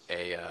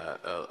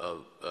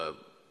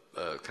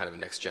kind of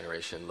next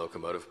generation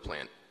locomotive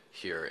plant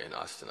here in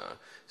Astana.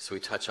 So we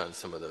touch on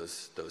some of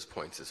those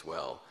points as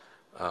well.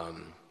 I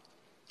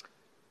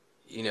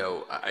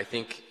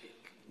think,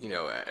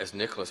 as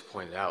Nicholas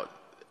pointed out,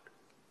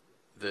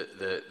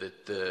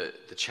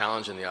 the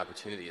challenge and the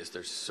opportunity is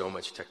there's so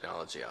much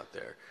technology out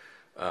there.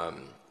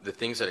 The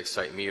things that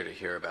excite me are to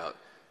hear about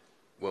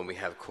when we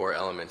have core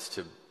elements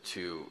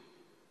to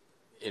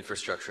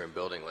infrastructure and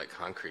building like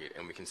concrete,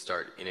 and we can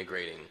start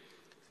integrating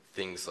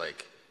things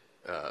like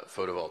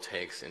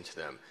photovoltaics into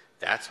them.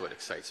 That's what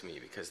excites me,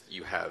 because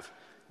you have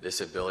this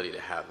ability to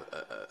have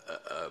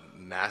a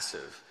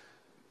massive,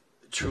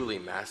 truly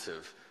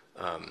massive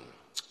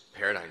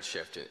paradigm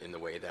shift in the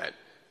way that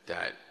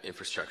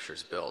infrastructure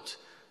is built.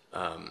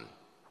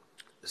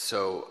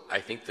 So I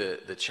think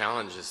the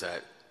challenge is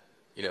that,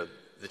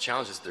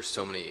 there's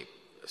so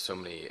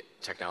many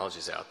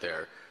technologies out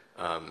there.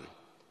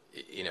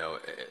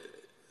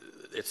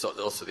 It's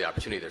also the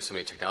opportunity. There's so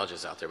many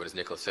technologies out there, but as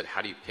Nicholas said,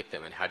 how do you pick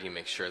them, and how do you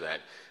make sure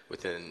that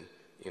within,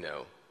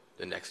 the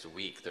next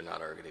week they're not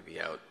already going to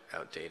be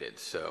outdated?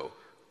 So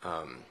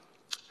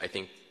I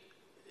think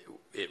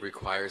it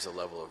requires a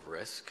level of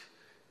risk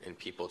and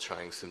people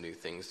trying some new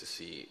things to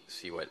see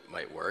what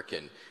might work.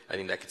 And I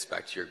think that gets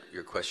back to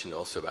your question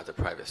also about the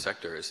private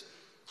sector is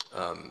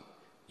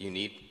you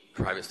need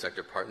private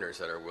sector partners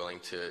that are willing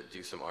to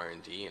do some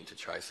R&D and to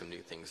try some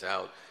new things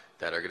out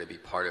that are going to be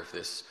part of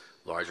this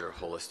larger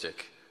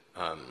holistic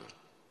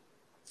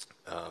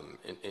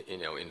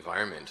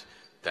environment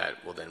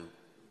that will then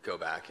go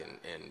back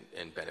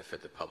and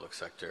benefit the public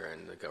sector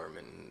and the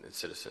government and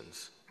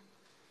citizens.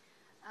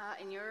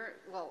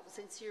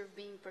 Since you've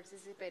been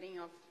participating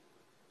of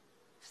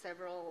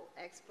several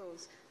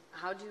expos,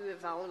 how do you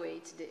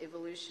evaluate the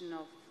evolution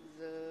of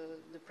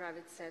the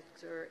private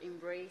sector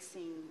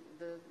embracing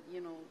the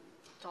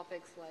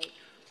topics like?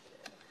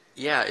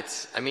 Yeah,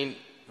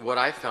 what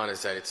I found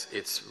is that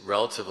it's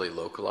relatively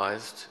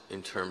localized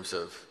in terms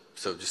of,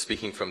 so just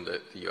speaking from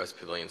the U.S.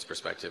 pavilion's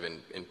perspective,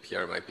 and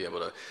Pierre might be able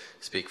to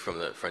speak from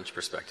the French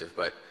perspective,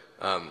 but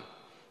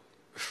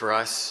for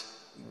us,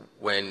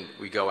 when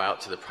we go out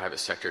to the private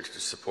sector to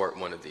support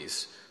one of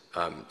these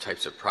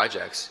types of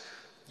projects,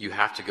 you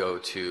have to go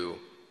to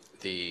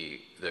the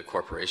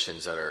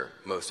corporations that are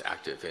most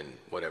active in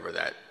whatever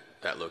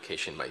that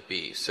location might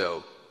be.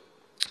 So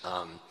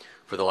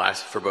for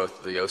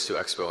both the OSU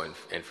Expo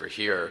and for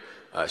here,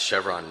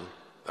 Chevron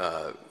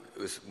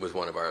was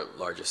one of our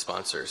largest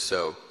sponsors.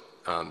 So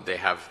they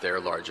have their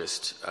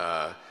largest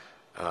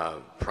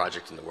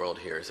project in the world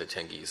here is a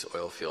Tengiz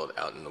oil field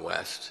out in the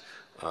west.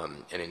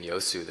 And in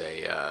Yosu,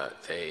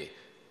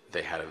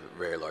 they had a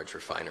very large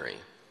refinery.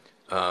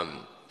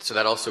 So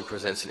that also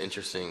presents an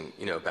interesting,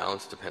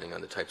 balance depending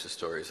on the types of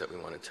stories that we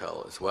want to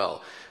tell as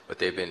well. But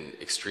they've been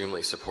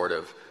extremely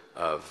supportive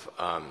of,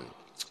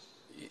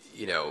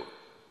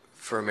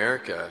 for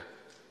America,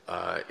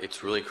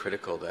 it's really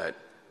critical that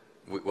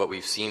what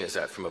we've seen is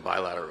that from a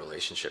bilateral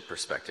relationship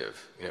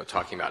perspective,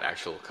 talking about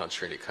actual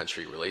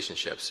country-to-country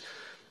relationships,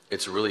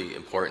 it's really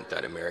important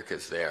that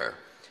America's there.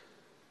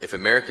 If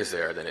America's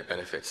there, then it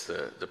benefits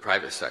the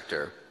private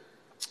sector.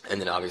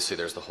 And then obviously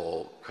there's the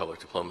whole public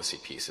diplomacy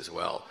piece as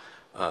well.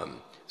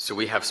 So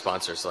we have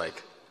sponsors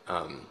like,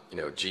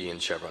 GE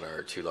and Chevron are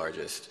our two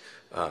largest.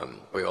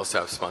 We also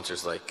have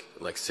sponsors like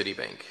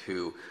Citibank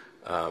who,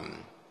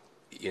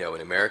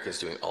 in America is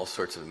doing all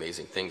sorts of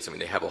amazing things. I mean,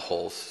 they have a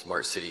whole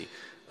smart city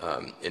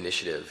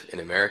initiative in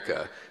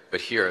America,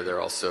 but here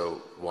they're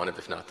also one of,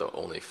 if not the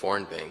only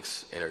foreign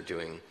banks and are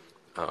doing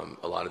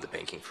a lot of the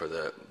banking for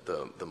the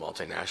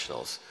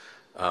multinationals.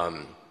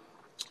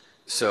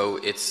 So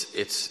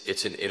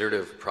it's an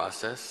iterative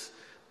process.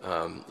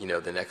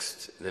 The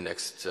next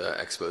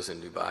expo's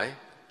in Dubai,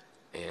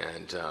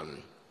 and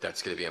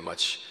that's going to be a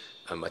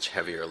much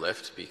heavier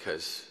lift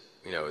because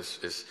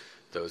as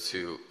those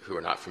who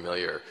are not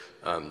familiar,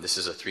 this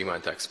is a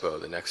 3-month expo.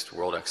 The next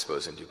World Expo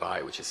is in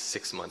Dubai, which is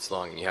 6 months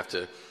long, and you have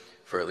to,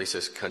 for at least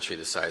a country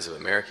the size of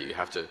America, you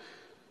have to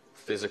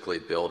physically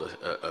build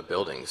a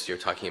building. So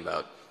you're talking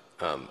about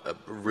a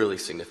really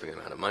significant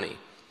amount of money.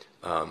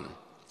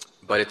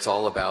 But it's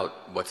all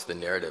about what's the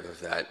narrative of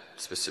that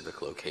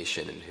specific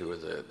location and who are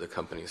the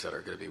companies that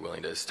are going to be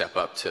willing to step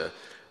up to,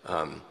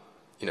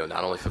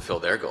 not only fulfill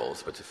their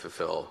goals, but to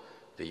fulfill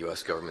the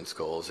U.S. government's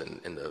goals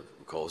and the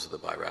goals of the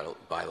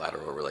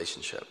bilateral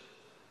relationship.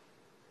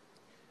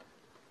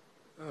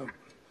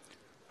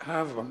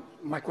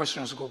 My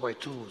questions go by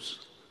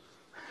twos.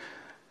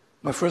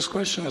 My first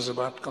question is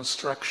about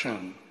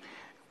construction.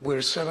 We're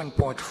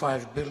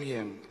 7.5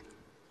 billion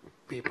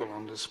people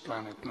on this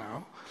planet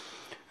now,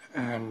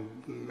 and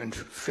in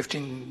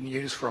 15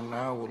 years from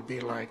now we'll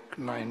be like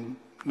 9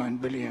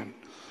 billion.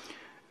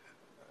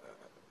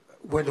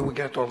 Where do we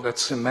get all that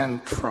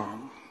cement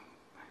from?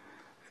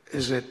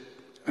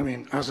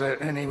 Are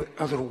there any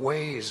other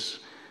ways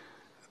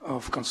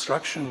of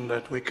construction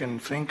that we can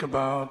think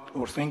about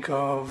or think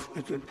of?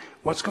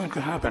 What's going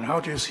to happen?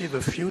 How do you see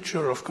the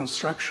future of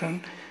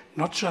construction,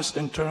 not just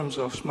in terms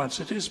of smart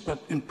cities, but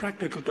in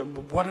practical,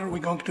 what are we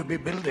going to be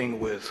building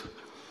with?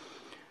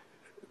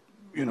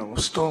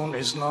 Stone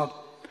is not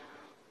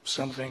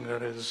something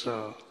that is,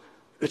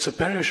 it's a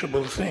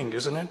perishable thing,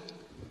 isn't it?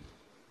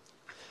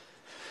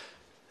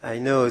 I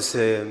know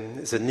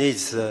the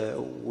needs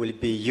will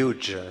be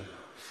huge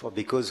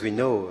because we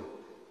know,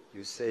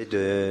 you said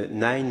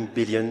 9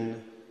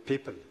 billion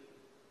people.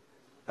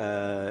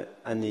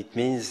 And it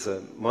means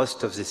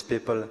most of these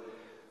people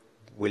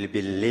will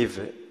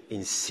live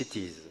in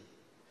cities.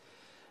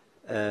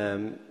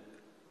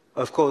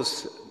 Of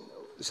course,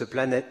 the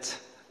planet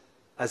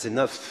has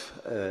enough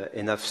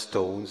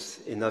stones,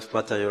 enough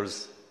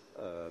materials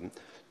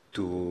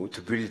to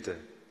build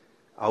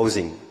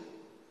housing.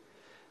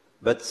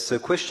 But the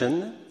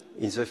question,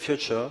 in the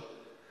future,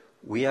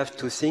 we have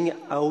to think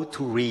how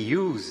to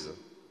reuse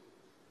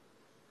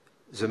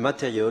the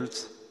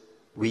materials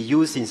we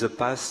used in the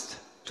past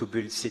to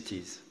build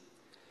cities.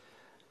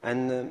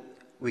 And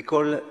we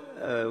call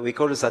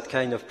that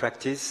kind of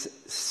practice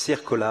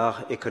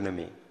circular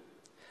economy.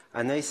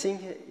 And I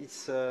think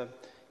it's a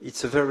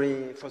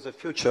very, for the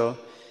future,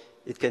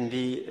 it can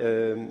be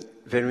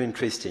very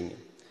interesting.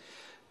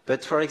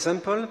 But for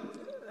example,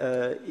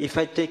 if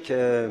I take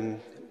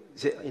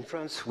In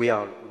France, we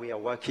are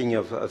working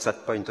of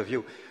that point of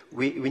view.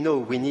 We know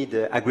we need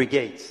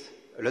aggregates,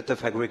 a lot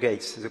of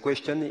aggregates. The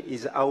question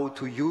is how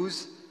to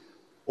use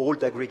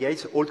old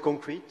aggregates, old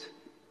concrete,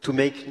 to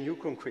make new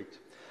concrete.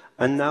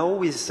 And now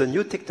with the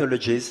new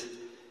technologies,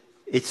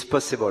 it's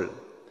possible.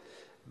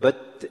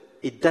 But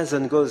it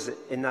doesn't go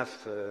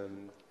enough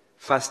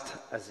fast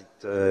as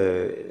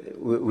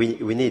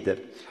we need.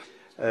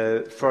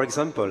 For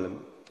example,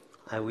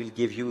 I will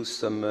give you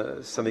some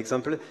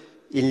example.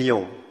 In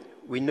Lyon,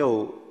 we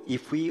know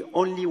if we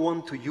only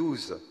want to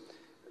use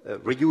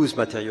reuse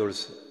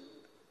materials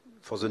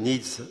for the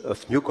needs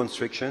of new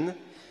construction,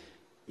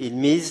 it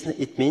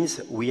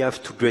means we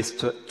have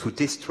to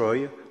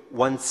destroy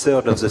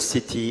 1/3 of the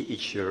city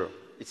each year.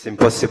 It's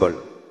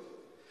impossible.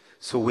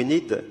 So we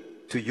need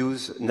to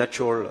use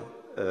natural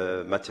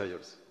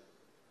materials.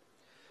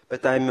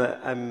 But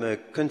I'm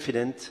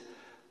confident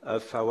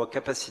of our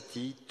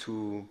capacity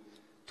to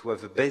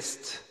have the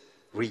best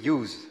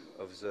reuse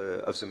of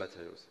the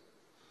materials.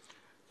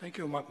 Thank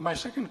you. My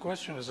second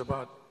question is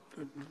about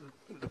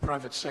the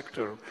private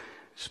sector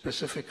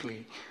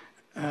specifically.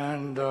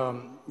 And,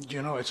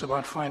 you know, it's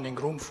about finding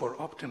room for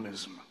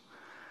optimism.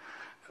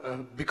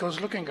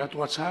 Because looking at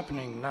what's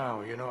happening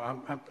now, you know,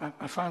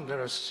 I find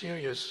there are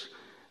serious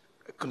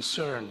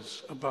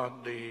concerns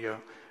about the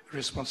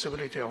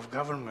responsibility of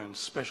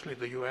governments, especially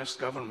the US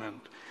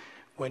government,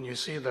 when you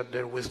see that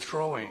they're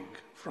withdrawing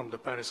from the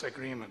Paris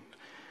Agreement.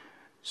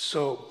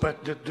 So,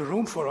 but the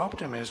room for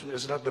optimism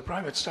is that the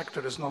private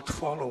sector is not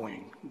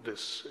following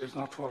this, is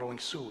not following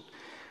suit.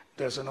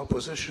 There's an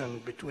opposition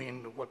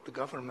between what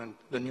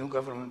the new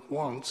government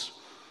wants,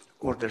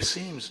 or there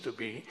seems to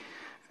be,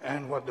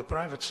 and what the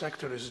private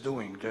sector is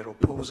doing. They're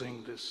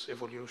opposing this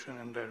evolution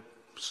and they're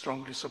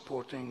strongly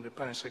supporting the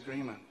Paris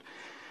Agreement.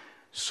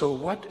 So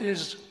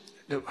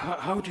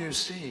how do you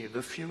see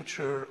the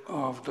future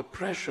of the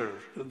pressure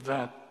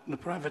that the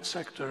private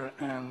sector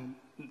and,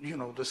 you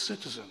know, the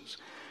citizens,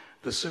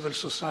 the civil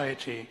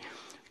society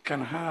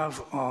can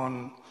have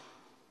on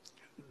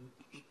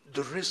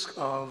the risk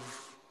of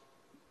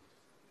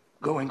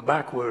going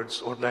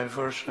backwards or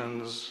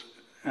diversions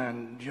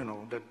and, you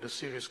know, the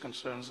serious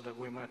concerns that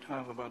we might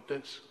have about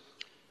this?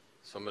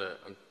 So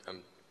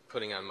I'm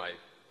putting on my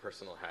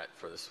personal hat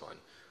for this one.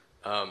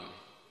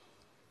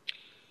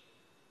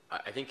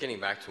 I think getting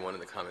back to one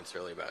of the comments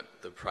earlier about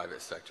the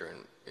private sector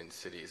in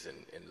cities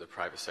and the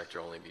private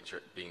sector only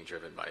being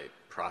driven by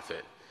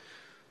profit,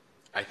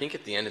 I think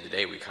at the end of the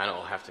day, we kind of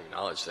all have to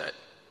acknowledge that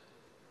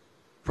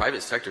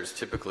private sector is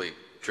typically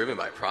driven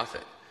by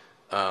profit.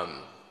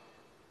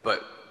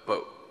 But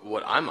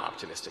what I'm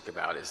optimistic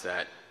about is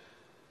that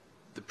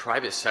the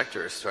private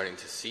sector is starting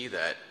to see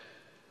that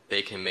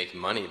they can make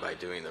money by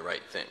doing the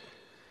right thing.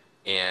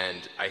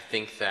 And I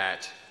think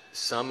that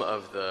some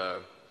of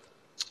the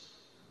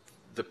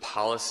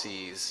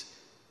policies,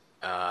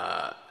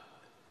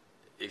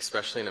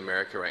 especially in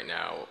America right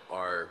now,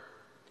 are,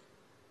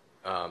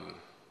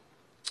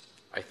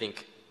 I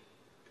think,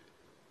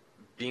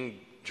 being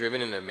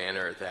driven in a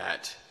manner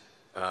that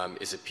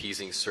is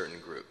appeasing certain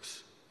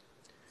groups.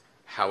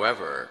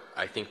 However,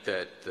 I think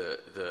that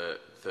the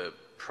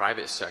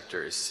private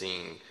sector is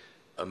seeing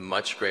a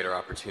much greater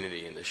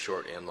opportunity in the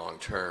short and long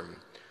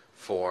term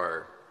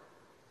for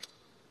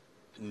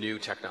new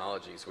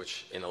technologies,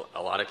 which in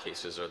a lot of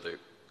cases are the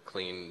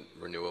clean,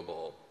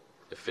 renewable,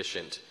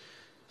 efficient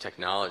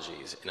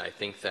technologies. And I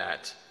think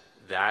that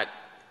that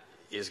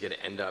is going to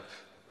end up,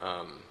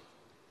 I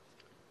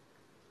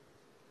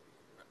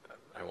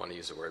want to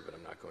use a word, but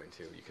I'm not going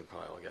to. You can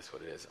probably all guess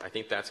what it is. I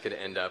think that's going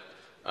to end up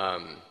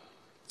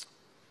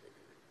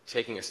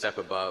taking a step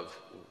above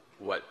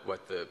what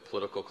the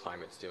political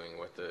climate's doing,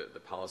 what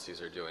the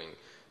policies are doing,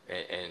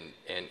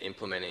 and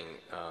implementing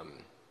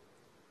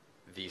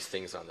these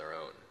things on their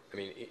own. I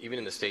mean, even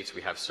in the States,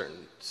 we have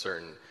certain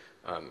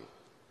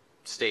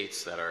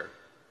states that are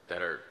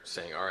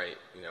saying, all right,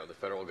 you know, the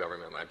federal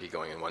government might be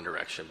going in one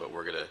direction, but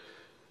we're going to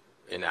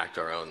enact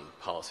our own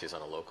policies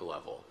on a local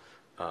level.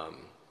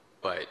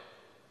 But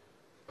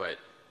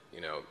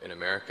you know, in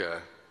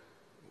America,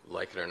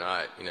 like it or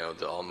not, you know,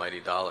 the almighty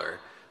dollar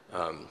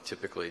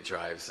typically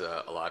drives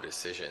a lot of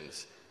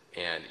decisions.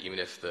 And even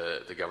if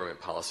the government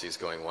policy is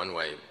going one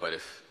way, but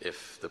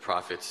if the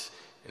profit's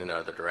in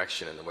another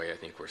direction, and the way I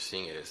think we're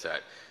seeing it is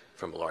that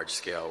from a large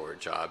scale where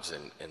jobs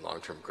and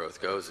long-term growth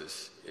goes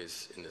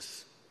is in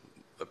this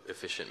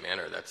efficient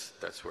manner,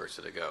 that's where it's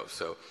going to go.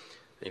 So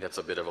I think that's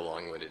a bit of a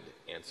long-winded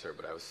answer,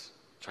 but I was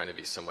trying to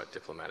be somewhat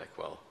diplomatic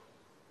while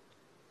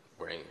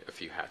wearing a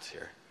few hats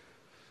here.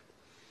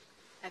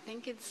 I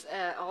think it's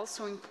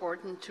also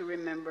important to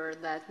remember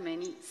that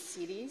many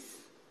cities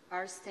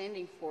are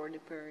standing for the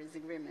Paris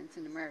Agreement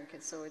in America.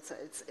 So it's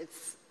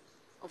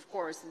of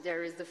course,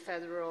 there is the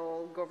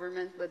federal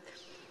government, but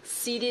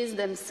cities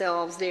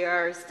themselves, they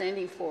are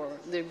standing for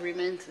the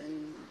agreement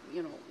and,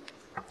 you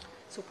know,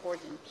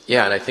 supporting.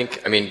 Yeah, and I think,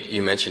 I mean,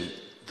 you mentioned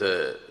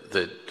the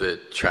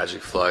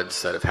tragic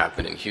floods that have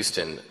happened in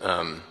Houston.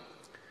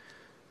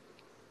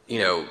 You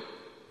know,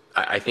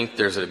 I think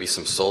there's going to be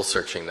some soul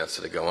searching that's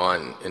going to go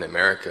on in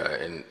America,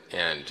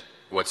 and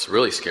what's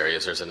really scary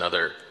is there's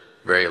another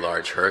very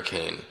large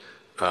hurricane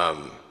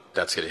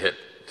that's going to hit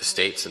the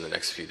States in the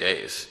next few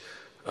days.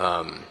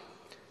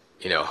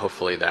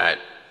 Hopefully that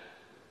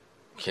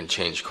can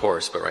change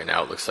course, but right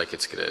now it looks like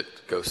it's going to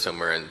go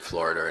somewhere in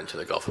Florida or into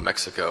the Gulf of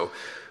Mexico,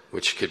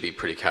 which could be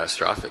pretty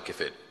catastrophic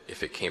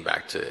if it came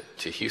back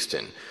to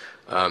Houston.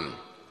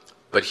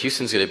 But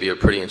Houston's going to be a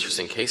pretty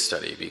interesting case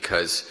study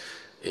because,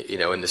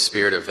 in the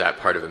spirit of that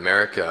part of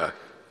America,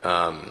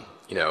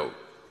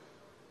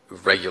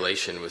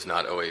 regulation was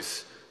not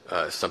always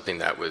something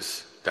that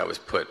was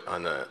put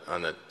on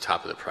the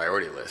top of the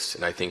priority list.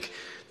 And I think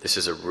this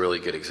is a really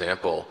good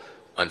example,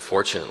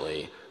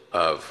 unfortunately,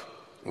 of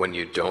when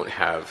you don't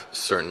have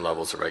certain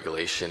levels of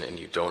regulation and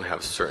you don't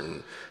have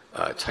certain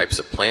types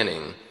of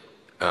planning,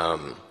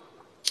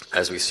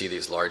 as we see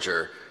these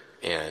larger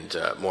and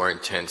more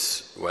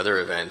intense weather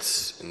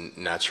events and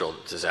natural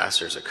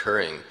disasters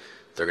occurring,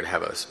 they're going to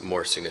have a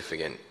more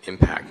significant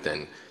impact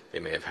than they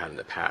may have had in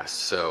the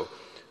past. So,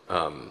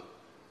 I'm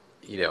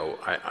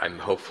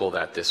hopeful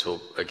that this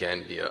will,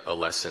 again, be a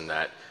lesson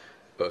that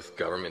both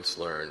governments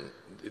learn,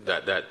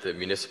 that the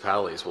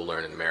municipalities will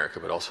learn in America,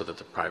 but also that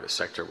the private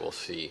sector will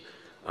see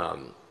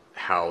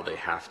how they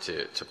have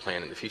to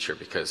plan in the future.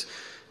 Because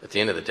at the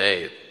end of the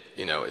day,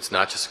 it's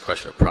not just a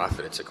question of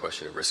profit, it's a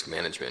question of risk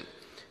management.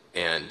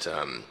 And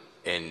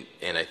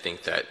I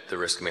think that the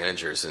risk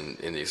managers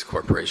in these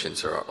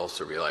corporations are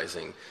also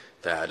realizing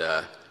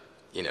that,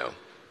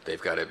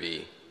 they've got to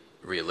be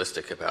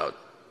realistic about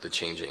the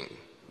changing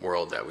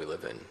world that we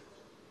live in.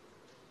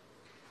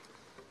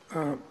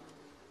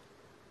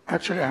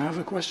 Actually, I have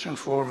a question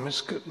for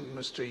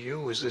Mr.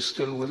 Yu. Is he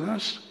still with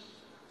us?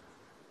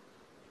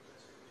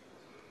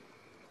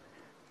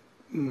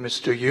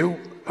 Mr. Yu?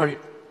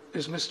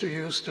 Is Mr.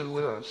 Yu still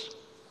with us?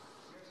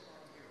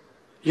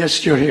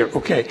 Yes, you're here.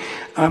 Okay.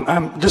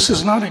 This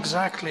is not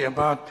exactly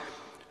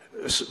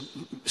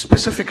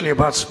specifically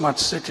about smart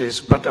cities,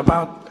 but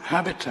about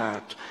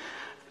habitat.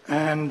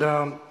 And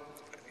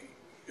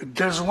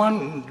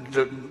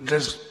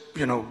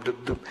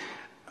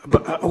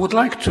but I would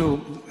like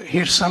to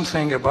hear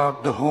something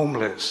about the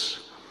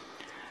homeless.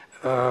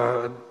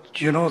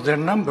 Their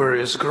number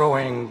is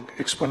growing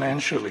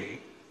exponentially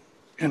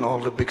in all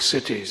the big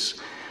cities.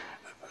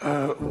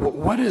 Do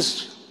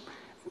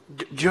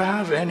you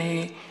have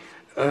any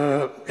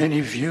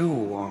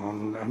view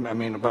on,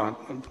 about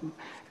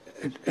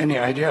any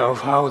idea of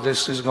how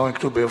this is going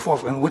to be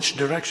evolved and which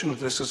direction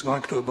this is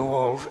going to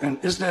evolve? And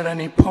is there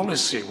any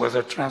policy,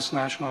 whether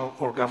transnational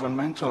or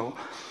governmental,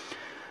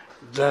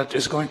 that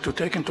is going to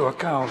take into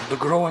account the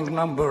growing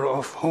number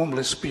of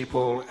homeless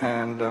people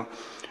and,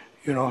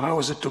 how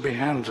is it to be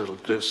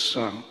handled, this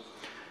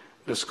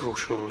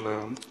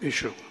crucial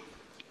issue?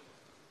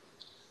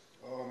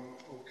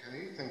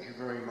 Okay, thank you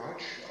very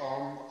much.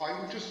 I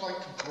would just like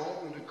to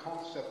broaden the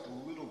concept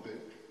a little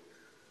bit.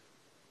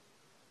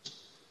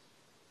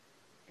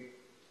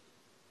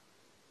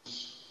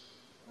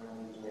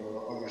 And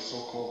other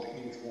so-called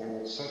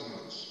informal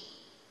settlements.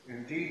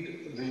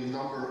 Indeed, the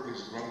number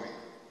is growing.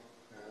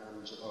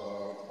 And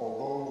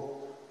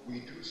although we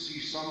do see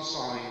some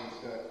signs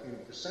that in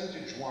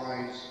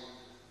percentage-wise,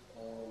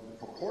 the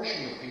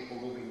proportion of people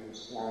living in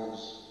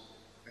slums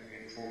and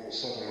informal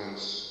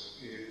settlements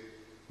is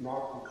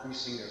not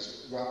increasing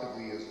as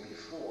rapidly as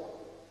before.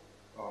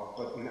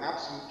 But in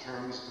absolute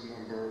terms, the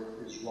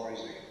number is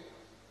rising.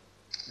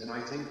 And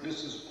I think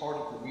this is part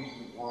of the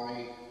reason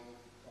why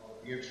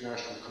the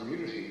international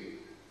community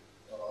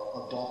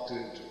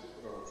adopted,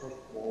 first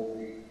of all,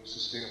 the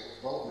Sustainable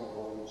Development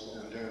Goals,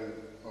 and then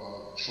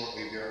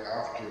shortly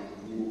thereafter,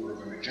 the New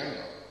Urban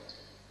Agenda.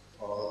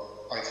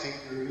 I think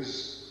there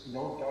is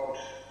no doubt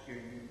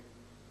in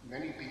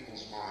many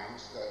people's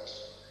minds that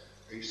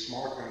a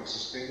smart and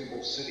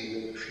sustainable city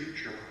in the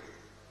future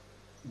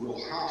will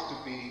have to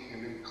be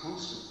an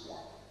inclusive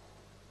one.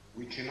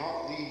 We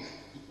cannot leave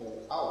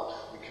people out.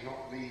 We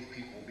cannot leave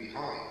people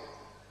behind.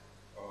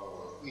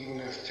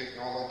 Even if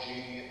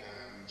technology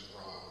and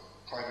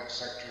private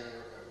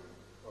sector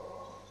and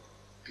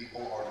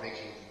people are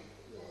making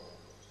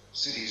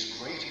cities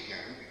great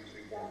again because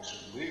they want to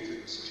live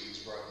in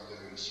cities rather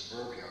than in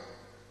suburbia,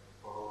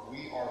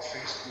 we are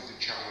faced with the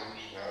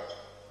challenge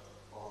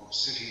that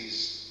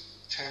cities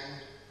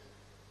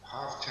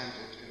have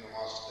tended in the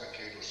last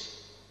decade or so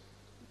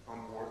to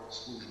become more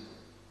exclusionary.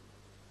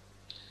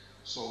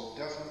 So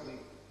definitely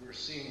we're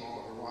seeing on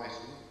the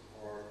horizon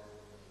are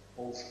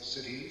both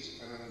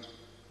cities and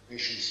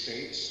nation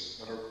states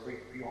that are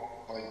greatly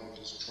preoccupied with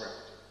this trend.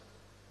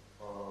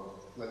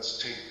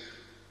 Let's take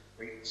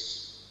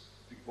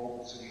the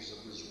global cities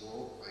of this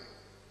world, like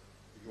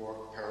New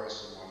York, Paris,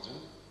 and London.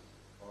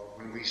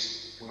 When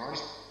I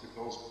speak with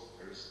those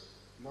players,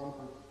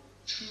 number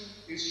 2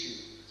 issue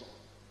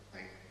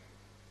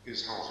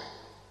is housing.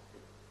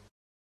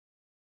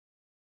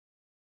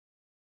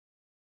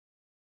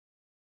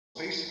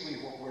 Basically,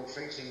 what we're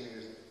facing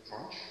is a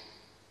crunch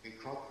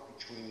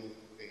between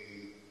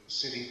a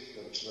city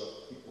that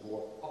people who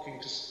are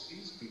flocking to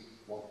cities, people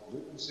who want to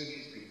live in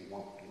cities, people who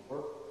want to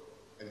work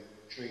and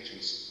trade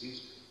in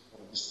cities,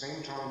 but at the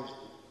same time,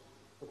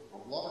 put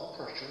a lot of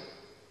pressure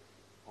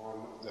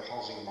on the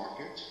housing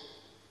market,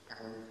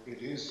 and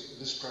it is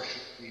this pressure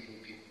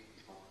leaving people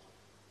behind.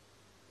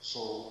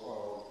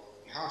 So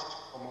we have to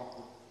come up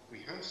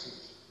with comprehensive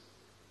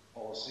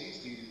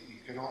policies. You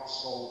cannot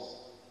solve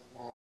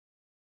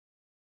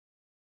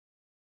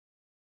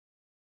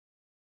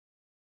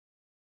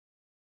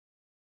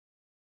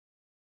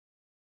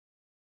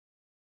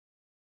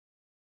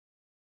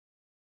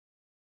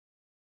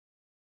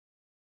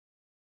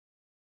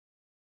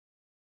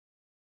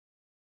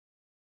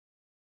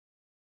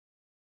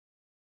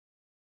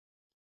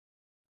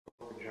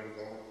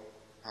agenda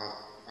have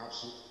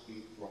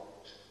absolutely right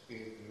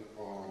in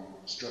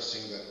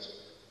stressing that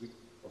we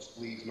must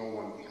leave no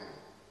one behind.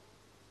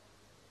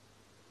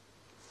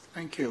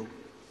 Thank you.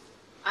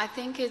 I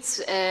think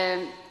it's,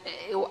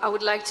 I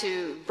would like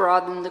to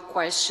broaden the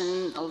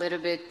question a little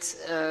bit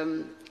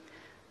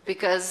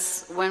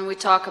because when we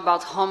talk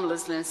about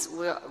homelessness,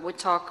 we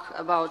talk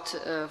about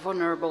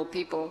vulnerable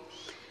people.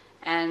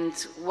 And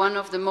one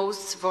of the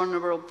most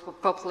vulnerable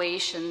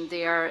population,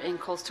 they are in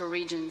coastal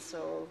regions.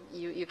 So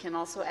you can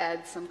also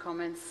add some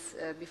comments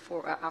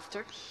before or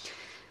after.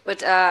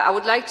 But I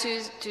would like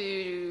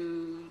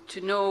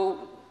to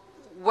know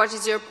what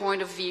is your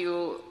point of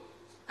view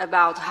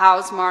about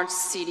how smart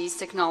cities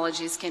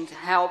technologies can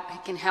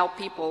help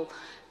people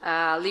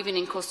living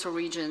in coastal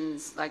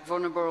regions, like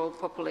vulnerable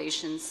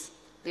populations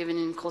living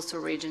in coastal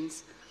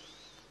regions.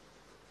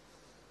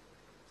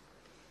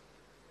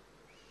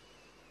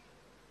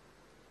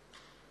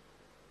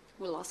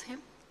 We lost him.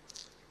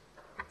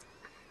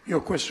 Your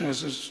question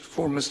is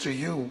for Mr.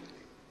 Yu.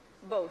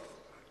 Both.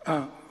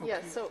 Okay. Yeah,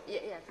 so,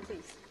 yeah,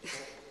 please.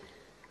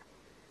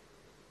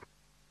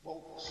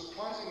 Well,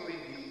 surprisingly,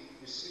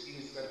 the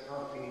cities that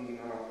have been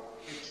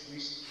hit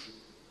recently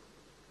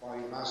by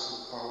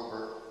massive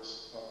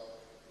cloudbursts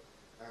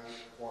and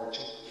are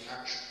taking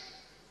action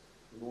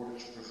in order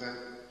to prevent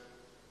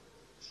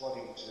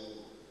flooding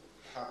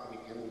to happen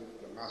again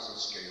at a massive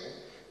scale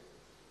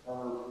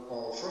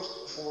are first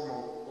and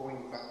foremost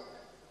going back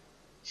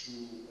to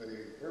a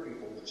very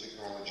old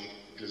technology,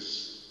 which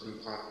is urban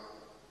planning.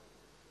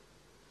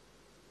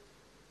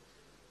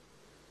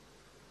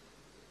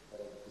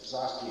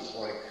 Disasters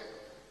like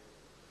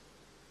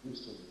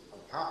Houston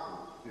have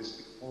happened is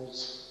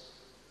because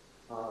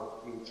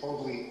being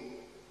totally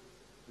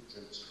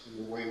different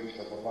in the way we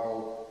have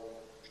allowed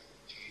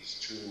communities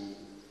to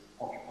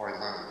occupy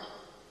land.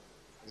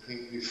 I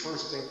think the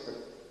first thing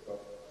that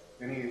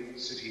many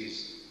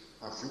cities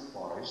have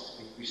realized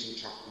in recent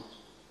times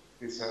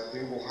is that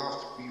they will have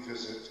to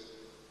revisit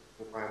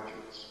the land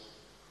use,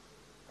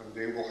 and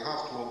they will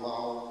have to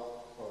allow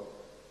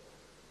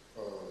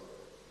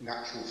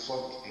natural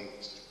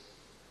floodplains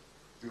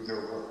to do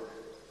their work.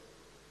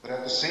 But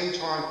at the same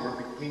time, we're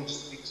beginning to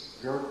see some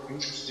very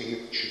interesting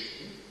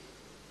initiatives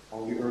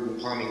on the urban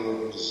planning,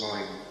 urban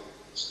design.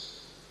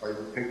 I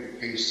would take the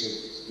case of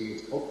the city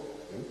of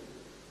Copenhagen.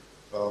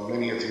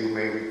 Many of you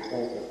may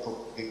recall that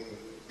Copenhagen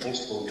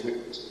also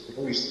witnessed a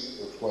very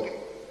severe flooding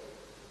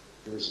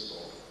years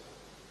ago,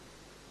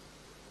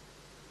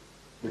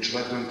 which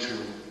led them to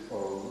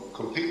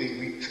completely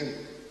rethink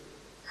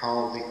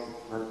how they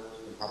could prevent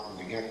it from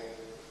happening again.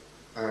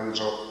 And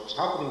what's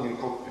happening in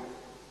Copenhagen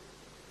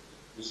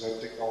is that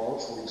they are,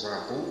 for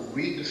example,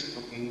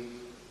 redefining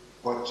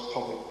what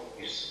public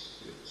space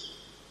is.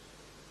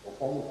 So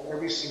almost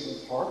every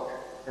single park,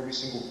 every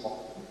single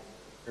park,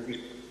 every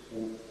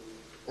single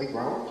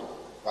playground,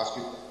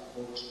 basketball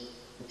court,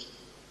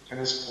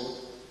 tennis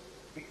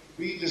court,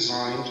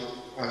 redesigned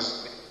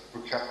as a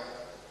protector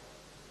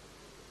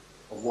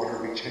of water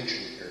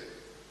retention area.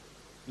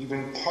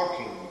 Even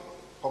parking,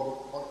 public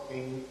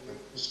parking and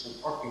municipal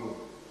parking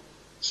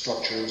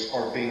structures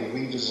are being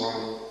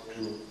redesigned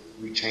to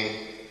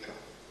retain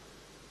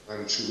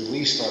and to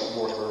release that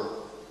water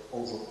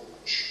over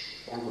much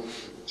longer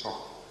period of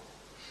time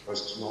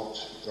as to not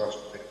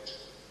exacerbate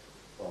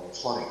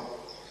flooding.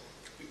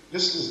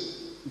 This has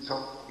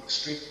become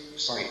extremely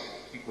exciting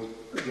because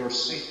we are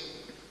seeing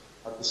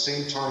at the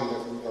same time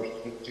that we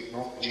are seeing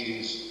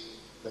technologies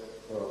that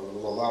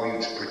will allow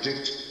you to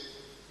predict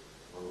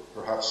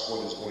perhaps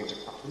what is going to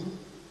happen,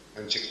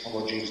 and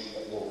technologies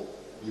that will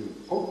you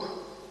cope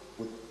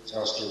with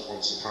disaster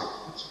once it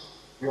happens.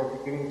 We are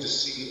beginning to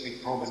see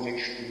a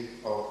combination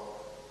of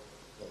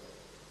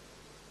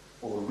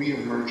or a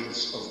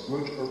re-emergence of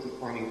good urban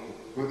planning,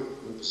 good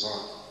urban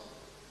design,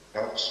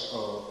 that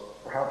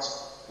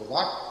perhaps the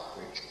lack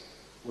of which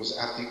was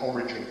at the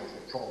origin of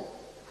the problem.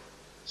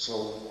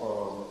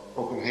 So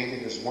Copenhagen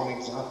is one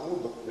example,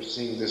 but we're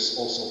seeing this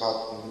also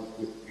happen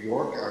with New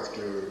York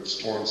after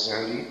Storm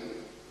Sandy,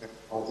 and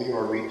how they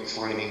are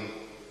redefining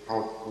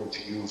how they're going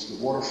to use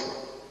the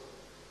waterfront.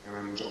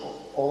 And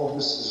all of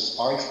this is,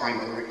 I find,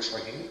 very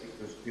exciting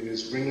because it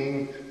is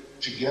bringing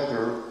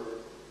together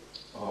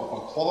a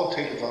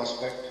qualitative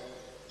aspect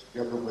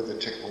together with a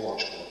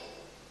technological.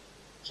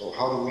 So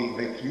how do we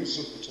make use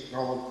of the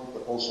technology,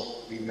 but also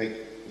how do we make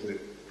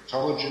it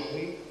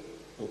intelligently?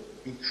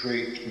 We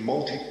create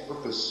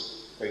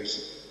multi-purpose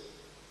spaces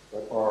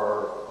that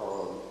are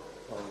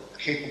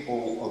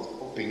capable of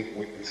coping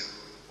with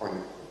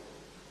climate.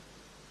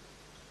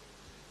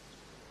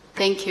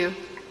 Thank you.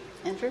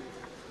 Andrew?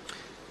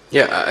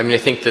 Yeah, I mean, I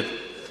think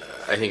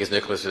as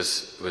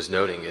Nicholas was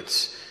noting,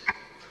 it's,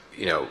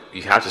 you know,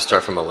 you have to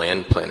start from a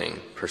land planning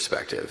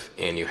perspective,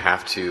 and you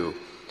have to,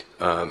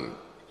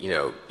 you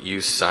know,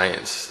 use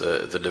science.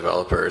 The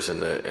developers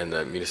and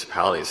the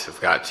municipalities have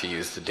got to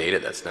use the data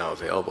that's now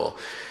available.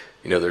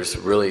 You know, there's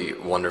really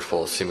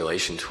wonderful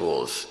simulation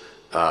tools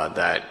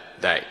that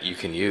you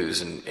can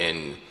use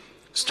and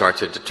start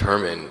to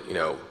determine, you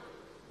know,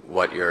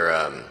 what your,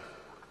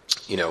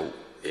 you know,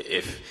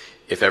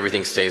 if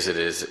everything stays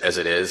as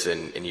it is,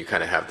 and you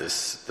kind of have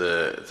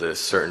the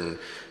certain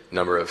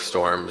number of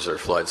storms or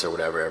floods or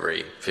whatever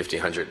every 50,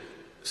 100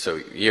 so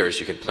years,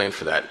 you can plan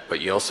for that.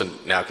 But you also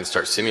now can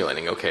start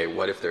simulating, okay,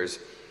 what if there's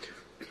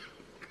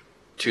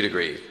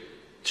 2-degree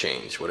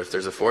change? What if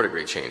there's a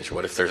 4-degree change?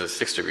 What if there's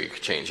a 6-degree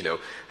change? You know,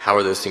 how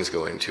are those things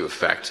going to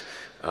affect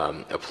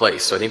a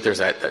place? So I think there's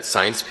that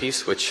science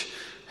piece, which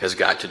has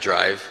got to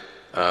drive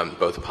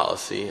both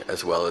policy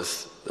as well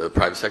as the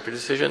private sector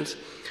decisions.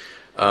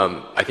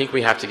 I think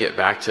we have to get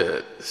back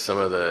to some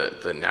of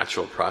the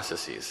natural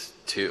processes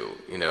too.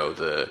 You know,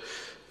 the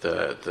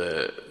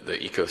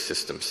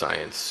ecosystem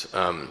science.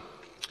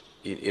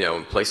 You know,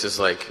 in places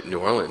like New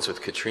Orleans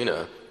with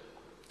Katrina,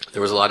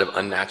 there was a lot of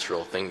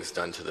unnatural things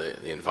done to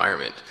the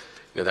environment.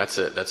 You know, that's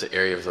an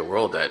area of the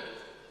world that,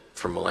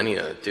 for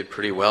millennia, did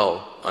pretty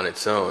well on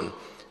its own.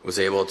 Was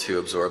able to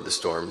absorb the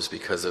storms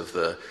because of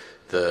the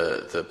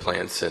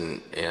plants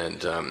and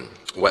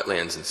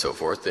wetlands and so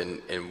forth.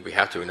 And we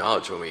have to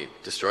acknowledge when we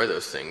destroy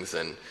those things,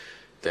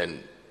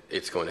 then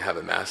it's going to have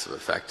a massive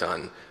effect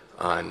on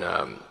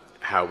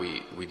how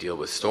we deal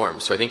with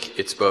storms. So I think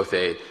it's both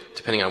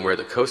depending on where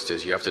the coast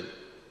is, you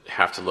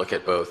have to look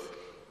at both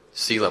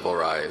sea level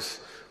rise,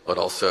 but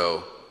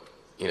also,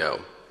 you know,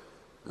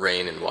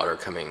 rain and water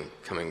coming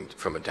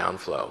from a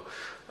downflow.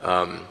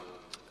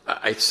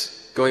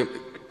 Going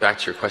back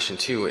to your question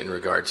too, in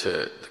regard to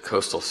the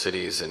coastal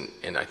cities,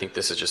 and I think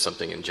this is just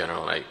something in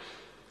general, and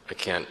I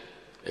can't,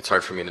 it's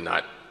hard for me to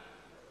not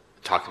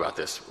talk about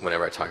this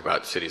whenever I talk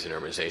about cities and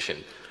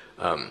urbanization,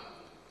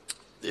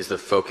 is the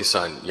focus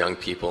on young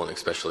people and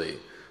especially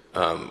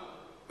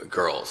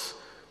girls.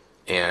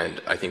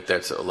 And I think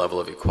that's a level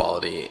of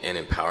equality and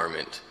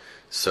empowerment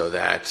so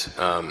that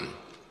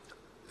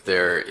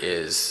there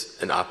is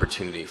an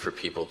opportunity for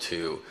people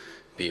to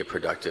be a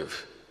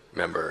productive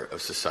member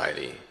of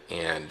society.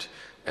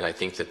 And I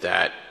think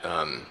that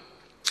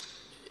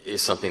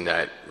is something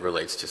that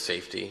relates to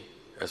safety,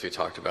 as we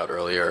talked about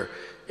earlier.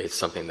 It's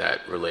something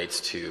that relates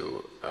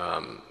to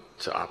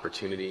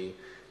opportunity,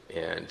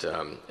 and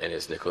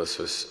as Nicholas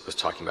was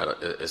talking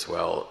about as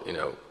well, you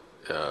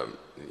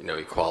know,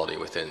 equality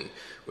within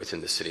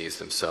the cities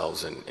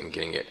themselves, and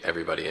getting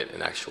everybody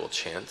an actual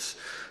chance.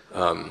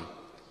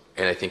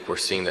 And I think we're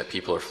seeing that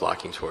people are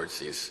flocking towards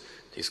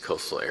these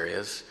coastal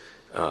areas.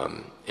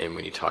 And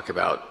when you talk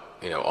about,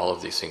 you know, all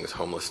of these things,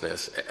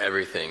 homelessness,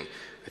 everything,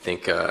 I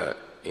think,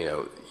 you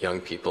know, young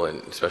people and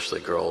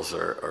especially girls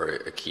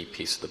are a key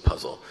piece of the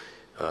puzzle,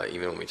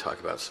 even when we talk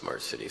about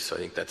smart cities. So I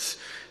think that's,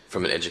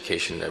 from an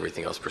education and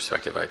everything else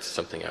perspective, it's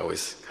something I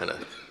always kind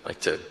of like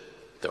to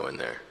throw in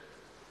there.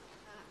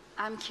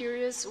 I'm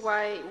curious,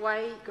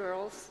 why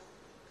girls?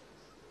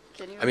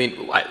 Can you? I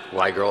mean,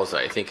 why girls?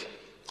 I think,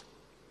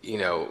 you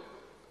know,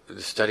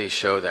 the studies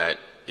show that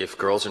if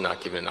girls are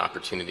not given an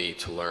opportunity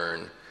to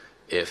learn,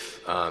 if,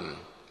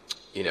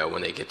 you know,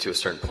 when they get to a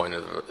certain point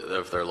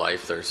of their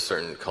life, there's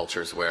certain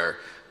cultures where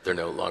they're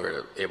no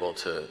longer able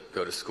to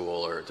go to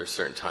school, or there's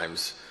certain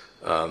times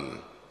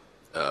of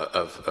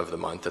the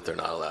month that they're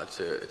not allowed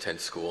to attend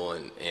school,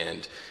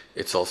 and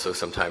it's also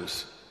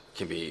sometimes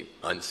can be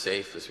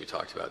unsafe, as we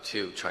talked about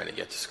too, trying to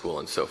get to school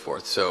and so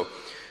forth. So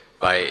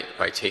by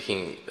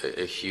taking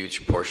a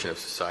huge portion of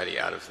society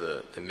out of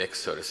the mix,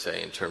 so to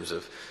say, in terms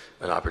of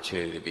an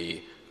opportunity to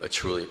be a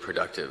truly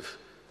productive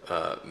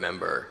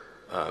member,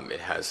 it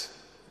has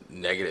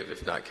negative,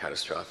 if not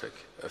catastrophic,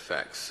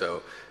 effects.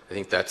 So I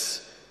think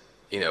that's,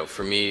 you know,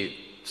 for me,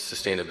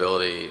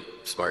 sustainability,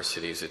 smart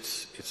cities,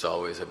 it's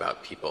always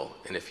about people.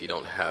 And if you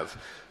don't have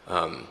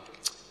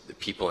the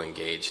people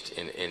engaged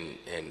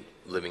in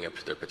living up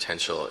to their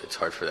potential, it's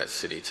hard for that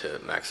city to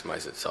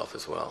maximize itself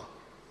as well.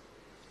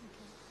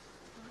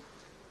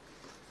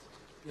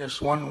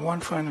 Yes, one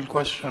final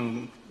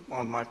question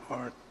on my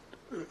part.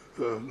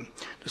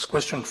 This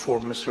question for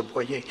Mr.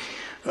 Boyer.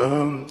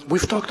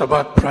 We've talked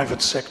about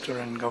private sector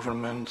and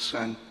governments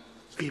and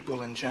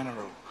people in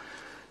general.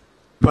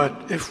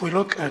 But if we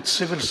look at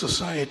civil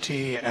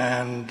society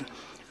and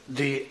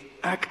the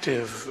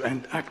active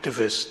and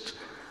activist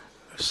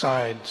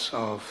sides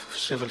of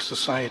civil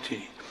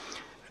society,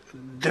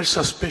 they're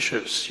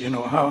suspicious, you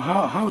know,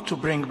 how to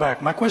bring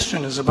back. My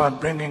question is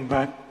about bringing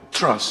back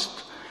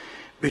trust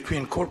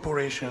between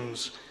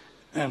corporations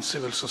and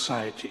civil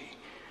society.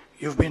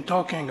 You've been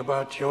talking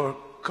about your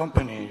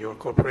company, your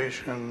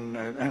corporation,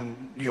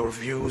 and your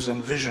views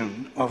and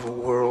vision of a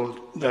world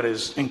that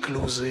is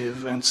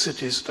inclusive and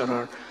cities that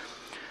are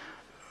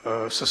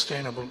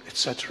sustainable,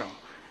 etc.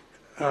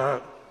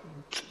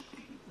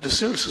 The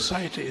civil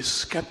society is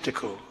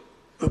skeptical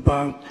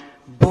about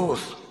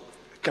both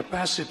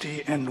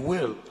capacity and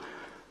will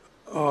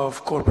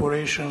of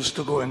corporations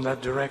to go in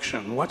that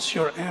direction. What's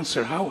your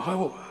answer?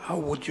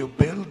 How would you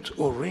build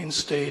or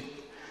reinstate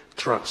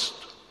trust?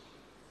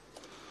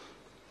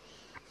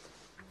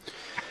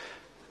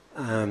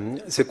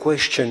 The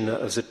question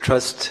of the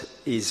trust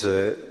is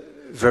a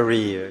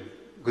very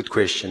good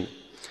question.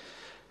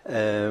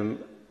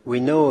 We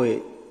know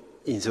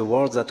in the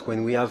world that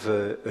when we have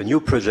a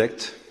new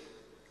project,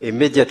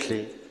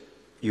 immediately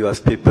you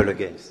have people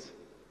against,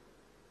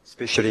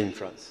 especially in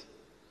France.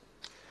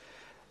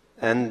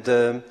 And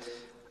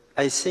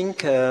I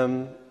think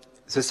the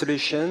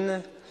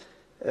solution,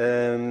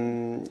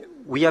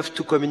 we have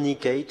to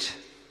communicate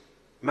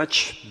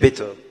much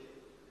better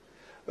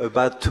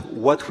about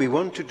what we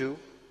want to do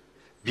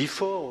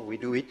before we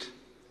do it.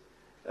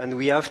 And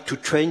we have to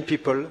train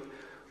people.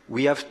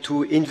 We have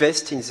to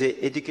invest in the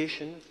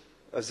education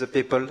of the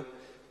people.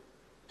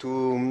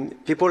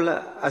 People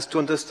has to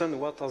understand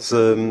what are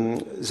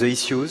the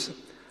issues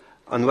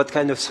and what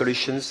kind of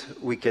solutions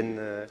we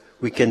can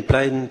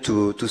plan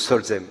to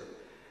solve them.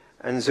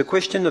 And the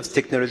question of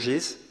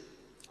technologies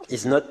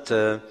is not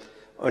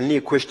only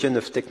a question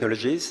of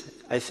technologies.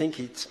 I think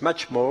it's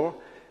much more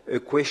a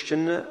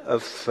question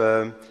of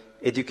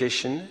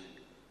education,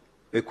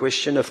 a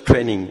question of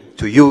training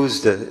to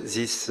use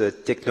these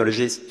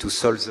technologies to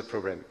solve the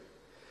problem.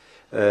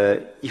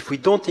 If we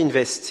don't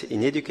invest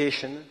in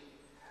education,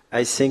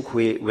 I think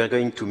we are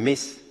going to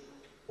miss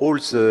all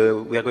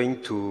the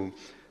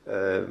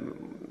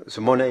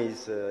money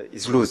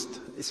is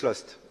lost.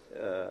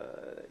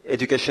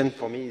 Education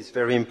for me is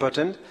very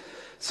important.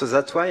 So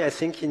that's why I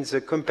think in the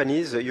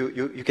companies,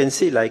 you can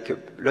see like a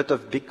lot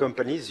of big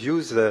companies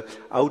use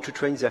how to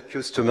train their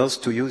customers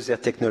to use their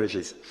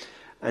technologies.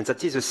 And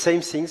that is the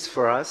same things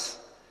for us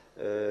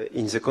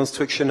in the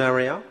construction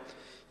area.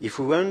 If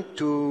we want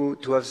to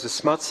have the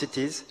smart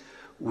cities,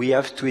 we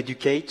have to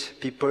educate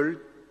people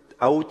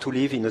how to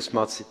live in a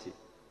smart city.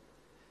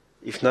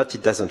 If not,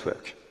 it doesn't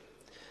work.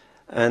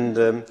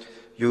 And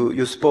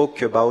you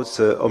spoke about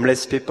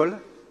homeless people.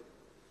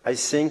 I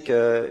think,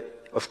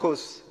 of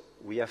course,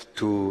 we have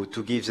to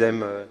give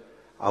them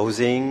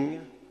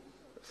housing,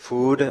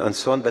 food, and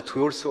so on, but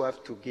we also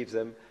have to give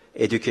them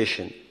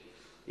education.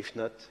 If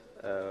not,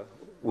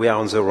 we are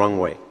on the wrong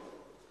way.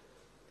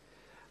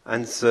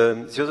 And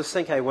the other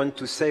thing I want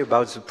to say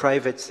about the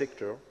private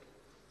sector,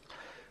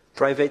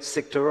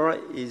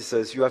 is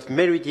you have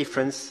many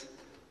differences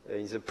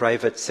in the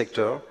private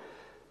sector,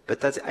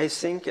 but I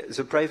think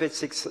the private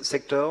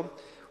sector,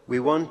 we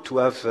want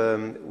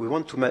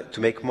to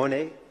make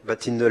money,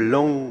 but in the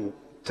long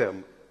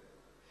term.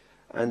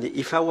 And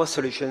if our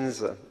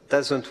solutions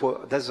doesn't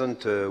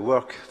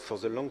work for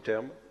the long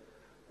term,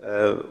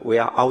 we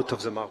are out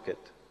of the market.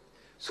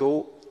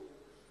 So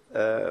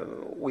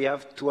we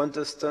have to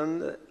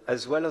understand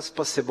as well as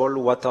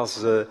possible what are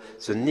the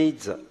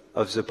needs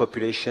of the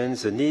population,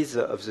 the needs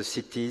of the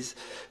cities,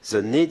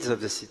 the needs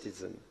of the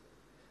citizen.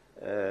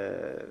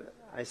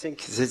 I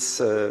think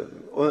there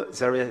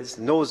is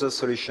no other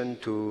solution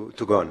to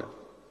go on.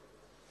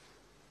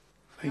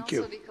 Thank you.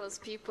 Also because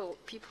people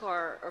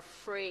are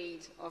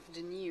afraid of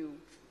the new.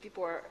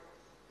 People are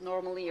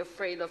normally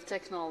afraid of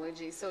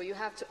technology. So you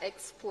have to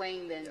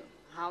explain them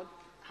how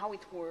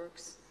it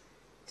works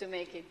to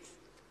make it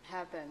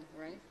happen,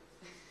 right?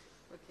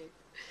 Okay.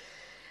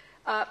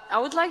 I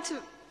would like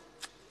to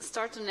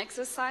start an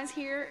exercise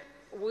here.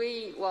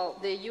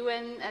 The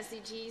UN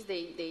SDGs,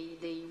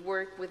 they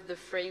work with the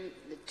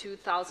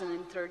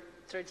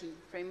 2030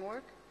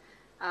 framework.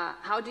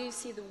 How do you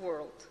see the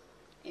world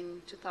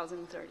in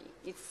 2030?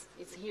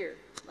 It's here,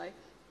 right?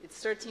 It's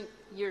 13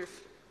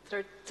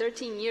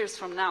 years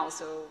from now,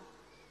 so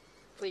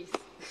please.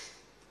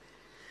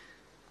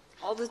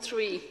 All the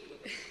three.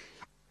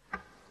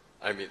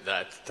 I mean,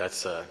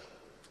 that's a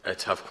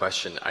tough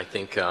question. I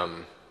think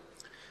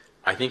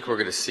we're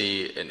going to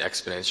see an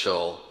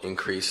exponential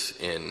increase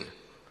in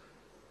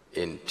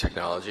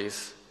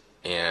technologies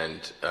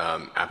and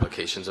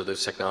applications of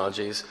those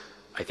technologies.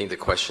 I think the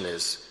question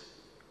is,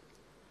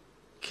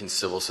 can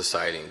civil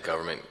society and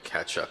government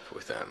catch up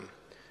with them?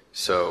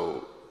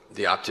 So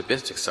the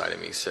optimistic side of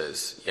me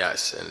says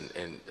yes,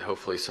 and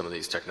hopefully some of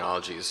these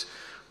technologies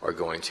are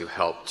going to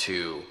help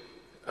to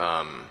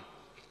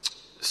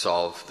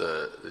solve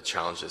the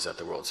challenges that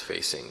the world's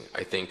facing.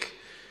 I think,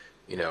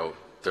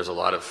 there's a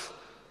lot of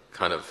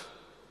kind of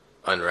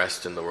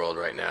unrest in the world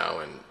right now,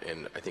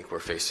 and I think we're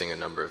facing a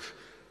number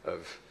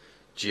of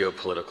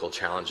geopolitical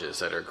challenges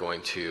that are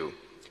going to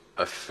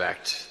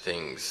affect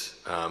things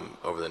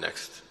over the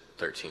next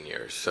 13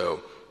 years.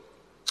 So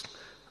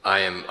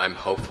I'm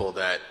hopeful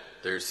that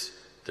there's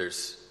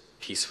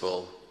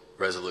peaceful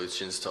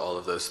resolutions to all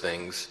of those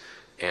things,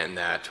 and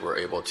that we're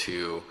able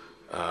to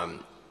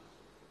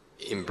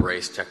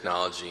embrace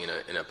technology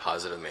in a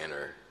positive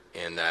manner,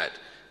 and that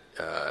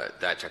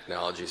that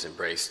technology is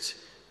embraced,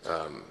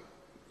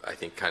 I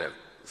think, kind of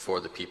for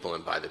the people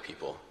and by the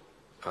people.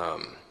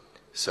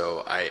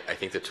 So I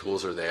think the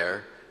tools are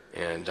there,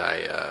 and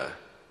I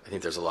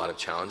think there's a lot of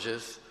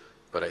challenges,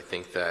 but I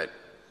think that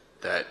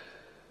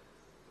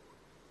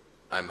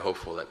I'm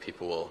hopeful that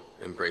people will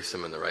embrace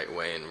them in the right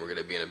way, and we're going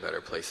to be in a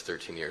better place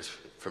 13 years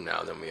from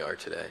now than we are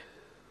today.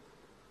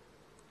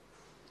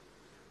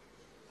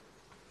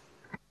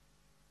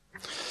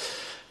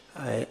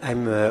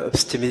 I'm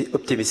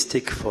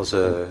optimistic for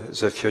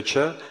the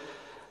future.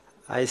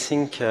 I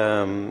think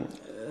in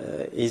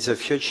the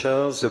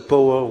future the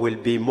power will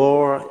be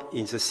more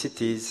in the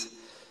cities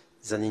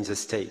than in the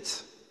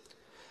states.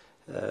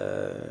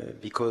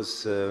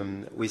 Because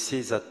we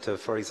see that,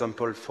 for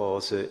example,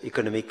 for the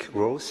economic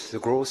growth, the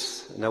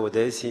growth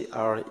nowadays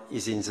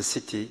is in the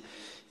city,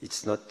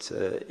 it's not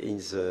in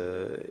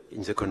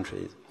the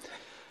country.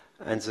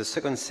 And the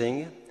second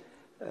thing,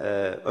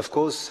 of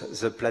course,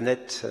 the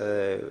planet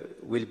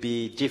will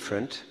be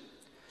different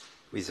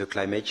with the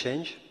climate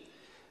change,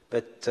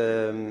 but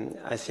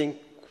I think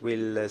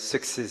we'll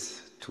succeed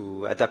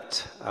to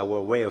adapt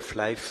our way of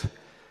life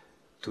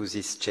to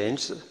this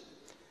change.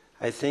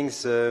 I think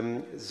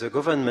the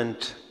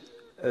government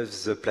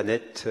of the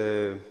planet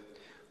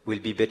will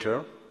be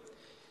better,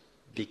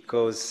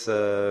 because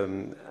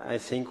I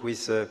think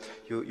with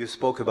you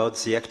spoke about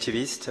the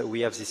activists,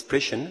 we have this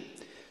pressure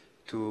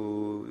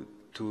to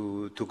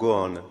go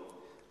on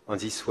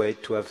this way,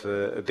 to have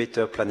a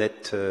better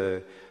planet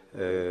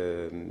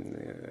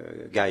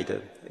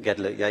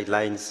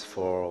guidelines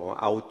for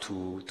how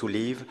to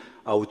live,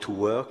 how to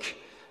work.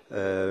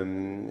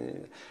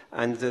 And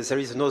there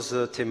is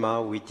another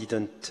theme we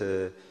didn't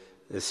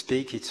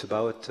speak, it's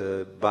about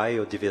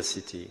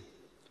biodiversity.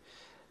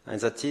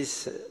 And that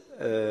is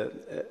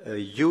a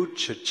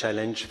huge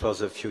challenge for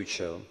the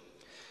future.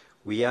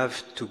 We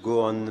have to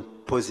go on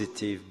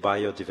positive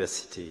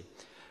biodiversity.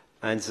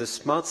 And the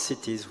smart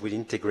cities will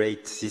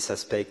integrate this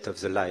aspect of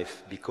the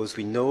life, because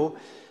we know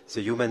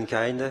the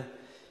humankind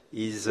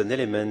is an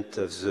element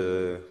of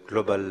the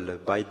global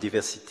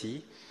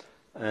biodiversity.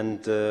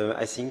 And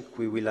I think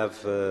we will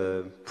have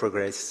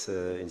progress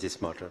in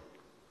this matter.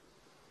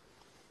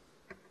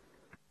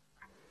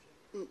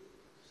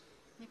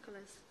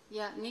 Nicholas.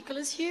 Yeah,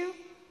 Nicholas Horyou?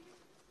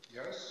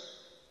 Yes?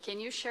 Can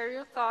you share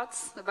your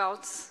thoughts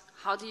about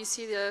how do you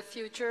see the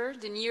future,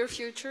 the near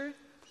future?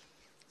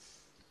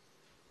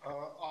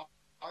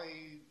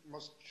 I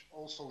must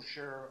also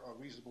share a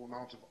reasonable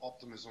amount of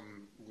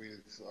optimism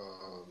with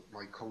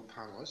my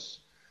co-panelists.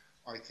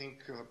 I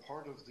think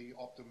part of the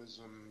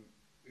optimism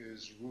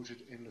is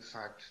rooted in the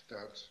fact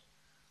that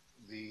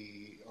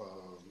the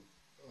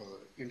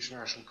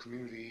international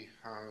community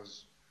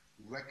has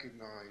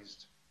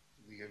recognized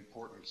the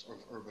importance of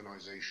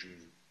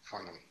urbanization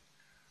finally.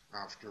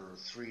 After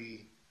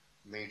 3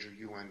 major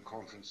UN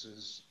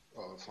conferences,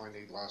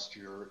 finally last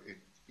year it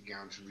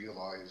began to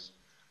realize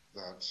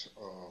that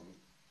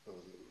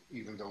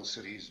even though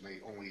cities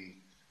may only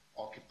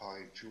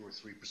occupy 2 or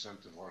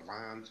 3% of our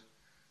land,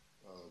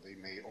 they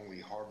may only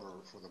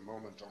harbor, for the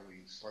moment,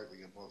 only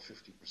slightly above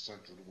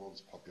 50% of the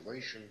world's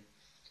population.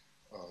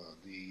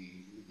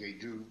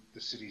 The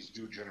cities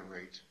do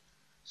generate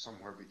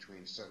somewhere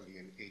between 70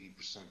 and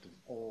 80% of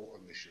all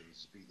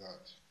emissions, be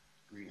that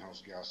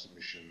greenhouse gas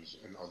emissions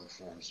and other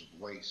forms of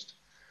waste.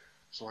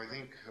 So I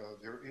think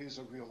there is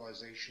a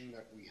realization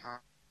that we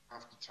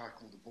have to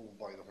tackle the bull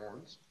by the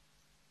horns.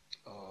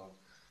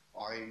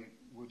 I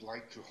would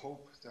like to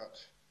hope that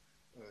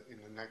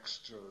in the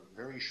next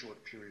very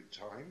short period of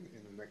time,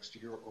 in the next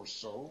year or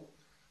so,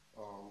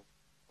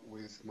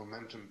 with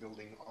momentum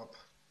building up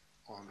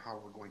on how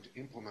we're going to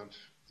implement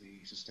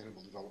the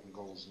Sustainable Development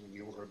Goals in the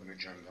new urban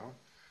agenda,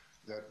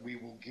 that we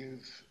will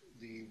give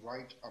the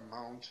right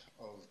amount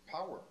of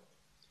power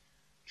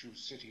to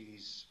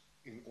cities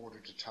in order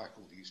to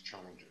tackle these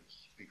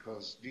challenges.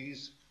 Because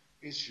these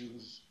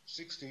issues,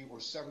 60 or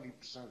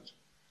 70%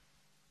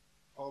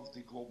 of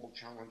the global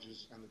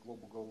challenges and the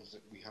global goals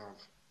that we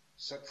have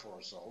set for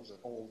ourselves, that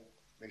all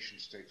nation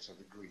states have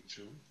agreed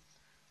to,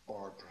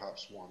 or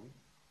perhaps one,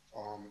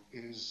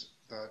 is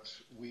that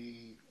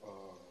we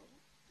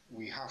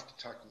have to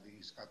tackle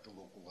these at the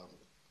local level.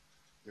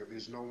 There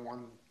is no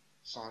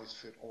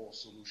one-size-fit-all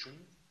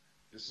solution.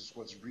 This is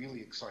what's really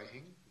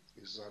exciting,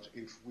 is that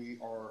if we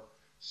are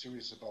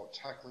serious about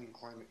tackling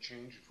climate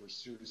change, if we're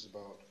serious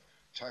about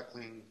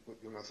tackling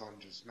what Jonathan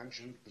just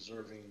mentioned,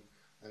 preserving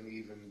and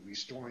even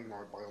restoring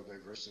our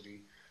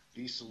biodiversity,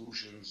 these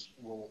solutions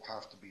will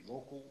have to be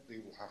local, they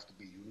will have to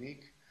be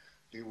unique,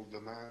 they will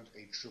demand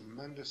a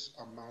tremendous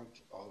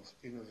amount of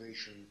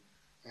innovation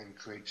and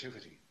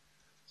creativity.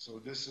 So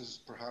this is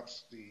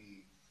perhaps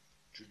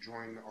to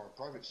join our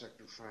private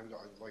sector friend,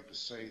 I would like to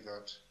say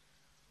that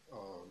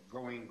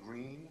going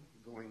green,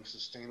 going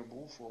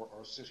sustainable for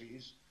our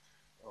cities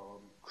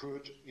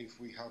could, if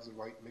we have the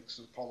right mix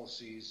of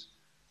policies,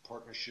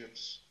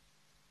 partnerships,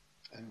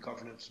 and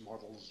governance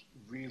models,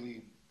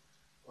 really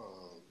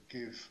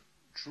give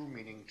true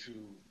meaning to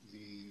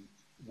the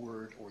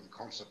word or the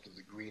concept of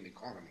the green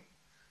economy.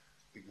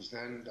 Because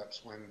then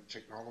that's when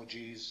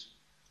technologies,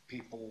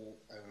 people,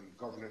 and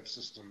governance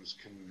systems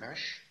can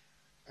mesh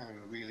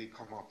and really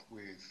come up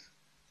with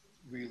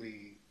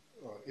really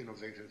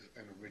innovative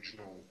and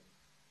original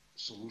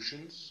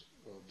solutions,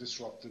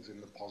 disruptive in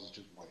the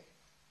positive way.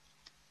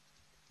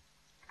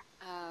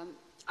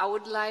 I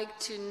would like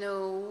to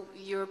know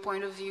your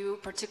point of view,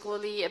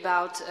 particularly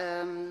about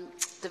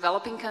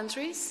developing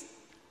countries.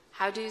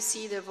 How do you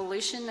see the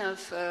evolution of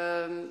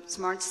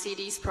smart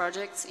cities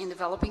projects in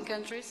developing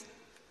countries?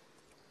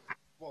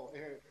 Well,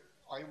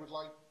 I would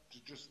like to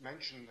just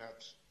mention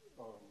that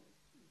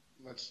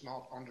let's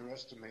not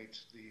underestimate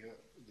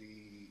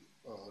the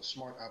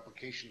smart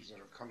applications that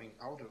are coming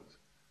out of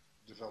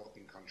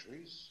developing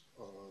countries.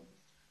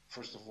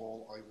 First of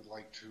all, I would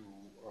like to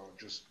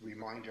just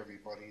remind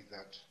everybody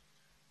that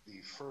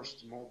the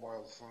first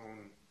mobile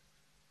phone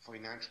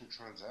financial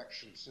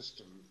transaction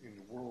system in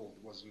the world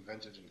was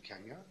invented in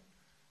Kenya.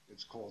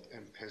 It's called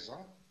M-Pesa.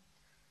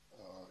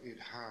 It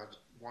had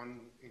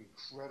one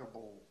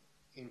incredible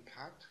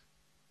impact,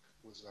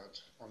 was that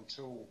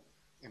until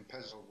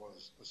M-Pesa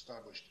was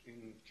established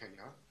in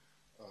Kenya,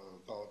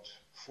 about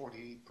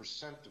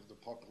 40% of the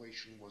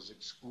population was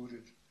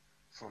excluded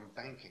from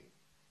banking.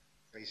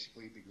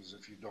 Basically, because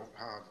if you don't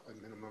have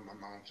a minimum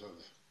amount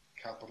of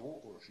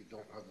capital, or if you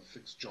don't have a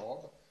fixed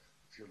job,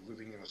 if you're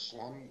living in a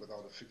slum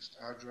without a fixed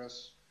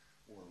address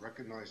or a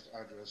recognized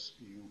address,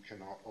 you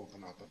cannot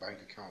open up a bank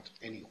account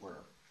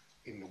anywhere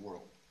in the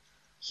world.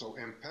 So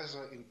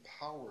M-Pesa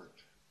empowered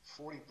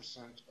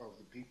 40% of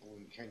the people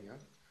in Kenya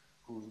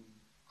who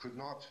could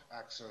not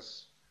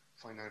access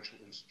financial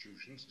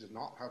institutions, did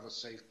not have a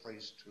safe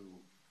place to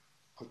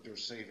put their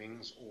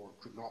savings, or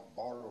could not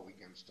borrow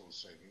against those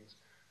savings.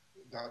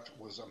 That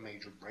was a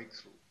major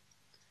breakthrough.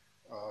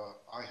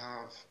 I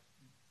have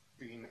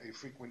been a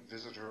frequent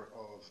visitor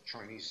of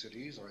Chinese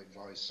cities. I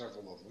advise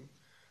several of them.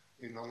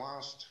 In the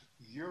last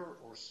year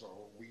or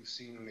so, we've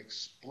seen an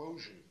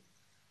explosion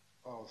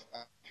of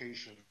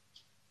applications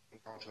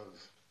out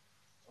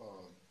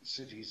of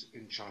cities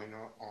in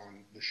China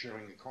on the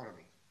sharing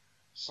economy.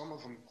 Some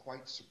of them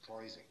quite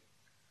surprising,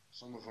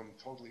 some of them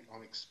totally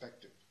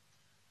unexpected.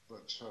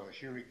 But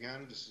here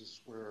again, this is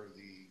where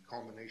the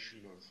combination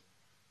of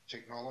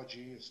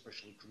technology,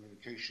 especially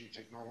communication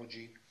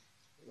technology,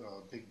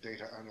 big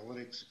data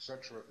analytics,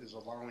 etc., is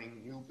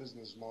allowing new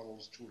business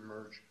models to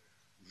emerge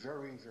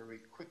very, very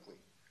quickly.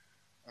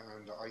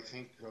 And I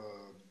think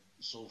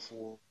so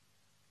for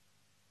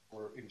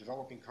in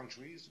developing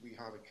countries, we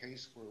have a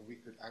case where we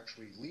could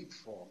actually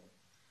leapfrog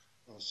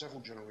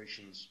several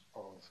generations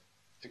of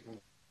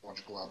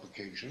technological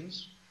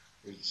applications.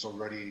 It's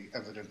already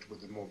evident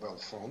with the mobile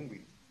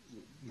phone.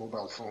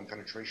 Mobile phone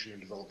penetration in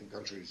developing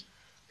countries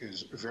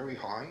is very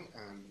high,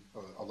 and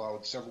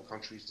allowed several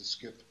countries to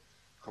skip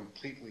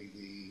completely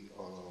the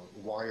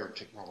wire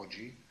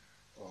technology,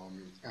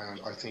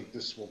 and I think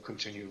this will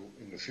continue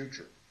in the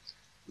future.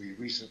 We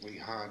recently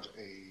had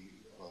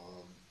a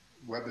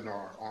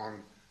webinar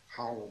on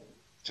how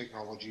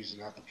technologies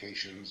and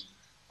applications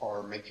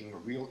are making a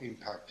real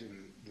impact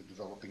in the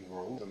developing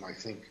world, and I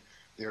think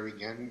there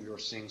again we are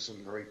seeing some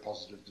very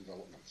positive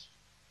developments.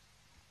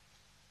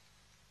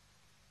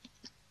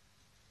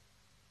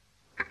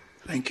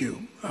 Thank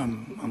you.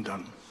 I'm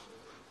done.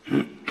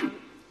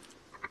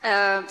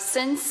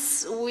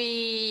 Since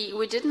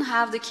we didn't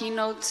have the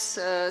keynote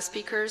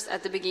speakers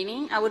at the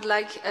beginning, I would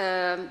like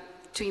to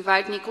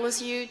invite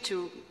Nicholas Yu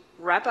to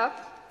wrap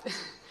up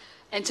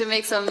and to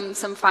make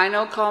some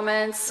final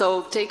comments.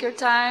 So take your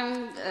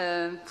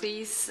time.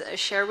 Please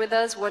share with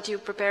us what you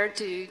prepared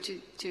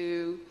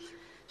to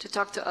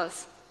talk to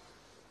us.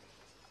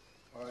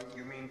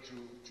 You mean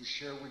to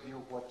share with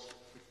you what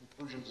the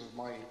conclusions of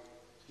my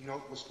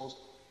keynote was supposed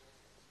to be?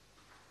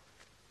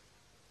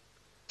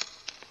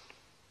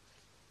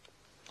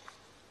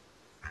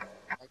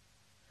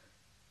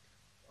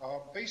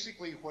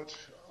 Basically, what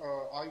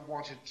I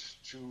wanted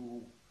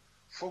to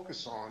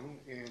focus on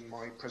in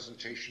my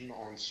presentation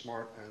on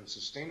smart and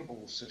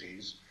sustainable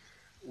cities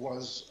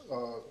was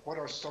what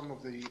are some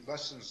of the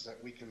lessons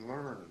that we can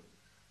learn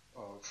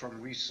from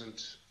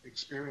recent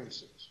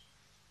experiences.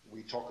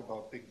 We talk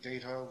about big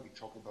data, we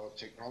talk about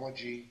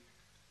technology,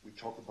 we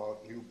talk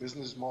about new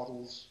business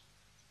models,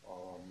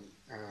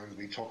 and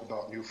we talk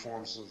about new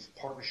forms of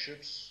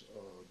partnerships,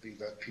 be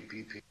that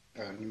PPP,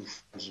 and new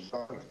forms of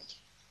governance.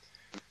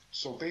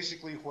 So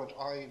basically what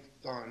I've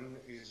done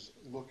is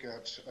look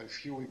at a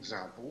few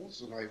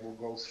examples, and I will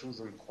go through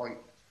them quite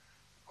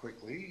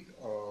quickly,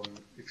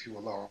 if you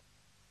allow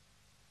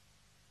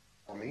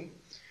me.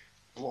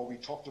 Well, we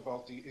talked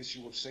about the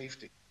issue of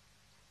safety.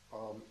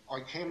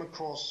 I came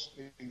across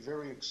a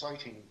very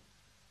exciting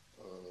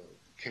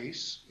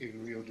case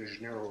in Rio de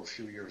Janeiro a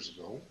few years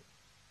ago.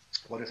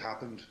 What had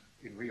happened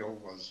in Rio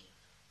was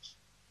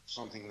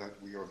something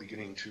that we are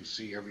beginning to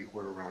see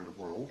everywhere around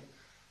the world.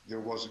 There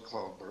was a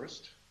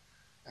cloudburst.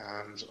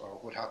 And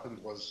what happened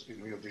was in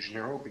Rio de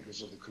Janeiro,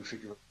 because of the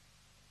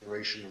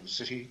configuration of the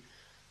city,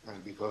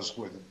 and because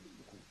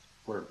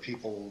where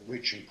people,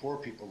 rich and poor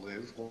people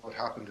live, what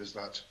happened is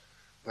that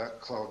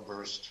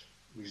cloudburst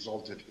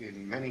resulted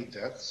in many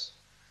deaths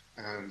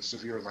and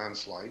severe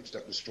landslides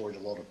that destroyed a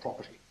lot of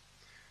property.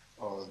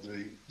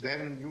 the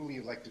then newly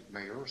elected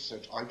mayor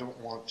said, I don't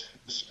want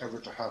this ever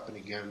to happen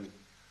again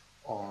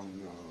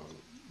on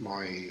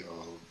my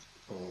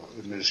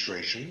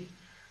administration.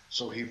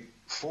 So he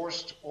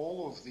forced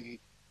all of the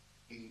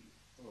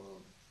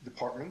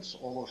departments,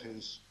 all of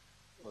his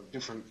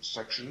different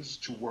sections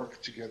to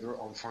work together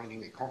on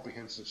finding a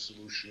comprehensive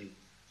solution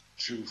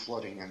to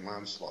flooding and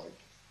landslide.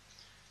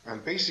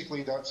 And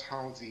basically that's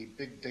how the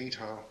big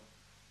data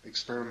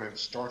experiment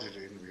started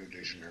in Rio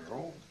de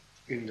Janeiro.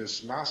 In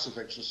this massive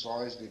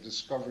exercise, they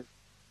discovered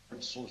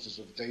sources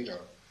of data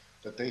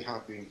that they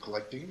have been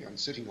collecting and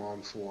sitting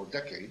on for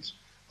decades,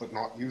 but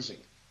not using.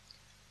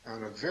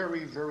 And a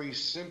very, very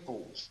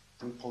simple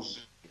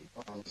proposition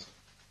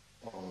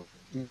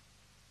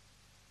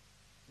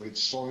with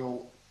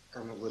soil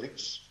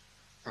analytics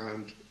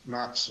and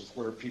maps of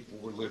where people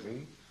were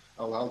living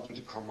allowed them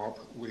to come up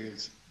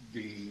with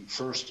the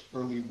first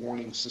early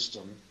warning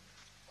system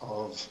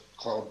of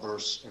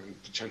cloudbursts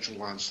and potential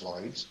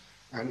landslides.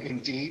 And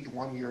indeed,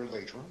 1 year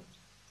later,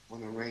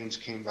 when the rains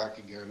came back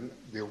again,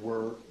 there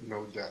were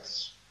no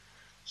deaths.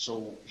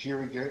 So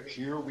here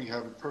we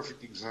have a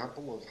perfect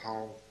example of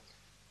how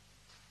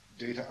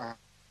data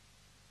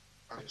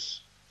analytics,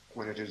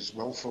 when it is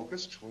well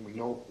focused, when we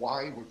know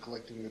why we're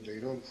collecting the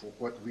data and for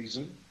what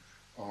reason,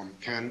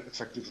 can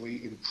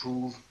effectively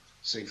improve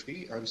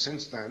safety. And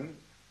since then,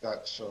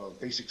 that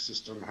basic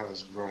system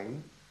has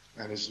grown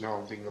and is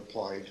now being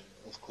applied,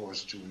 of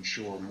course, to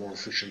ensure more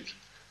efficient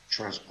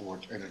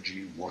transport,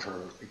 energy,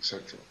 water,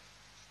 etc.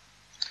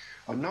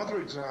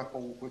 Another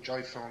example which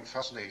I found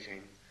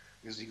fascinating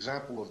is the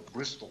example of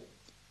Bristol.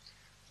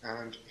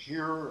 And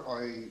here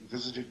I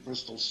visited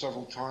Bristol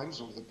several times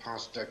over the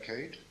past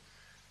decade,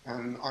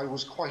 and I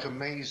was quite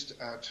amazed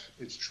at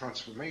its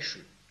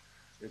transformation.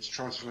 Its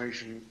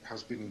transformation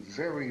has been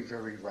very,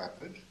 very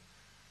rapid.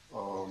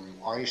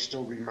 I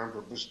still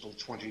remember Bristol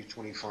 20,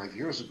 25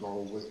 years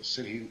ago with a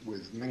city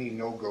with many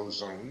no-go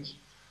zones,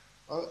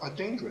 a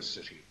dangerous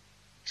city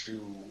to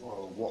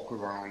walk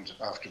around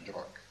after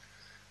dark.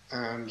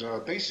 And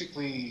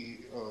basically,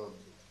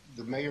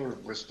 the mayor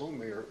of Bristol,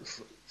 Mayor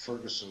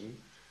Ferguson,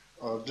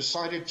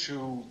 decided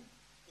to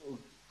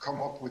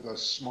come up with a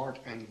smart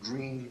and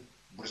green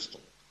Bristol.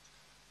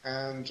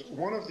 And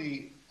one of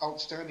the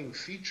outstanding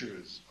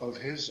features of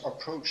his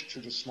approach to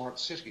the smart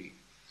city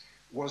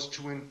was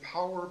to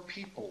empower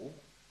people,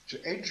 to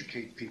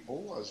educate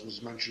people, as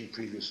was mentioned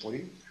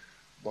previously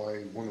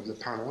by one of the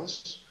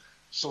panelists,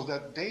 so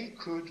that they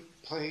could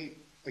play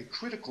a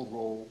critical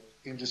role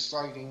in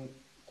deciding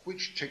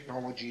which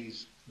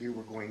technologies they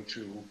were going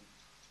to,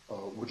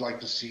 would like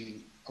to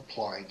see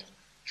applied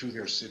to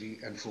their city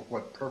and for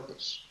what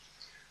purpose.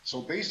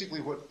 So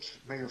basically what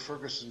Mayor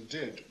Ferguson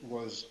did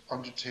was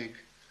undertake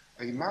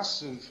a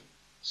massive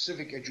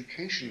civic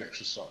education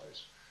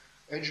exercise,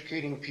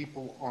 educating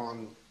people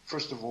on,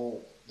 first of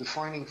all,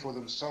 defining for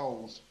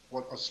themselves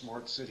what a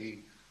smart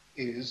city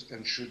is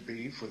and should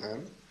be for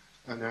them,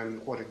 and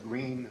then what a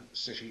green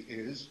city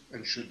is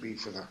and should be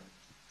for them,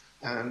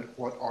 and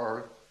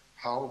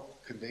how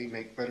can they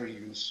make better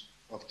use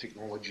of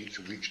technology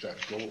to reach that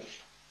goal.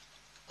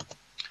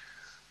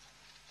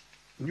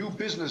 New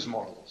business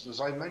models. As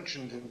I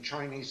mentioned, in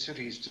Chinese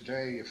cities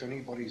today, if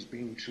anybody's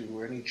been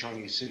to any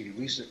Chinese city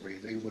recently,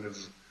 they would have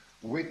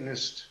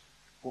witnessed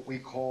what we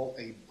call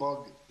a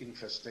bug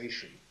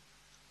infestation.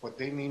 What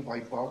they mean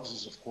by bugs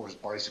is, of course,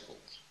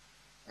 bicycles.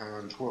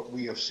 And what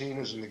we have seen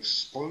is an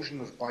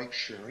explosion of bike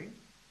sharing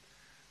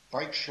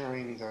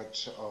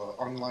that,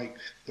 unlike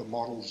the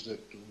models that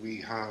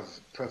we have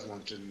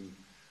prevalent in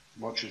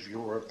much of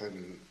Europe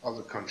and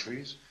other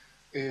countries,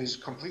 is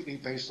completely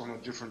based on a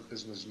different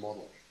business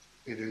model.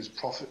 It is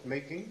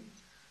profit-making,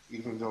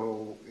 even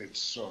though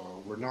it's,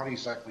 we're not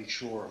exactly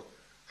sure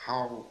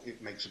how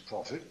it makes a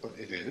profit, but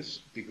it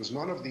is, because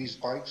none of these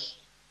bikes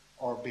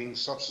are being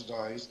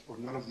subsidized, or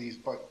none of these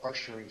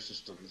bike-sharing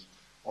systems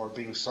are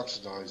being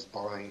subsidized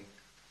by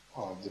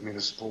the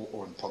municipal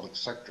or the public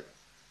sector.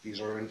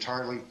 These are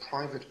entirely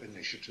private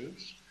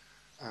initiatives,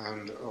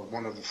 and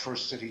one of the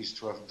first cities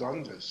to have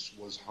done this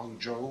was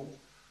Hangzhou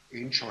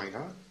in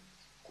China,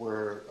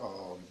 where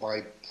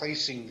by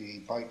placing the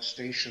bike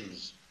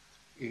stations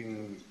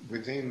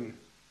within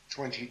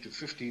 20 to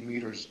 50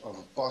 meters of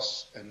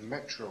bus and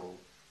metro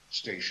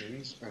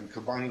stations and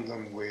combining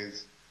them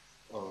with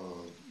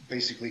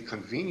basically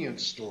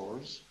convenience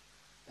stores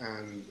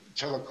and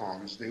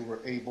telecoms, they were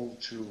able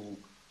to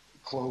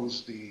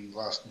close the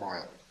last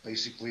mile.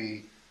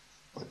 Basically,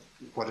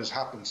 what has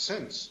happened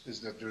since is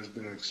that there's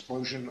been an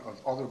explosion of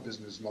other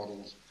business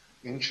models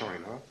in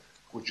China,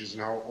 which is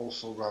now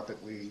also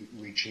rapidly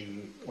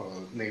reaching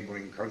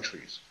neighboring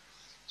countries.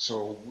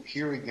 So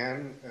here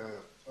again,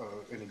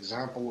 an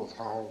example of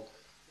how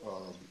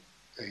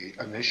an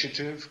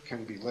initiative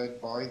can be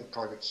led by the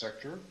private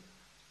sector,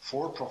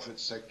 for-profit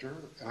sector,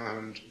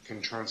 and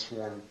can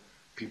transform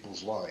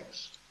people's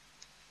lives.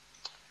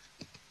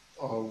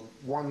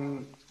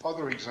 One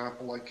other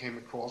example I came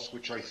across,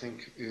 which I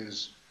think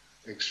is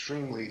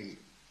extremely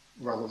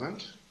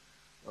relevant.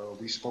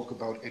 We spoke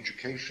about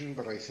education,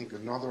 but I think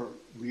another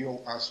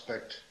real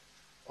aspect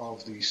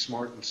of the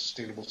smart and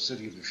sustainable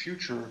city of the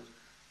future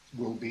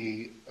will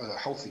be a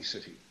healthy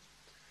city.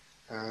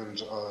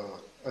 And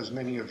as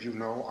many of you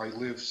know, I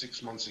live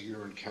 6 months a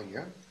year in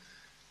Kenya,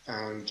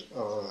 and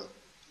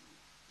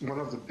one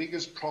of the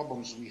biggest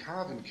problems we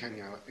have in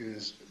Kenya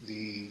is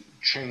the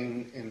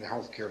chain in the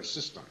healthcare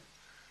system.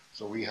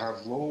 So we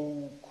have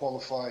low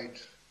qualified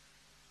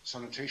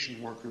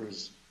sanitation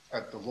workers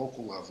at the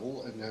local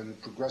level, and then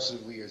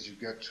progressively as you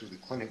get to the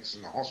clinics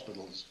and the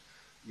hospitals,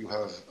 you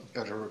have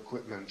better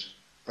equipment,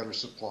 better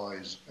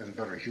supplies, and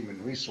better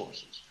human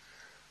resources.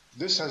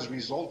 This has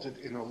resulted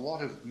in a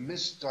lot of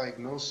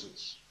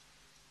misdiagnosis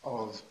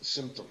of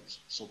symptoms.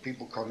 So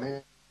people come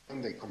in,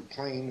 they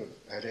complain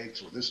of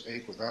headaches or this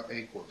ache or that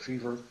ache or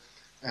fever,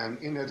 and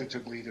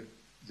inevitably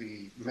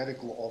the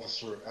medical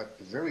officer at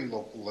the very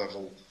local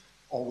level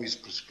always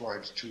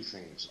prescribes two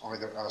things,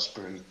 either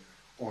aspirin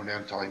or an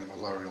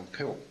anti-malarial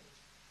pill.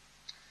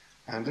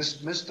 And this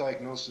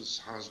misdiagnosis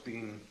has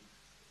been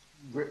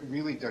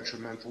really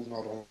detrimental,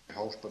 not only to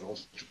health, but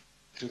also to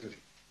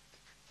productivity.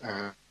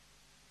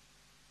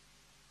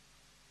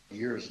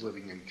 Years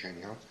living in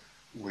Kenya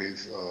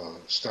with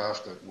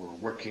staff that were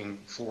working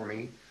for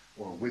me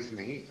or with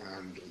me,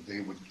 and they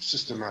would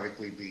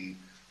systematically be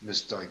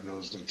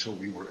misdiagnosed until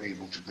we were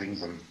able to bring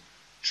them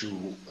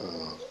to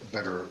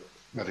better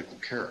medical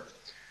care.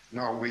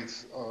 Now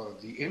with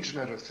the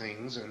Internet of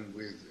Things and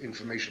with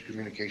information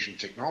communication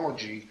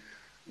technology,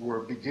 we're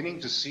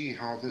beginning to see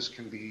how this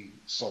can be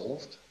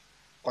solved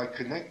by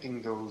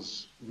connecting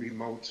those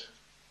remote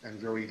and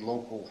very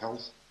local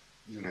health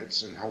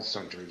units and health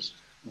centers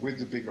with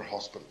the bigger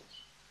hospitals,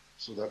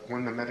 so that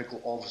when the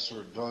medical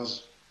officer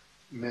does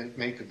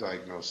make a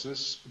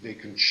diagnosis, they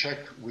can check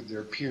with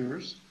their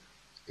peers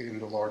in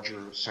the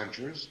larger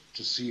centers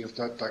to see if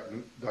that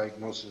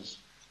diagnosis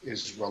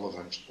is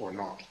relevant or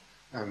not,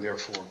 and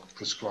therefore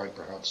prescribe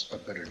perhaps a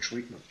better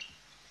treatment.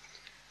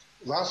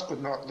 Last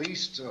but not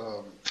least,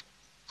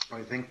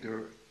 I think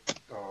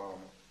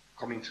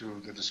coming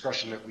to the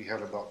discussion that we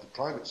had about the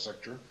private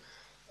sector,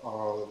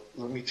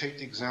 let me take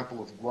the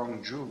example of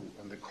Gwangju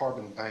and the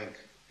carbon bank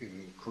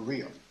in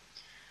Korea.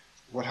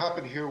 What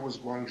happened here was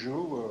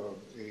Gwangju,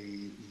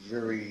 a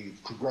very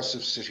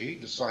progressive city,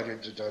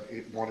 decided that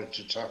it wanted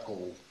to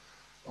tackle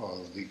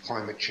the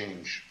climate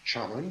change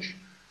challenge,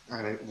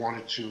 and it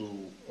wanted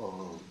to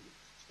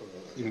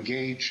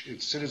engage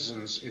its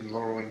citizens in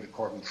lowering the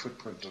carbon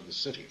footprint of the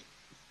city.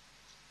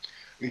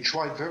 It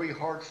tried very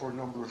hard for a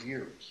number of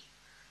years,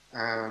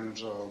 and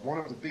one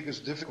of the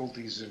biggest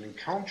difficulties it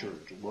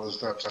encountered was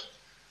that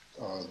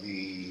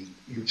the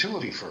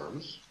utility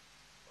firms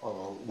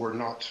were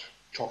not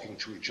talking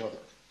to each other.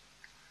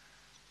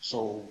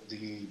 So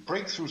the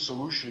breakthrough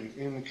solution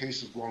in the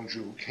case of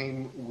Gwangju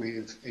came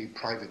with a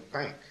private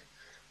bank,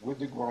 with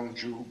the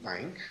Gwangju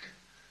Bank,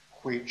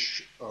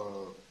 which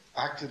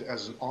acted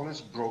as an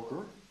honest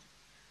broker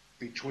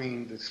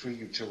between the three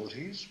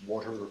utilities,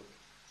 water,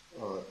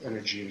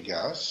 energy, and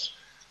gas,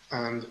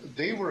 and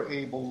they were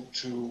able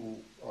to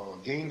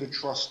gain the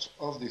trust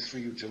of the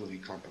three utility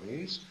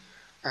companies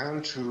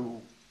and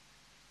to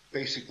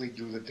basically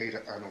do the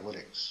data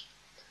analytics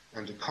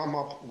and to come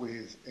up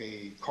with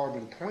a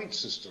carbon point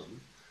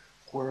system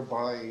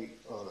whereby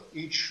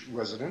each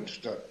resident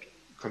that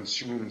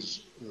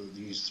consumes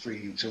these three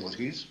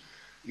utilities,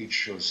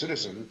 each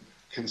citizen,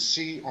 can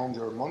see on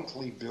their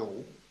monthly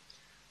bill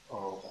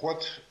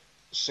what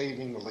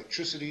saving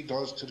electricity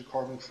does to the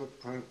carbon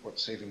footprint, what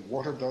saving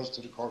water does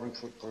to the carbon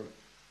footprint,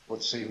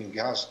 what saving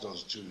gas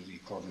does to the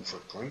carbon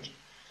footprint,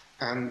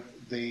 and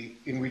they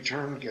in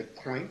return get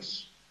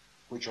points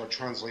which are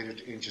translated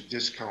into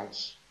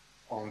discounts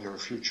on their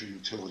future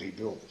utility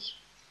bills.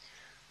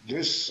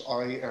 This,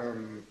 I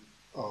am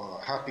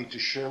happy to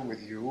share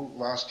with you,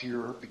 last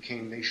year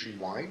became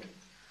nationwide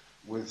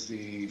with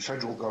the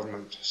federal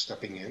government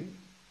stepping in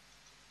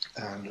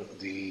and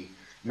the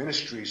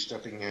ministry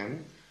stepping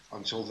in.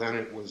 Until then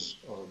it was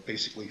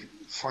basically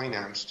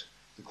financed,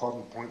 the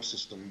carbon point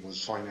system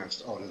was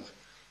financed out of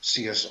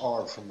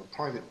CSR from the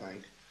private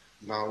bank.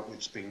 Now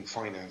it's being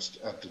financed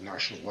at the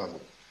national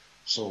level.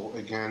 So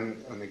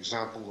again, an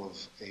example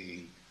of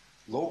a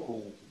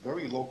local,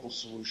 very local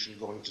solution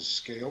going to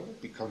scale,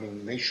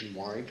 becoming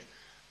nationwide.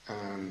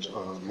 And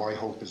my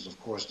hope is, of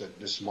course, that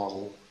this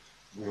model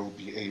will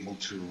be able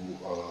to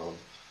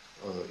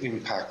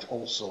impact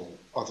also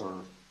other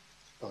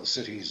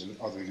cities and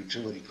other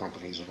utility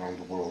companies around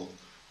the world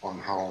on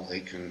how they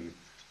can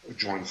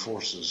join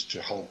forces to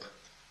help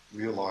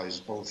realize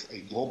both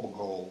a global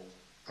goal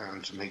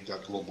and to make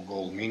that global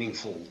goal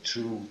meaningful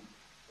to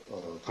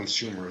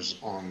consumers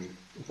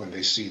when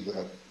they see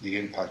the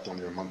impact on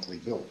their monthly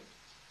bill.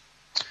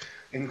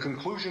 In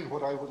conclusion,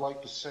 what I would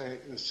like to say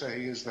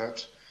is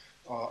that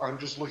I'm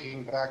just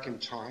looking back in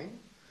time.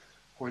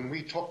 When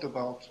we talked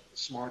about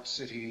smart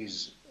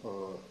cities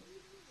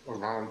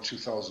around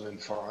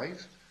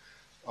 2005,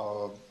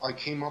 I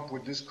came up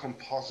with this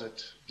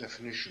composite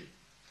definition.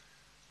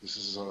 This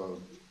is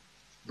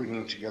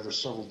bringing together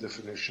several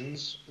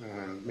definitions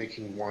and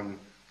making one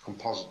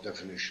composite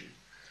definition.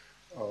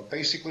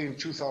 Basically in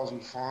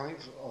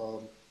 2005,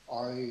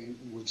 I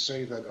would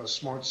say that a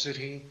smart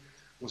city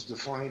was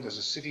defined as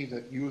a city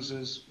that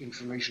uses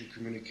information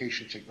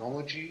communication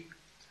technology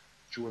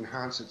to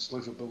enhance its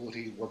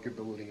livability,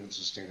 workability, and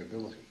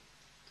sustainability.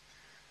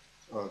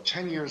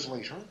 10 years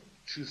later,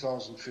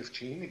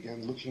 2015,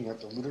 again looking at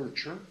the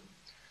literature,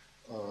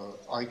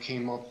 I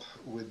came up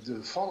with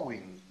the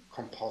following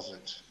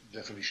composite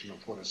definition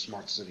of what a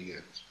smart city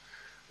is.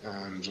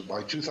 And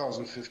by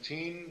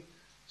 2015,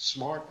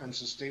 smart and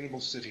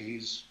sustainable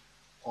cities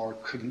are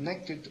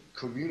connected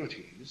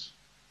communities,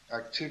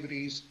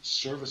 activities,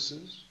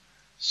 services,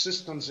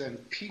 systems,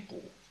 and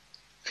people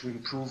to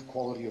improve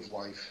quality of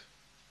life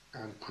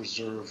and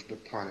preserve the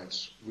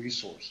planet's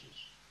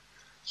resources.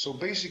 So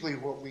basically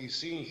what we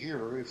see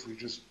here, if we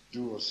just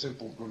do a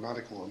simple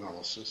grammatical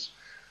analysis,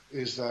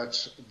 is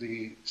that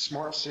the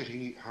smart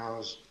city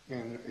has,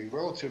 in a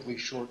relatively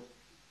short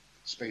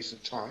space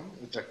of time,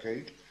 a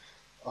decade,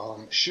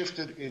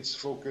 shifted its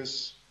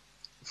focus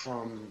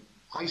from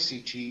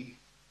ICT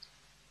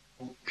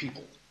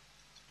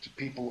to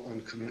people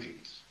and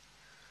communities.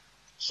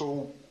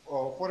 So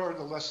what are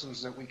the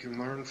lessons that we can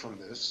learn from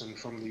this and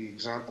from the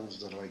examples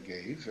that I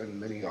gave and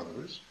many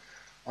others?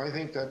 I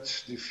think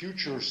that the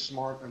future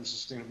smart and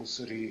sustainable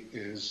city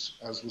is,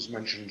 as was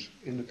mentioned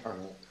in the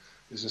panel,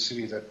 is a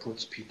city that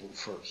puts people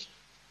first.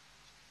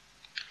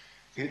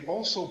 It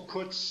also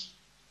puts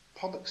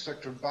public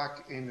sector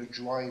back in a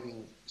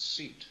driving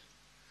seat.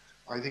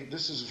 I think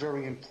this is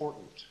very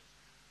important.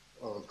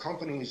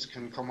 Companies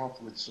can come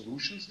up with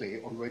solutions. They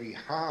already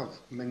have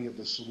many of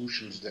the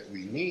solutions that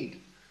we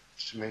need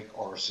to make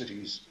our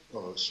cities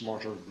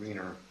smarter,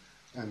 greener,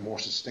 and more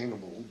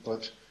sustainable.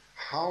 But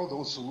how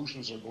those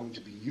solutions are going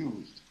to be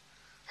used,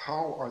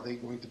 how are they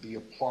going to be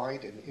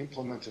applied and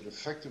implemented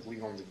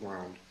effectively on the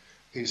ground,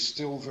 is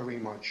still very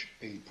much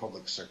a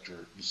public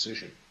sector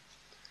decision.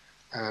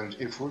 And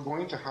if we're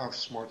going to have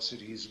smart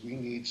cities, we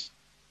need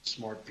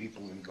smart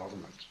people in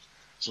government.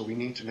 So we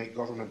need to make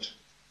government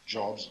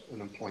jobs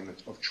and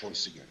employment of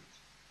choice again.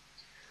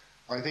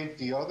 I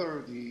think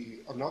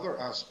another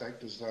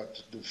aspect is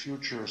that the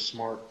future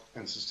smart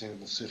and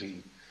sustainable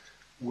city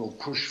will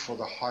push for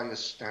the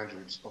highest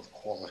standards of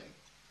quality,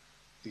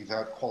 be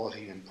that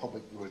quality in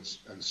public goods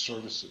and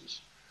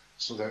services,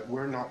 so that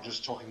we're not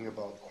just talking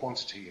about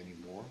quantity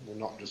anymore. We're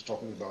not just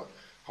talking about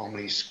how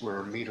many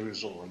square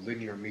meters or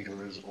linear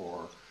meters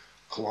or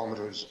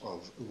kilometers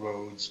of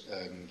roads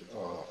and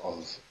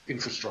of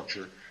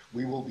infrastructure.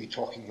 We will be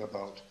talking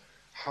about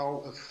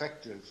how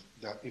effective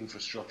that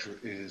infrastructure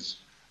is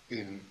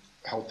in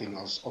helping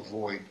us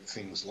avoid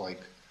things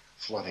like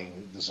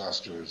flooding,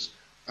 disasters,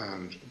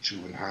 and to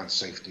enhance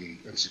safety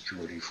and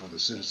security for the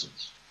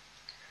citizens.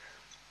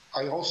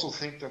 I also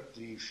think that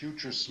the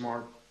future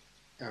smart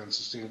and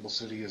sustainable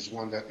city is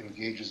one that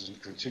engages in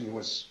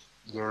continuous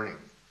learning.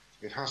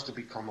 It has to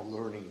become a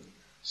learning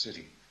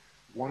city.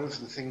 One of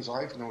the things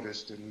I've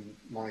noticed in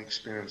my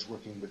experience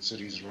working with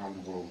cities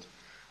around the world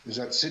is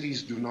that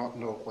cities do not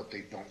know what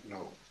they don't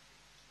know.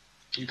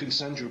 You can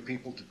send your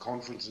people to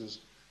conferences,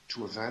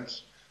 to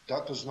events.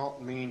 That does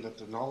not mean that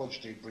the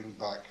knowledge they bring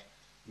back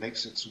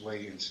makes its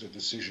way into the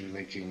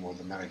decision-making or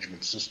the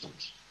management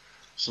systems.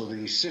 So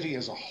the city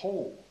as a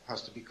whole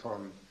has to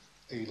become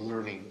a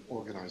learning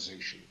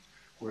organization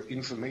where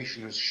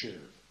information is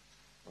shared.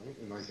 Right?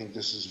 And I think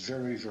this is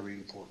very, very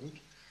important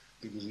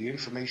because the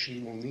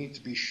information will need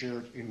to be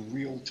shared in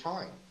real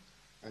time.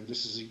 And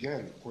this is,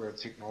 again, where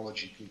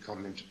technology can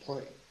come into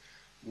play.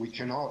 We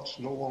cannot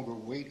no longer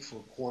wait for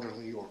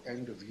quarterly or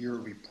end-of-year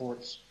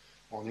reports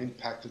on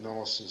impact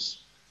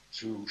analysis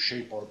to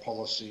shape our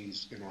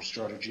policies and our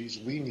strategies.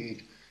 We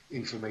need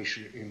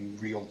information in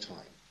real time.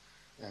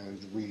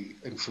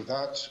 And for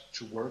that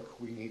to work,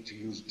 we need to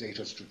use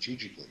data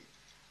strategically.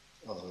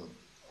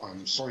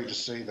 I'm sorry to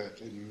say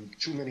that in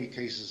too many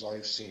cases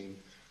I've seen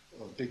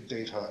big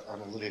data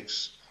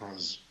analytics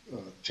has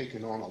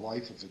taken on a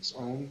life of its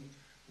own,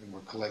 and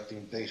we're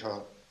collecting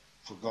data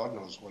for God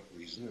knows what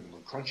reason, and we're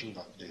crunching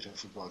that data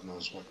for God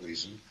knows what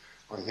reason.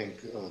 I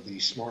think the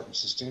smart and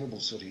sustainable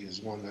city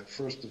is one that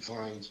first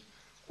defines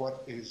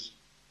what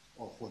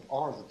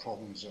are the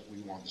problems that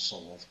we want to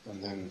solve,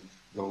 and then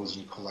goes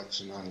and collects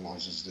and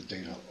analyzes the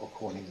data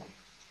accordingly.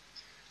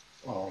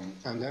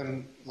 And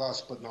then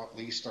last but not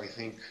least, I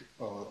think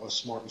a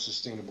smart and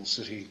sustainable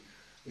city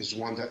is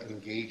one that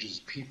engages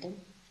people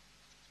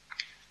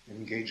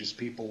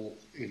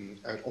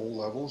at all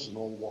levels, in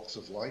all walks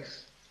of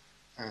life.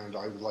 And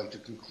I would like to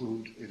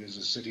conclude it is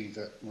a city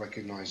that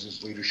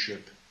recognizes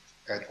leadership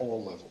at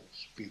all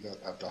levels, be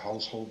that at the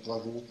household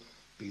level,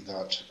 be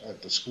that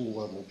at the school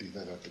level, be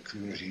that at the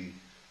community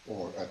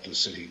or at the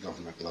city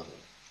government level.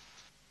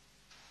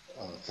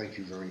 Thank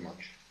you very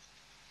much.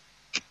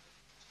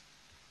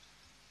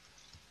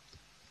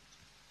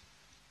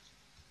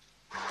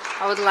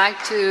 I would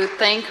like to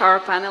thank our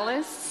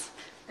panelists,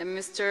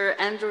 Mr.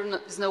 Andrew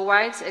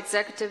Snowhite,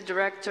 Executive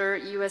Director,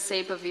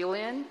 USA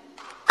Pavilion,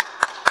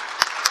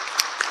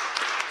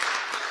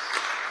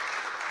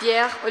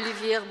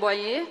 Pierre-Olivier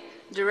Boyer,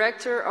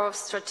 Director of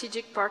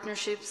Strategic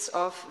Partnerships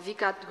of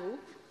VCAT Group,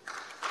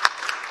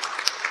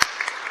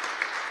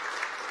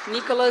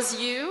 Nicholas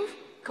Yu,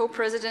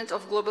 co-president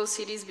of Global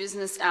Cities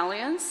Business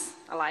Alliance.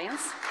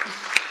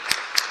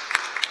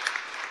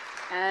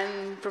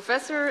 And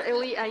Professor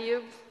Eli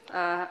Ayub,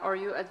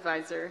 Horyou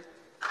advisor.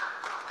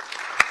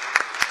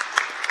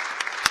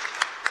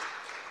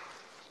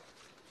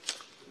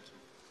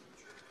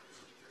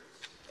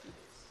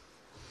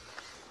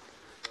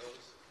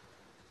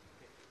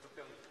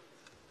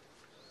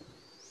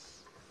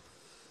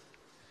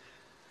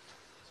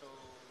 So,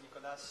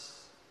 Nicolas.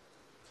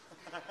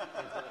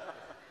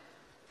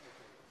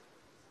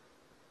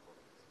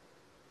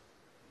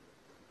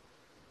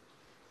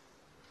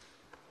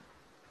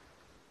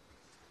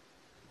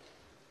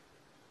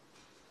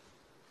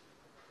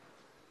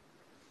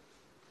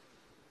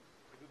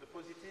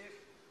 Positive,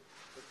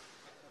 but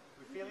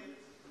we feel it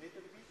a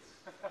little bit.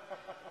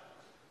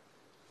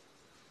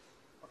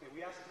 Okay,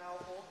 we ask now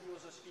all the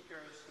other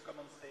speakers to come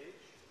on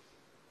stage.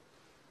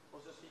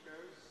 Other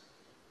speakers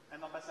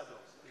and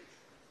ambassadors, please.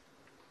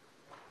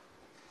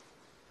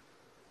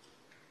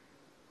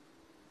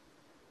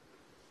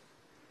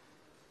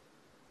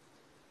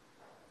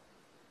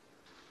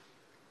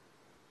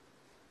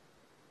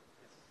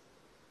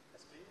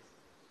 Yes, please.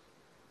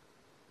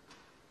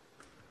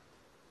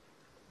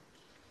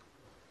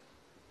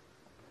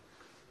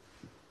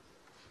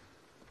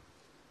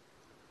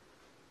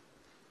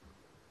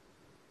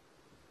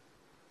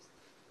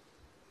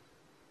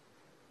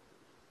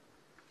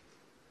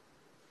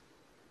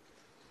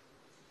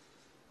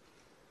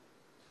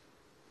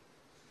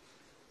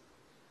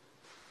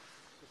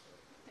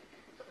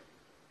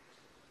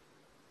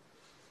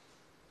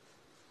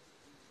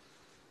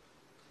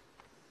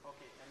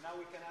 Now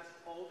we can ask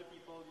all the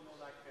people,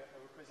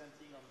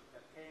 representing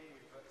that came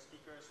with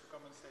speakers to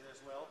come on stage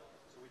as well.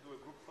 So we do a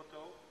group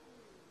photo.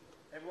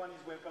 Everyone is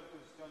welcome to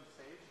join the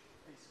stage.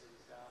 Please.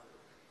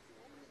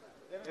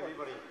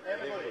 Everybody.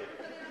 Thank you.